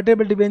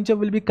 convertible debenture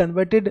will be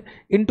converted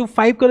into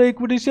 5 crore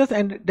equity shares,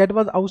 and that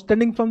was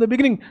outstanding from the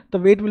beginning. The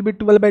weight will be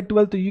 12 by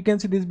 12. So you can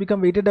see this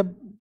become weighted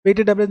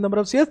average number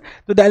of shares.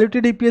 So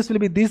diluted EPS will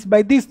be this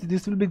by this.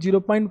 This will be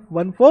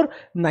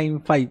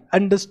 0.1495.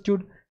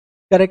 Understood?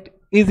 Correct?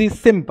 Easy,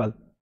 simple.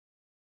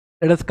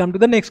 Let us come to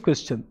the next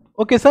question.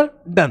 Okay sir,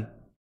 done.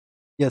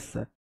 Yes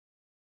sir.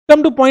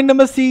 Come to point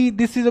number C.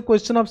 This is a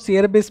question of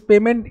share based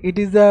payment. It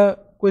is a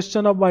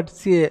question of what?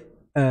 Share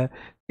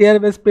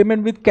based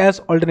payment with cash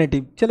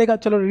alternative. Chalega,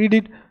 chalo read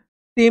it.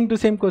 Same to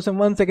same question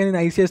once again in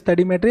ICAI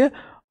study material.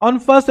 On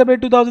 1st April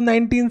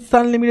 2019,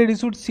 Sun Limited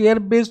issued share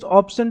based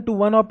option to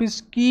one of its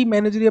key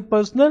managerial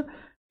personnel,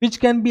 which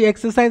can be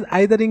exercised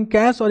either in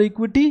cash or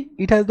equity.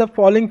 It has the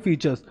following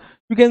features.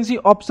 You can see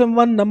option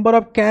 1, number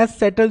of cash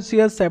settled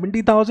shares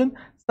 70,000,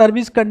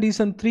 service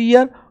condition 3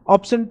 year.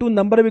 Option 2,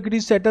 number of equity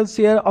settled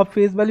share of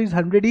face value is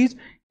 100 each,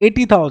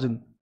 80,000.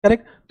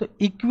 Correct? So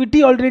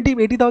equity alternative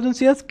 80,000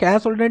 shares,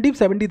 cash alternative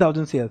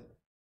 70,000 shares.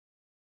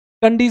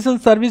 Condition,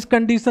 service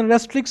condition,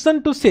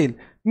 restriction to sale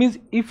means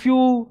if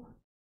you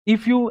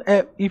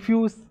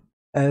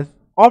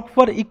opt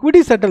for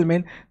equity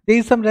settlement, there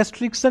is some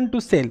restriction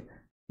to sale.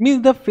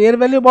 Means the fair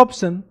value of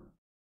option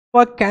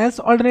for cash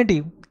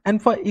alternative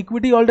and for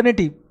equity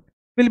alternative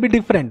will be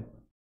different.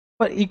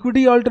 For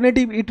equity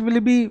alternative it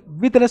will be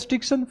with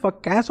restriction, for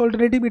cash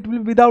alternative it will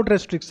be without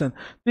restriction.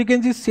 So you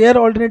can see share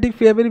alternative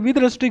fair value with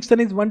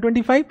restriction is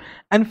 125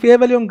 and fair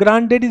value on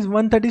grant date is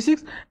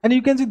 136, and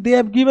you can see they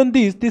have given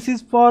this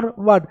is for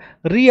what?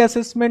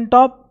 Reassessment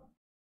of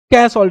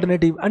cash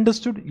alternative.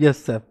 Understood? Yes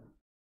sir.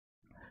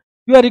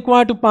 You are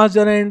required to pass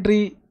journal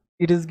entry.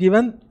 It is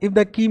given if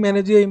the key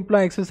manager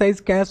employee exercise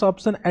cash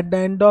option at the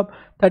end of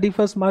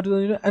 31st March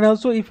 2020, and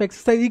also if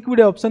exercise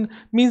equity option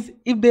means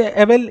if they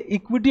avail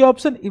equity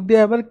option, if they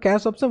avail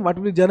cash option, what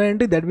will be journal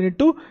entry that we need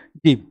to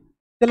give.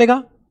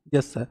 Chalega?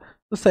 Yes sir.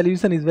 So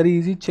solution is very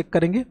easy. Check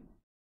karenge.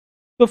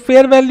 So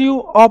fair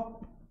value of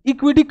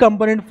equity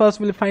component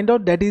first we'll find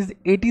out, that is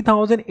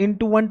 80,000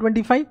 into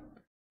 125,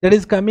 that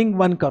is coming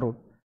 1 crore.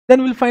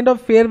 Then we'll find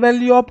out fair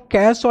value of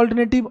cash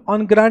alternative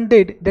on grant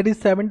date, that is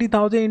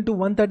 70,000 into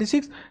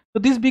 136. So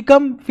this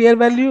become fair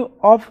value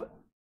of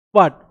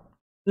what?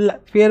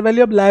 Fair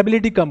value of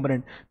liability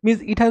component,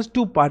 means it has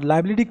two parts,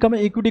 liability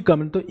component, equity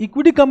component. So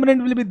equity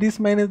component will be this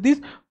minus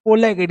this,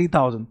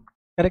 4,80,000.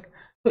 Correct?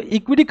 So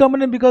equity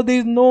component, because there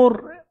is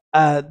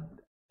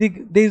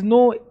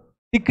no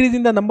decrease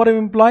in the number of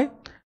employee,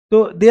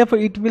 so therefore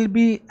it will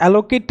be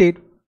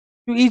allocated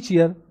to each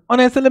year on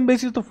SLM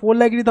basis. So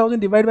 4,80,000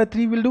 divided by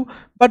 3 will do,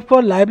 but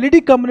for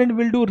liability component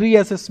will do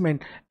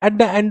reassessment at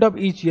the end of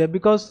each year,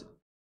 because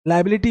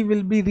liability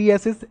will be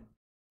reassessed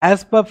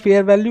as per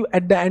fair value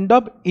at the end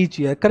of each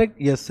year. Correct?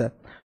 Yes sir.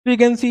 So you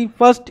can see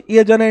first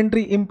year journal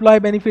entry, employee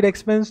benefit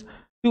expense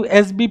to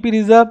SBP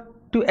reserve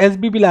to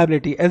SBP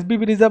liability.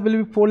 SBP reserve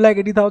will be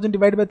 4,80,000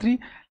 divided by 3.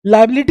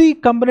 Liability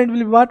component will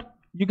be what?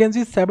 You can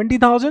see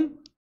 70,000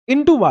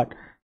 into what?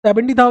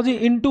 70,000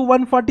 into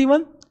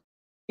 141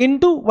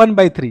 into 1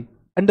 by 3.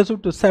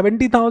 Understood? To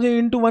 70,000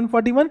 into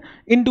 141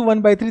 into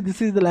 1 by 3.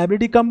 This is the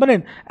liability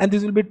component, and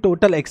this will be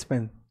total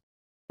expense.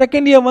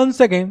 Second year, once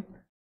again,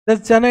 the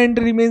journal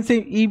entry remains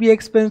same. EB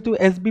expense to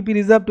SBP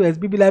reserve to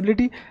SBP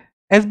liability.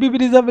 SBP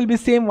reserve will be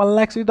same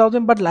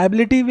 1,60,000, but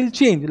liability will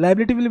change.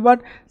 Liability will be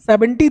what?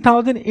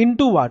 70,000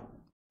 into what?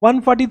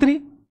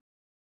 143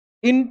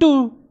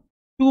 into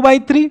 2 by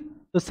 3.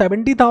 So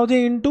 70,000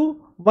 into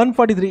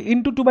 143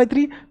 into 2 by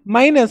 3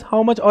 minus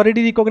how much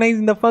already recognized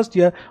in the first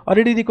year.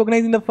 Already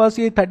recognized in the first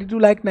year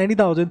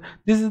 32,90,000.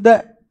 This is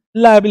the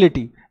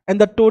liability,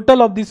 and the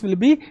total of this will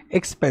be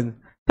expense.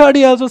 Third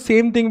year also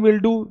same thing will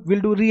do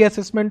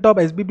reassessment of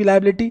SBP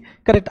liability.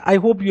 Correct? I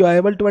hope you are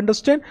able to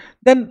understand.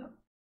 Then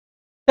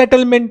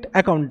settlement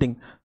accounting.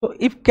 So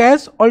if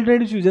cash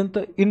already chosen,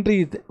 the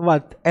entry is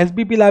what?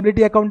 SBP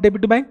liability account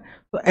debit to bank.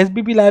 So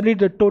SBP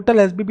liability, the total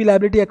SBP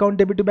liability account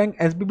debit to bank,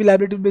 SBP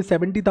liability will be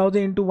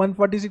 70,000 into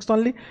 146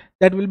 only,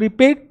 that will be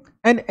paid.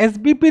 and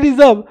SBP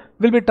reserve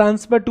will be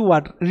transferred to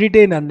what?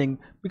 Retained earning,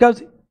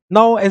 because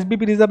now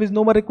SBP reserve is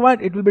no more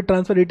required, it will be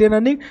transferred retained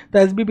earning, the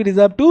SBP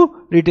reserve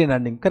to retained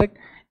earning, correct?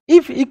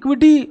 If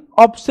equity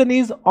option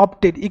is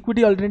opted,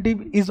 equity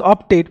alternative is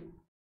opted,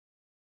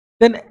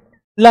 then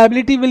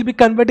liability will be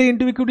converted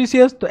into equity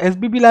shares. So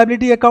SBP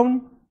liability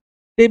account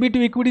debit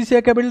to equity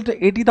share capital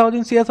to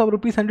 80,000 shares of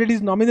rupees 100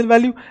 is nominal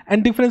value,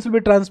 and difference will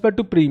be transferred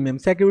to premium.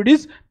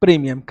 Securities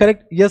premium,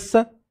 correct? Yes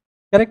sir,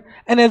 correct.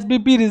 And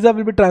SBP reserve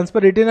will be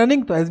transferred retained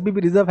earning. So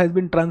SBP reserve has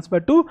been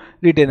transferred to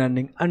retained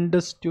earning.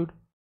 Understood?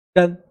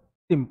 Done.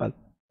 Simple.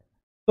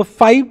 So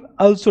 5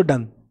 also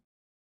done.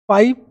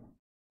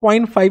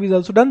 5.5 is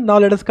also done. Now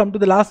let us come to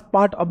the last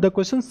part of the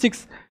question.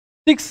 6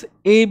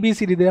 A, B,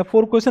 C, D. There are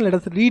 4 questions. Let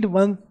us read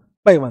one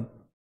by one.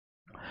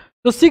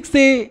 So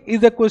 6A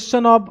is a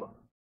question of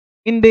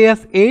Ind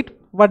AS 8.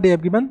 What they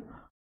have given: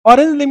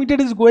 Orange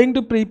Limited is going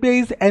to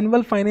prepare its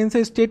annual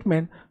financial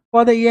statement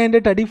for the year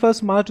ended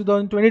 31st March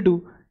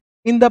 2022.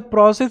 In the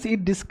process,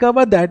 it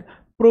discovered that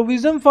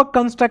provision for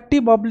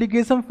constructive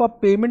obligation for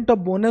payment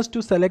of bonus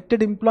to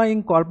selected employee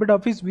in corporate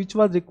office, which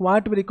was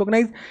required to be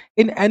recognized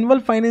in annual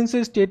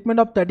financial statement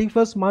of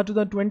 31st March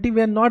 2020,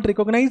 were not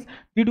recognized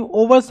due to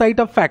oversight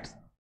of facts.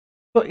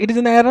 So it is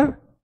an error.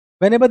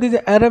 Whenever there is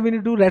an error, we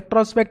need to do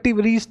retrospective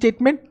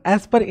restatement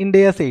as per Ind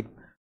AS 8.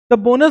 The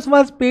bonus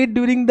was paid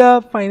during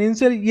the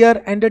financial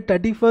year ended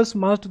 31st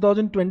March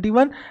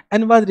 2021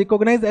 and was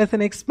recognized as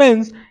an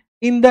expense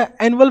in the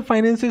annual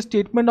financial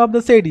statement of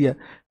the said year.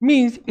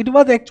 Means it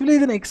was actually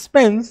an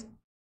expense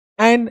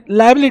and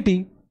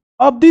liability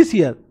of this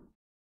year,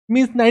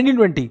 means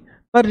 1920,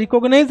 but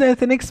recognized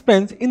as an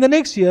expense in the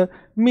next year,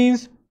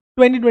 means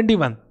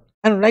 2021.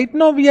 And right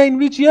now we are in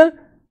which year?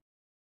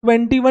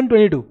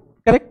 21-22,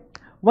 correct?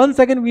 Once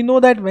again, we know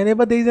that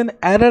whenever there is an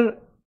error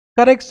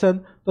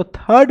correction, the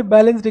third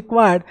balance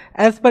required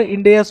as per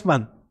Ind AS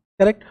 1,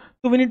 correct?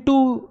 So we need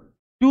to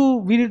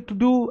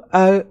do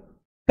a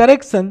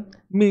correction,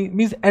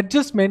 means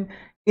adjustment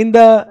in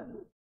the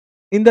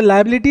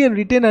liability and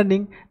retained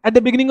earning at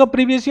the beginning of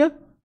previous year,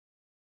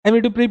 and we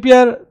need to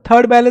prepare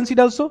third balance sheet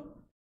also,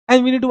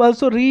 and we need to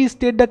also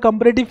restate the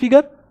comparative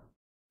figure.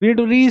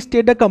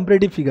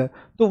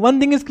 So one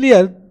thing is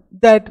clear,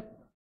 that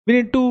we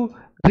need to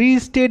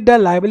restate the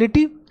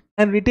liability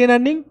and retained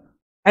earning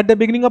at the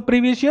beginning of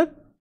previous year,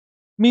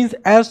 means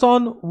as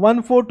on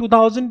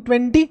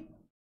 1/4/2020,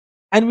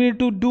 and we need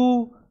to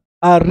do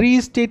a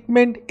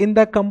restatement in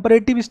the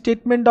comparative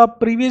statement of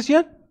previous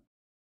year,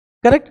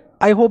 correct?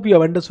 I hope you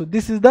have understood.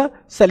 This is the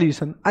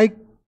solution. I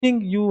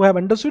think you have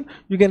understood.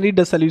 You can read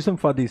the solution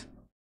for this.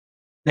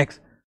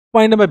 Next,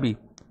 point number B.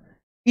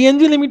 ENG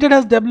Limited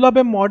has developed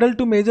a model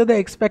to measure the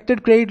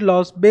expected credit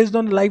loss based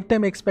on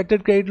lifetime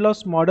expected credit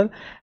loss model.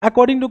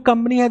 According to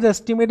company has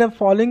estimated the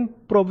following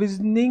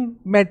provisioning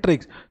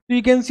metrics. So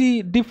you can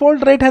see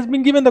default rate has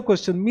been given. The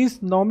question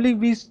means normally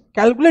we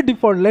calculate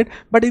default rate,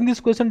 but in this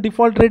question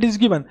default rate is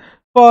given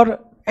for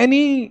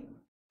any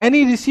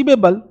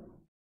receivable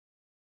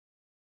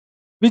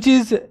which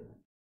is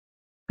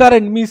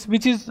current, means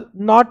which is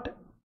not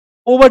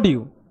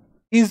overdue,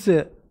 is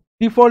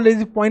default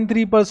is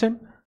 0.3%.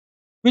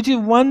 which is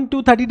 1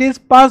 to 30 days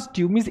past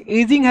due, means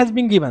aging has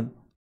been given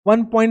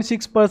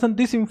 1.6%.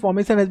 This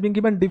information has been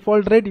given.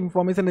 Default rate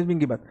information has been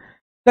given.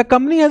 The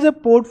company has a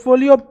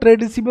portfolio of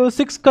trade receivables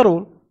 6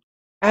 crore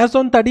as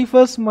on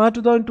 31st March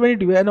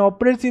 2022 and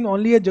operates in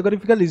only a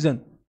geographical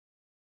region.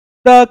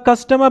 The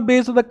customer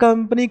base of the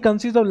company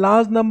consists of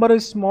large number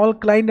of small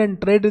client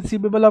and trade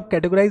receivable of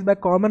categorized by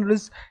common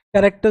risk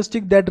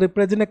characteristic that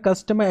represent a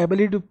customer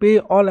ability to pay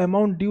all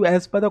amount due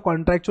as per the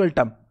contractual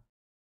term,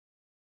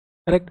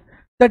 correct?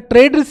 The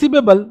trade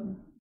receivable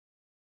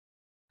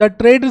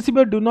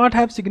do not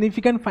have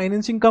significant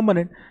financing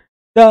component.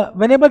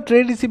 Whenever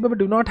trade receivable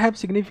do not have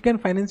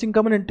significant financing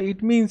component,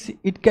 it means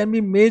it can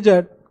be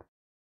measured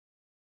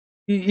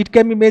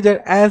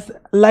as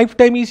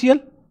lifetime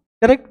ECL,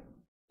 correct?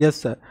 Yes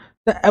sir.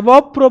 The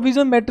above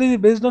provision metric is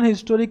based on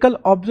historical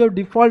observed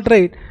default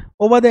rate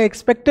over the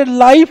expected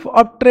life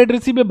of trade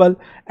receivable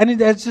and is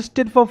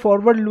adjusted for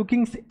forward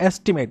looking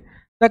estimate.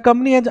 The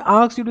company has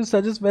asked you to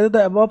suggest whether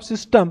the above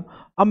system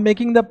of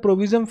making the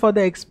provision for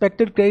the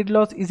expected credit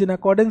loss is in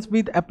accordance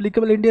with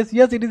applicable Ind AS.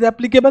 Yes, it is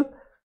applicable,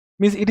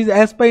 means it is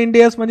as per Ind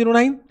AS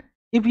 109.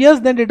 If yes,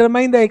 then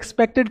determine the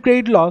expected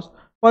credit loss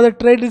for the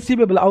trade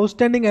receivable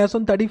outstanding as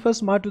on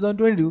 31st March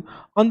 2022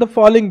 on the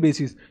following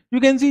basis. You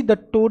can see the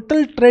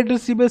total trade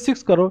receivable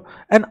 6 crore,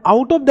 and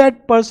out of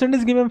that percent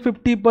is given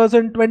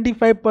 50%,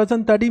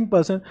 25%,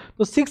 13%.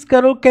 So 6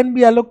 crore can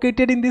be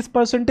allocated in this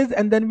percentage,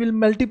 and then we'll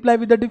multiply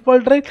with the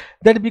default rate.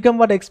 That become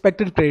what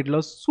expected credit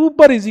loss.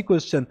 Super easy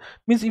question.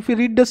 Means if you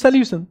read the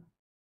solution,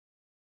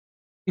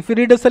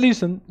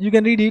 you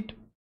can read it,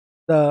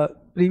 the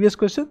previous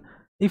question.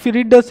 If you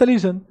read the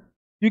solution,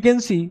 you can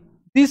see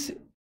this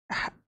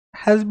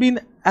has been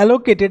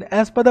allocated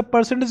as per the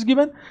percentage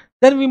given.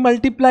 Then we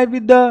multiply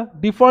with the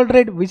default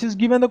rate which is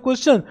given the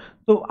question.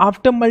 So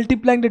after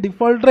multiplying the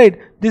default rate,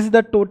 this is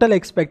the total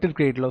expected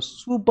credit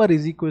loss. Super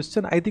easy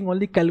question. I think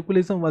only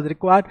calculation was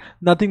required,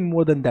 nothing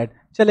more than that.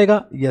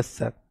 Chalega? Yes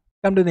sir.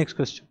 Come to the next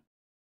question.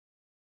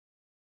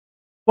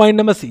 Point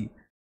number C.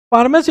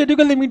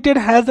 Pharmaceutical Limited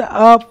has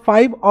a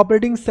 5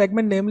 operating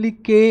segment, namely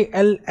K,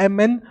 L, M,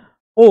 N,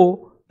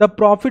 O. The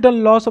profit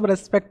and loss of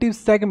respective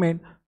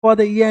segment for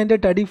the year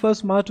ended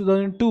 31st March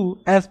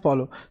 2002 as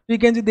follow. So you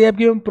can see they have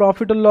given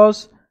profit or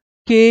loss.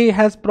 K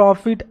has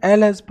profit,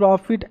 L has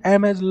profit,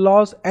 M has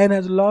loss, N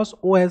has loss,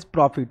 O has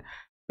profit.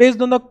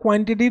 Based on the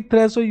quantity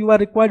threshold, you are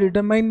required to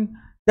determine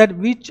that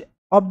which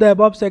of the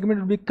above segment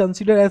will be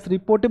considered as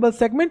reportable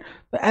segment.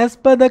 So as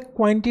per the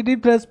quantity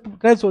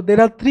threshold, there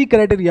are 3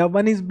 criteria.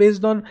 One is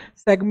based on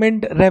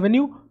segment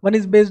revenue, one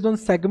is based on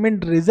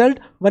segment result,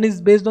 one is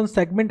based on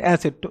segment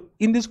asset. So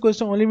in this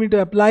question only we need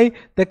to apply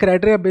the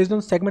criteria based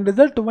on segment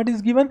result. So what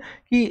is given?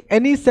 Ki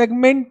any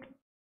segment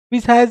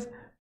which has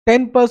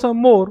 10%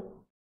 more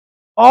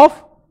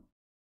of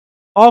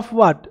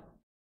what?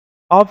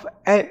 Of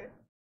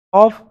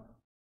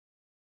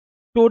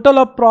total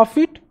of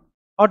profit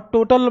or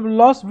total of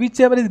loss,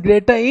 whichever is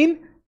greater in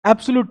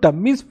absolute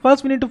term. Means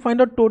first we need to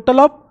find out total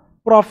of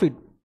profit,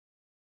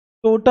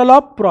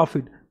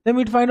 then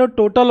we find out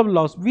total of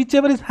loss.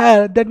 Whichever is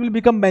higher, that will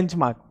become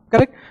benchmark.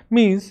 Correct?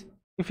 Means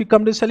if we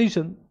come to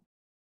solution,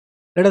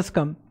 let us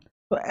come.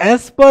 So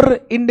as per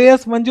Ind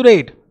AS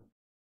 108,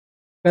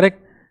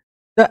 correct,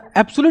 the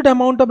absolute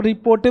amount of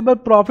reportable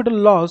profit or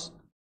loss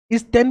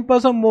is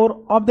 10%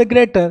 more of the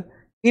greater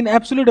in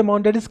absolute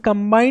amount, that is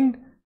combined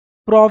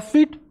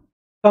profit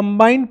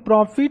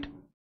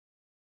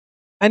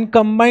and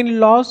combined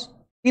loss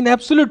in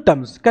absolute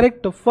terms.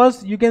 Correct? So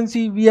first you can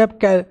see we have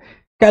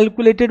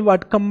calculated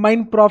what?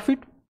 Combined profit.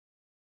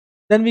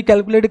 Then we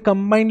calculated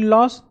combined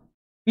loss.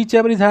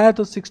 Whichever is higher,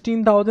 so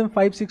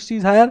 16,560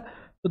 is higher.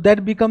 So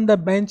that become the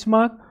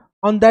benchmark.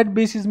 On that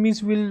basis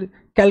means we'll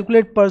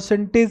calculate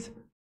percentage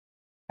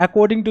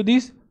according to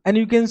this. And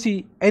you can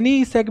see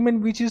any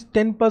segment which is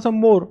 10%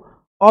 more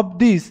of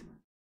this,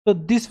 so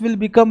this will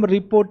become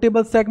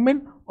reportable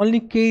segment. Only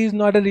K is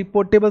not a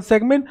reportable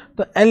segment.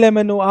 So L, M,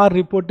 N, O are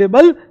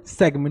reportable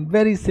segment.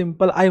 Very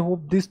simple. I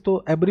hope this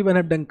to everyone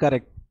have done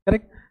correct.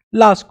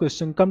 Last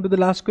question. Come to the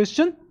last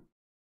question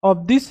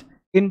of this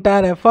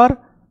entire FR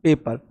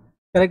paper.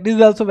 Correct. This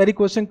is also very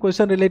question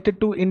related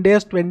to Ind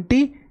AS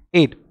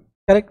 28.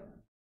 Correct.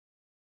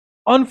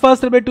 On 1st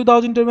February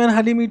 2021,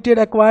 Honey Limited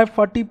acquired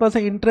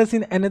 40% interest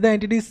in another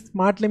entity,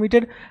 Smart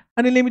Limited.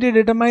 Honey Limited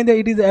determined that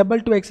it is able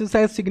to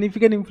exercise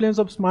significant influence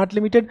of Smart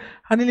Limited.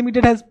 Honey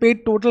Limited has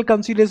paid total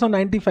consideration of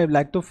 95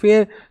 lakh. To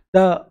fair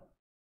the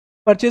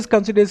purchase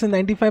consideration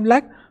 95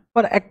 lakh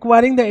for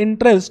acquiring the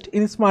interest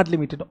in Smart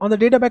Limited. On the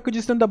date of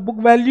acquisition, the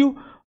book value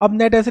of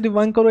net asset is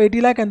 1 crore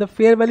 80 lakh and the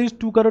fair value is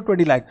 2 crore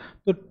 20 lakh.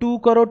 So 2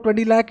 crore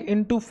 20 lakh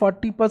into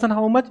 40%,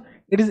 how much?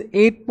 It is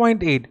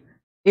 8.8.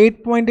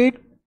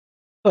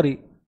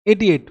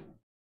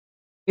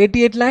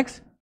 88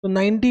 lakhs. So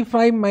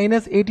 95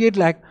 minus 88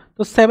 lakh,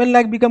 so 7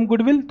 lakh become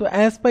goodwill. So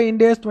as per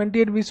Ind AS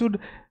 28, we should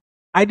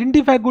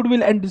identify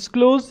goodwill and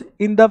disclose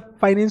in the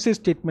financial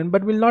statement,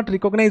 but will not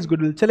recognize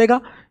goodwill. Chalega?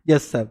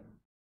 Yes sir.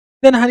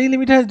 Then Honey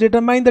Limited has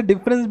determined the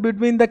difference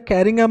between the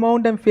carrying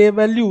amount and fair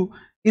value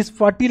is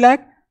 40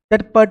 lakh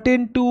that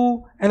pertain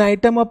to an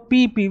item of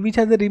PP which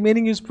has a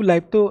remaining useful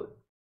life. So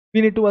we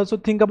need to also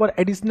think about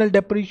additional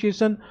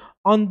depreciation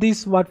on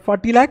this, what,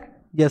 40 lakh?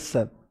 Yes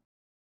sir.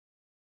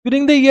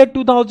 During the year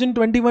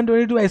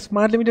 2021-22,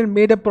 Smart Limited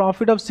made a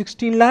profit of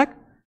 16 lakh.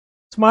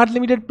 Smart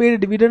Limited paid a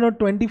dividend of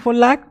 24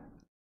 lakh.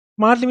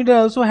 Smart Limited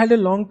also had a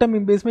long-term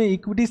investment in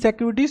equity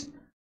securities.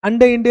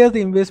 Under Ind AS,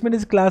 the investment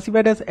is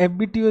classified as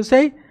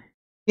FBTUSI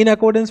in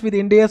accordance with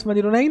Ind AS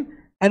 109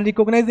 and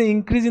recognize the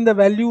increase in the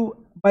value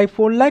by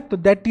 4 lakh. So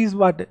that is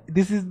what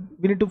this is.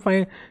 We need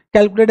to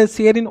calculate a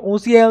share in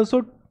OCI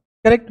also.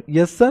 Correct?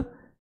 Yes sir.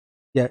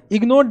 Yeah.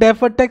 Ignore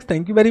deferred tax.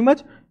 Thank you very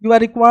much. You are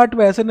required to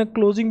assign a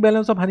closing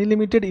balance of Honey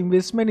Limited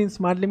investment in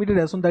Smart Limited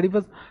as on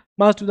 31st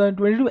March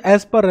 2022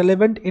 as per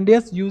relevant Ind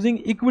AS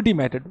using equity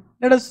method.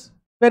 Let us,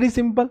 very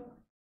simple.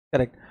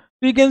 Correct.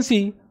 So you can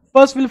see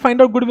first we'll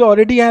find out goodwill.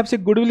 Already I have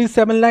said goodwill is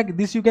 7 lakh.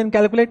 This you can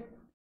calculate.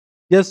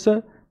 Yes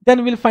sir.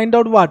 Then we'll find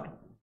out what?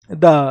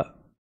 The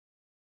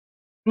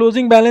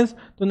closing balance.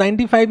 So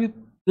 95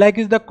 lakh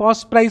is the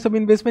cost price of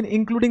investment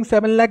including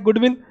 7 lakh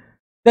goodwill.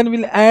 Then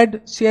we'll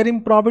add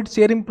sharing profit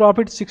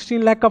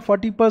 16 lakh of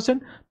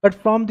 40%, but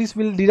from this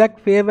we'll deduct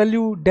fair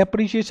value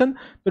depreciation.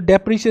 So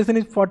depreciation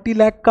is 40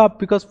 lakh ka,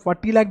 because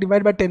 40 lakh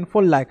divided by 10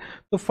 4 lakh.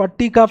 So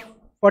 40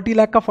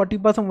 lakh ka 40%,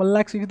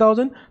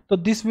 1,60,000. So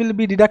this will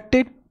be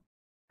deducted.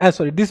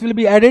 This will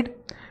be added.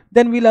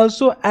 Then we'll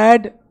also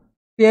add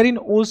share in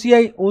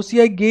OCI.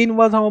 OCI gain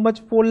was how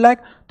much? 4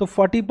 lakh. So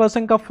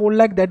 40% ka 4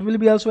 lakh, that will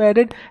be also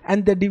added,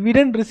 and the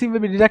dividend received will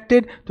be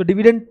deducted. So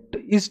dividend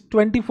is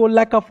 24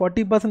 lakh of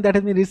 40% that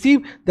has been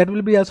received, that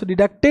will be also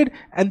deducted,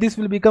 and this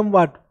will become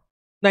what?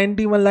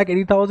 91 lakh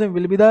 80,000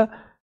 will be the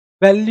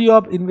value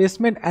of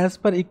investment as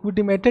per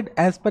equity method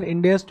as per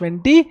India's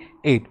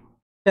 28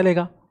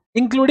 चलेगा,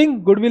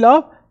 including goodwill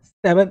of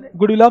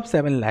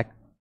 7 lakh.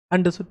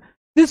 Understood?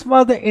 This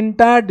was the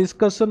entire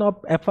discussion of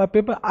FR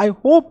paper. I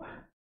hope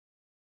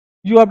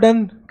you have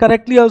done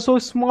correctly. Also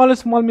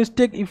small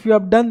mistake if you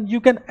have done,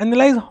 you can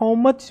analyze how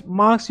much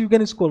marks you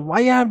can score. Why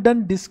I have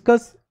done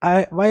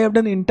why I have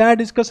done entire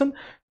discussion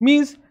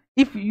means,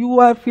 if you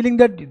are feeling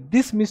that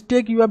this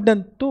mistake you have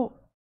done, so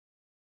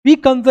be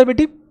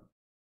conservative,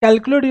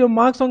 calculate your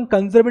marks on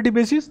conservative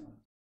basis.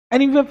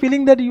 And if you are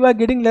feeling that you are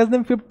getting less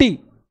than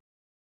 50,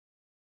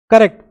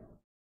 correct,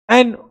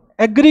 and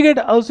aggregate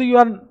also you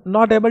are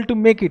not able to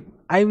make it,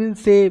 I will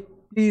say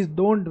please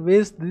don't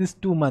waste this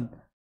 2 months.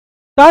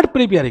 Start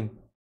preparing,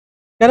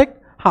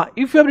 correct.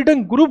 If you have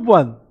written group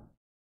 1,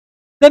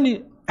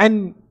 then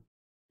and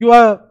you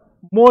are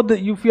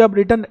if you have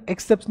written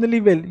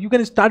exceptionally well, you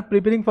can start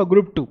preparing for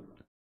group 2.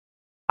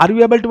 Are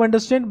you able to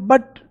understand?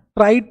 But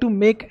try to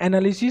make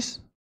analysis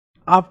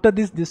after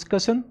this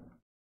discussion.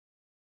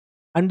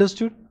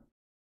 Understood?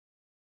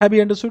 Have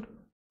you understood?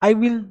 I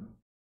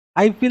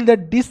feel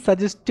that this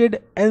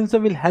suggested answer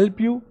will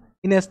help you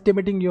in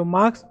estimating your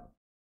marks,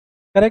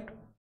 correct.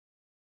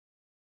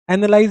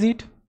 Analyze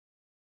it,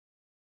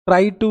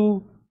 try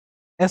to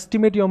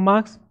estimate your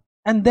marks,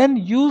 and then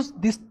use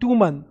this 2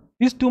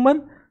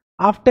 months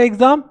after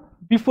exam,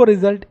 before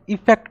result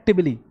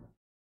effectively,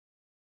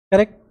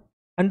 correct.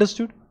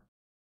 Understood?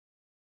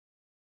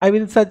 I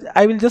will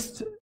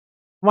just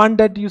want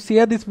that you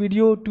share this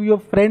video to your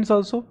friends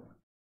also,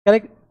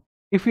 correct.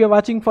 If you are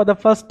watching for the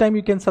first time,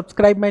 you can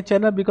subscribe my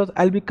channel, because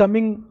I'll be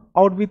coming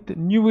out with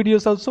new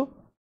videos also.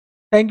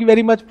 Thank you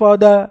very much for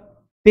the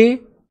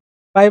day.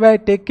 Bye bye,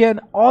 take care,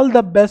 and all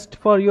the best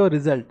for your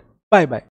result. Bye bye.